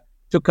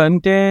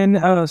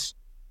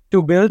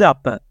to build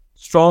up a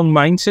strong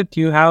mindset,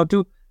 you have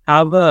to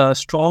have a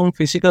strong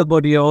physical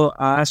body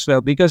as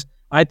well, because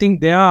I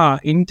think they are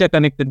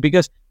interconnected,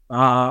 because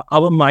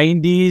our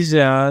mind is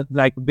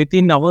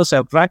within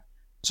ourselves, right?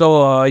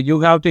 So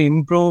you have to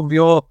improve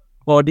your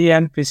body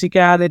and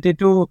physicality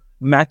to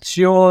match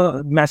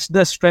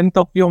the strength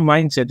of your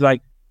mindset.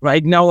 Like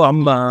right now,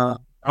 I'm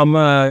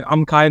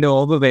kind of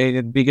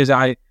overweight because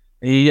I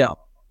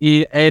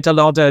ate a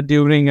lot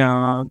during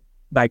the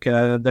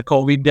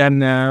COVID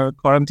and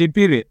quarantine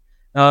period.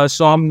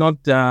 So I'm not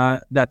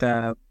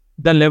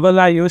the level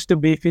I used to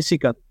be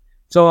physical.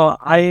 So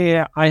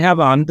I have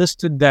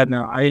understood that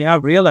now. I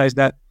have realized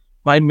that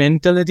my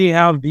mentality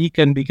have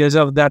weakened because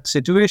of that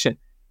situation,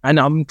 and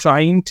I'm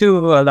trying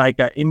to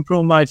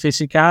improve my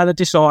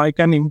physicality so I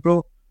can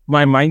improve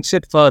my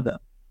mindset further.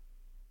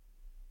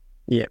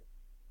 Yeah.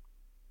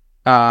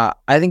 I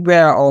think we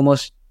are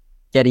almost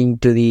getting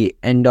to the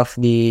end of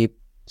the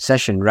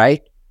session,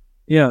 right?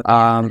 Yeah.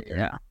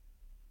 Yeah.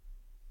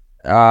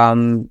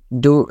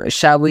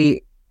 Shall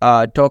we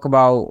talk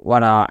about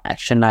what are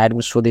action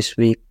items for this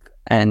week?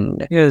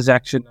 And Yes,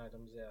 action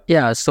items.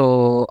 Yeah.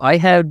 So I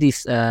have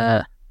this.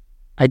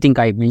 I think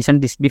I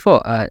mentioned this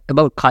before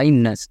about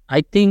kindness.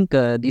 I think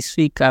this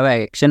week our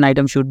action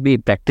item should be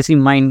practicing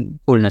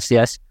mindfulness.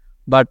 Yes,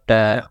 but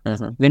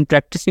when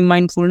practicing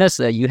mindfulness,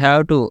 you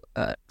have to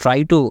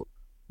try to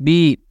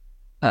be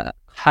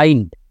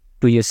kind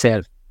to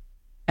yourself.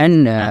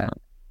 And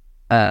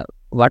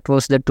what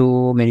was the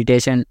two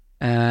meditation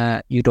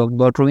you talked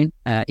about, Ruin?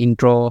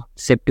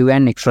 Introspective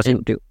and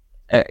extrospective.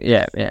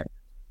 yeah.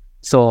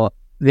 So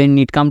when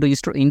it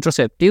comes to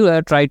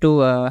introspective, try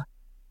to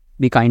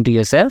be kind to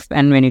yourself,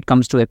 and when it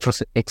comes to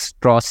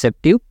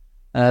extrospective,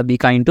 be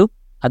kind to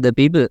other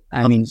people.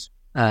 I mean,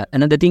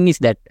 another thing is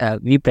that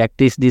we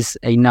practice this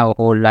in our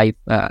whole life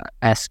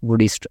as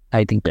Buddhist.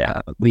 I think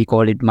we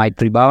call it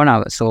Maitri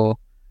Bhavana. So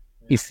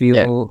if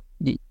you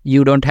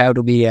don't have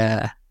to be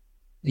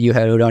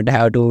don't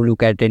have to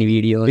look at any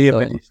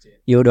videos.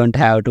 You don't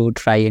have to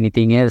try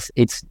anything else.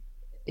 It's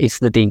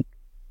the thing.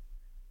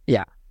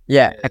 Yeah.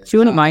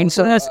 Actually,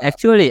 mindfulness.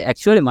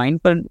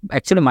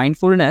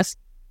 Mindfulness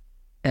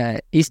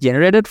is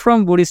generated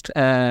from Buddhist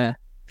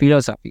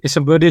philosophy. It's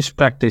a Buddhist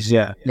practice.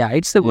 Yeah.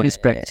 It's a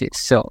Buddhist practice.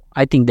 So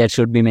I think that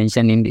should be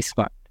mentioned in this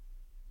part.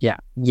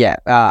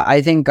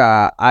 I think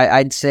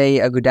I'd say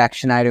a good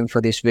action item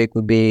for this week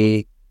would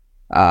be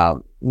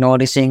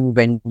noticing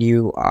when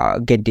you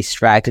get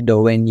distracted,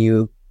 or when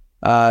you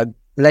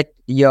let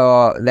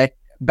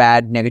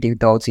bad negative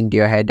thoughts into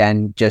your head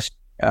and just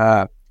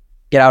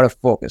get out of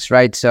focus,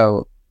 right?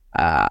 So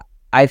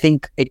I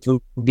think it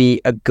would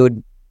be a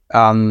good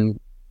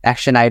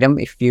action item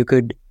if you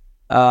could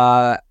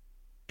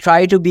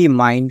try to be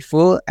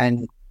mindful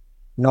and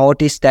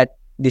notice that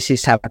this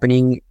is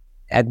happening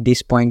at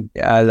this point,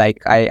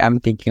 like I am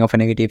thinking of a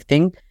negative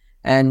thing,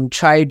 and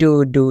try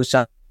to do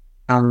some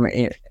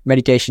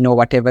meditation or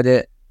whatever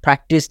the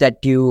practice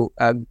that you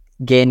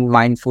gain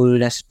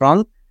mindfulness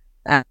from,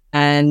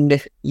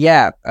 and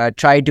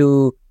try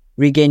to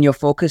regain your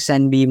focus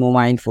and be more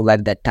mindful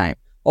at that time.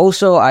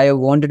 Also, I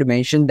wanted to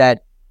mention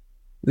that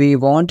we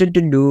wanted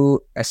to do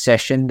a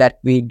session that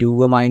we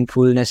do a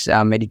mindfulness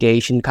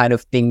meditation kind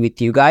of thing with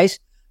you guys,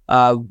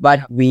 but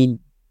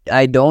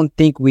I don't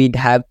think we'd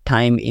have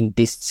time in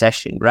this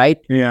session, right?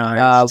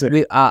 Yeah.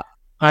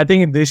 I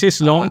think this is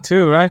long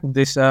too, right?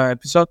 This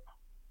episode.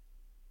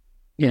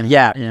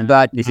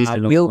 But this is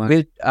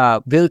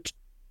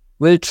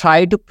we'll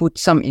try to put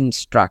some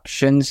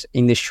instructions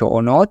in the show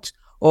notes,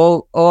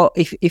 or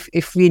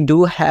if we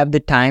do have the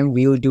time,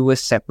 we'll do a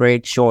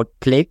separate short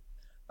clip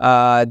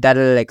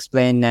that'll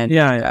explain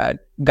and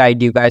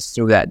guide you guys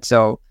through that.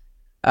 So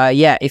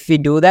if we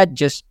do that,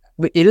 just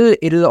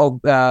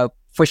it'll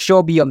for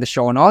sure be on the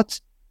show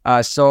notes.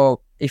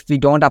 So if we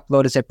don't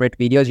upload a separate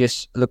video,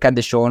 just look at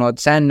the show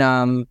notes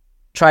and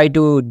try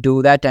to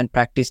do that and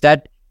practice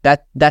that.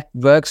 That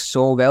works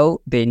so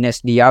well. The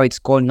NSDR, it's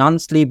called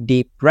Non-Sleep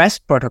Deep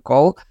Rest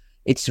Protocol.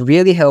 It's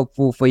really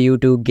helpful for you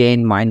to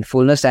gain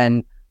mindfulness,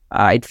 and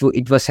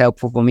it was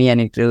helpful for me,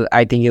 and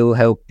I think it will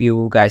help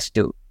you guys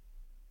too.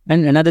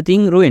 And another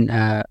thing, Ruin,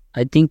 I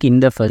think in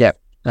the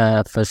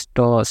first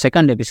or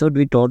second episode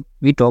we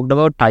talked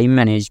about time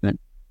management,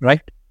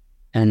 right?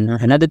 And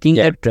another thing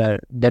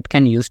that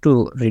can use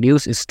to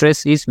reduce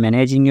stress is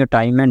managing your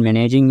time and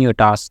managing your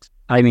tasks.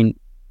 I mean,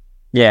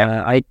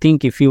 I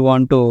think if you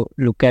want to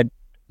look at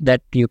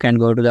that, you can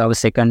go to our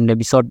second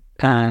episode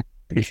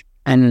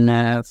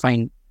and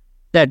find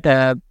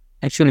that.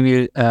 Actually,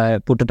 we'll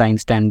put a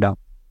timestamp down.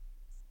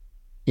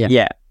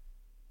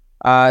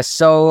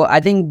 So I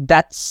think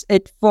that's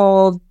it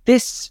for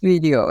this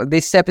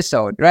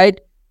episode, right?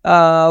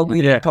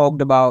 We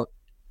talked about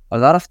a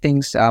lot of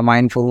things,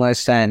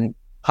 mindfulness, and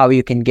how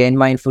you can gain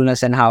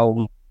mindfulness, and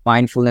how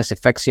mindfulness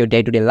affects your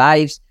day-to-day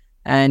lives,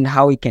 and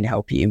how it can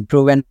help you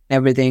improve and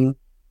everything.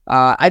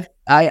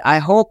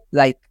 I hope,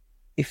 like,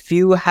 if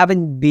you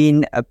haven't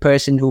been a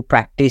person who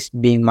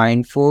practiced being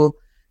mindful,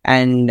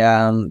 and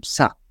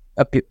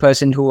a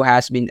person who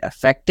has been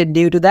affected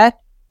due to that,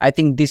 I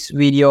think this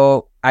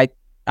video,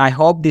 I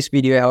hope this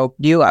video helped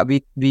you.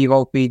 We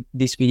hope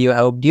this video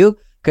helped you,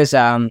 because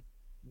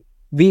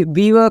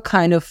we were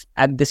kind of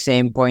at the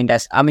same point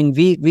as, I mean,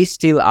 we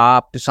still are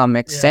up to some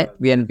extent.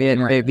 We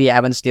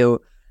haven't still,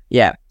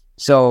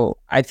 So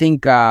I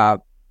think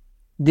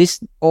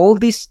all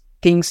these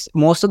things,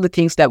 most of the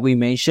things that we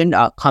mentioned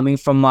are coming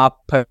from our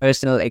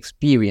personal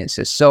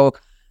experiences. So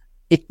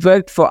it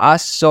worked for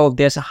us. So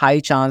there's a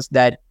high chance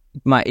that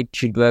it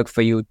should work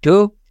for you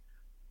too.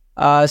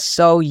 I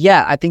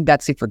think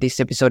that's it for this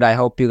episode. We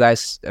hope you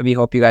guys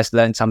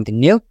learned something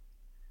new.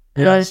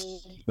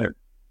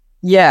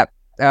 Yeah.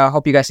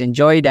 Hope you guys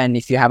enjoyed. And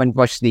if you haven't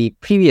watched the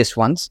previous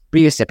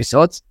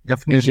episodes,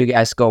 Definitely. you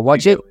guys go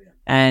watch it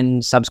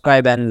and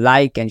subscribe and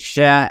like and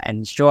share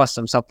and show us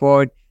some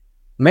support.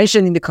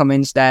 Mention in the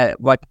comments that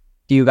what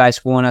do you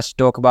guys want us to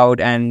talk about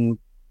and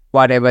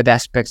whatever the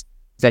aspects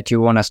that you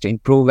want us to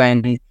improve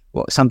and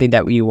something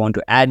that you want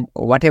to add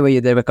or whatever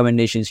the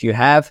recommendations you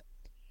have.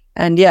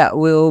 And yeah,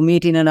 we'll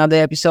meet in another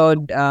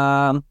episode.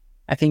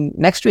 I think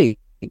next week.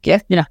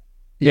 Yeah.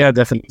 Yeah,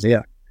 definitely.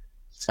 Yeah.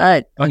 All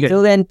right. Okay.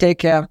 Until then, take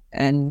care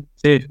and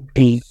See you.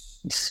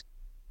 peace.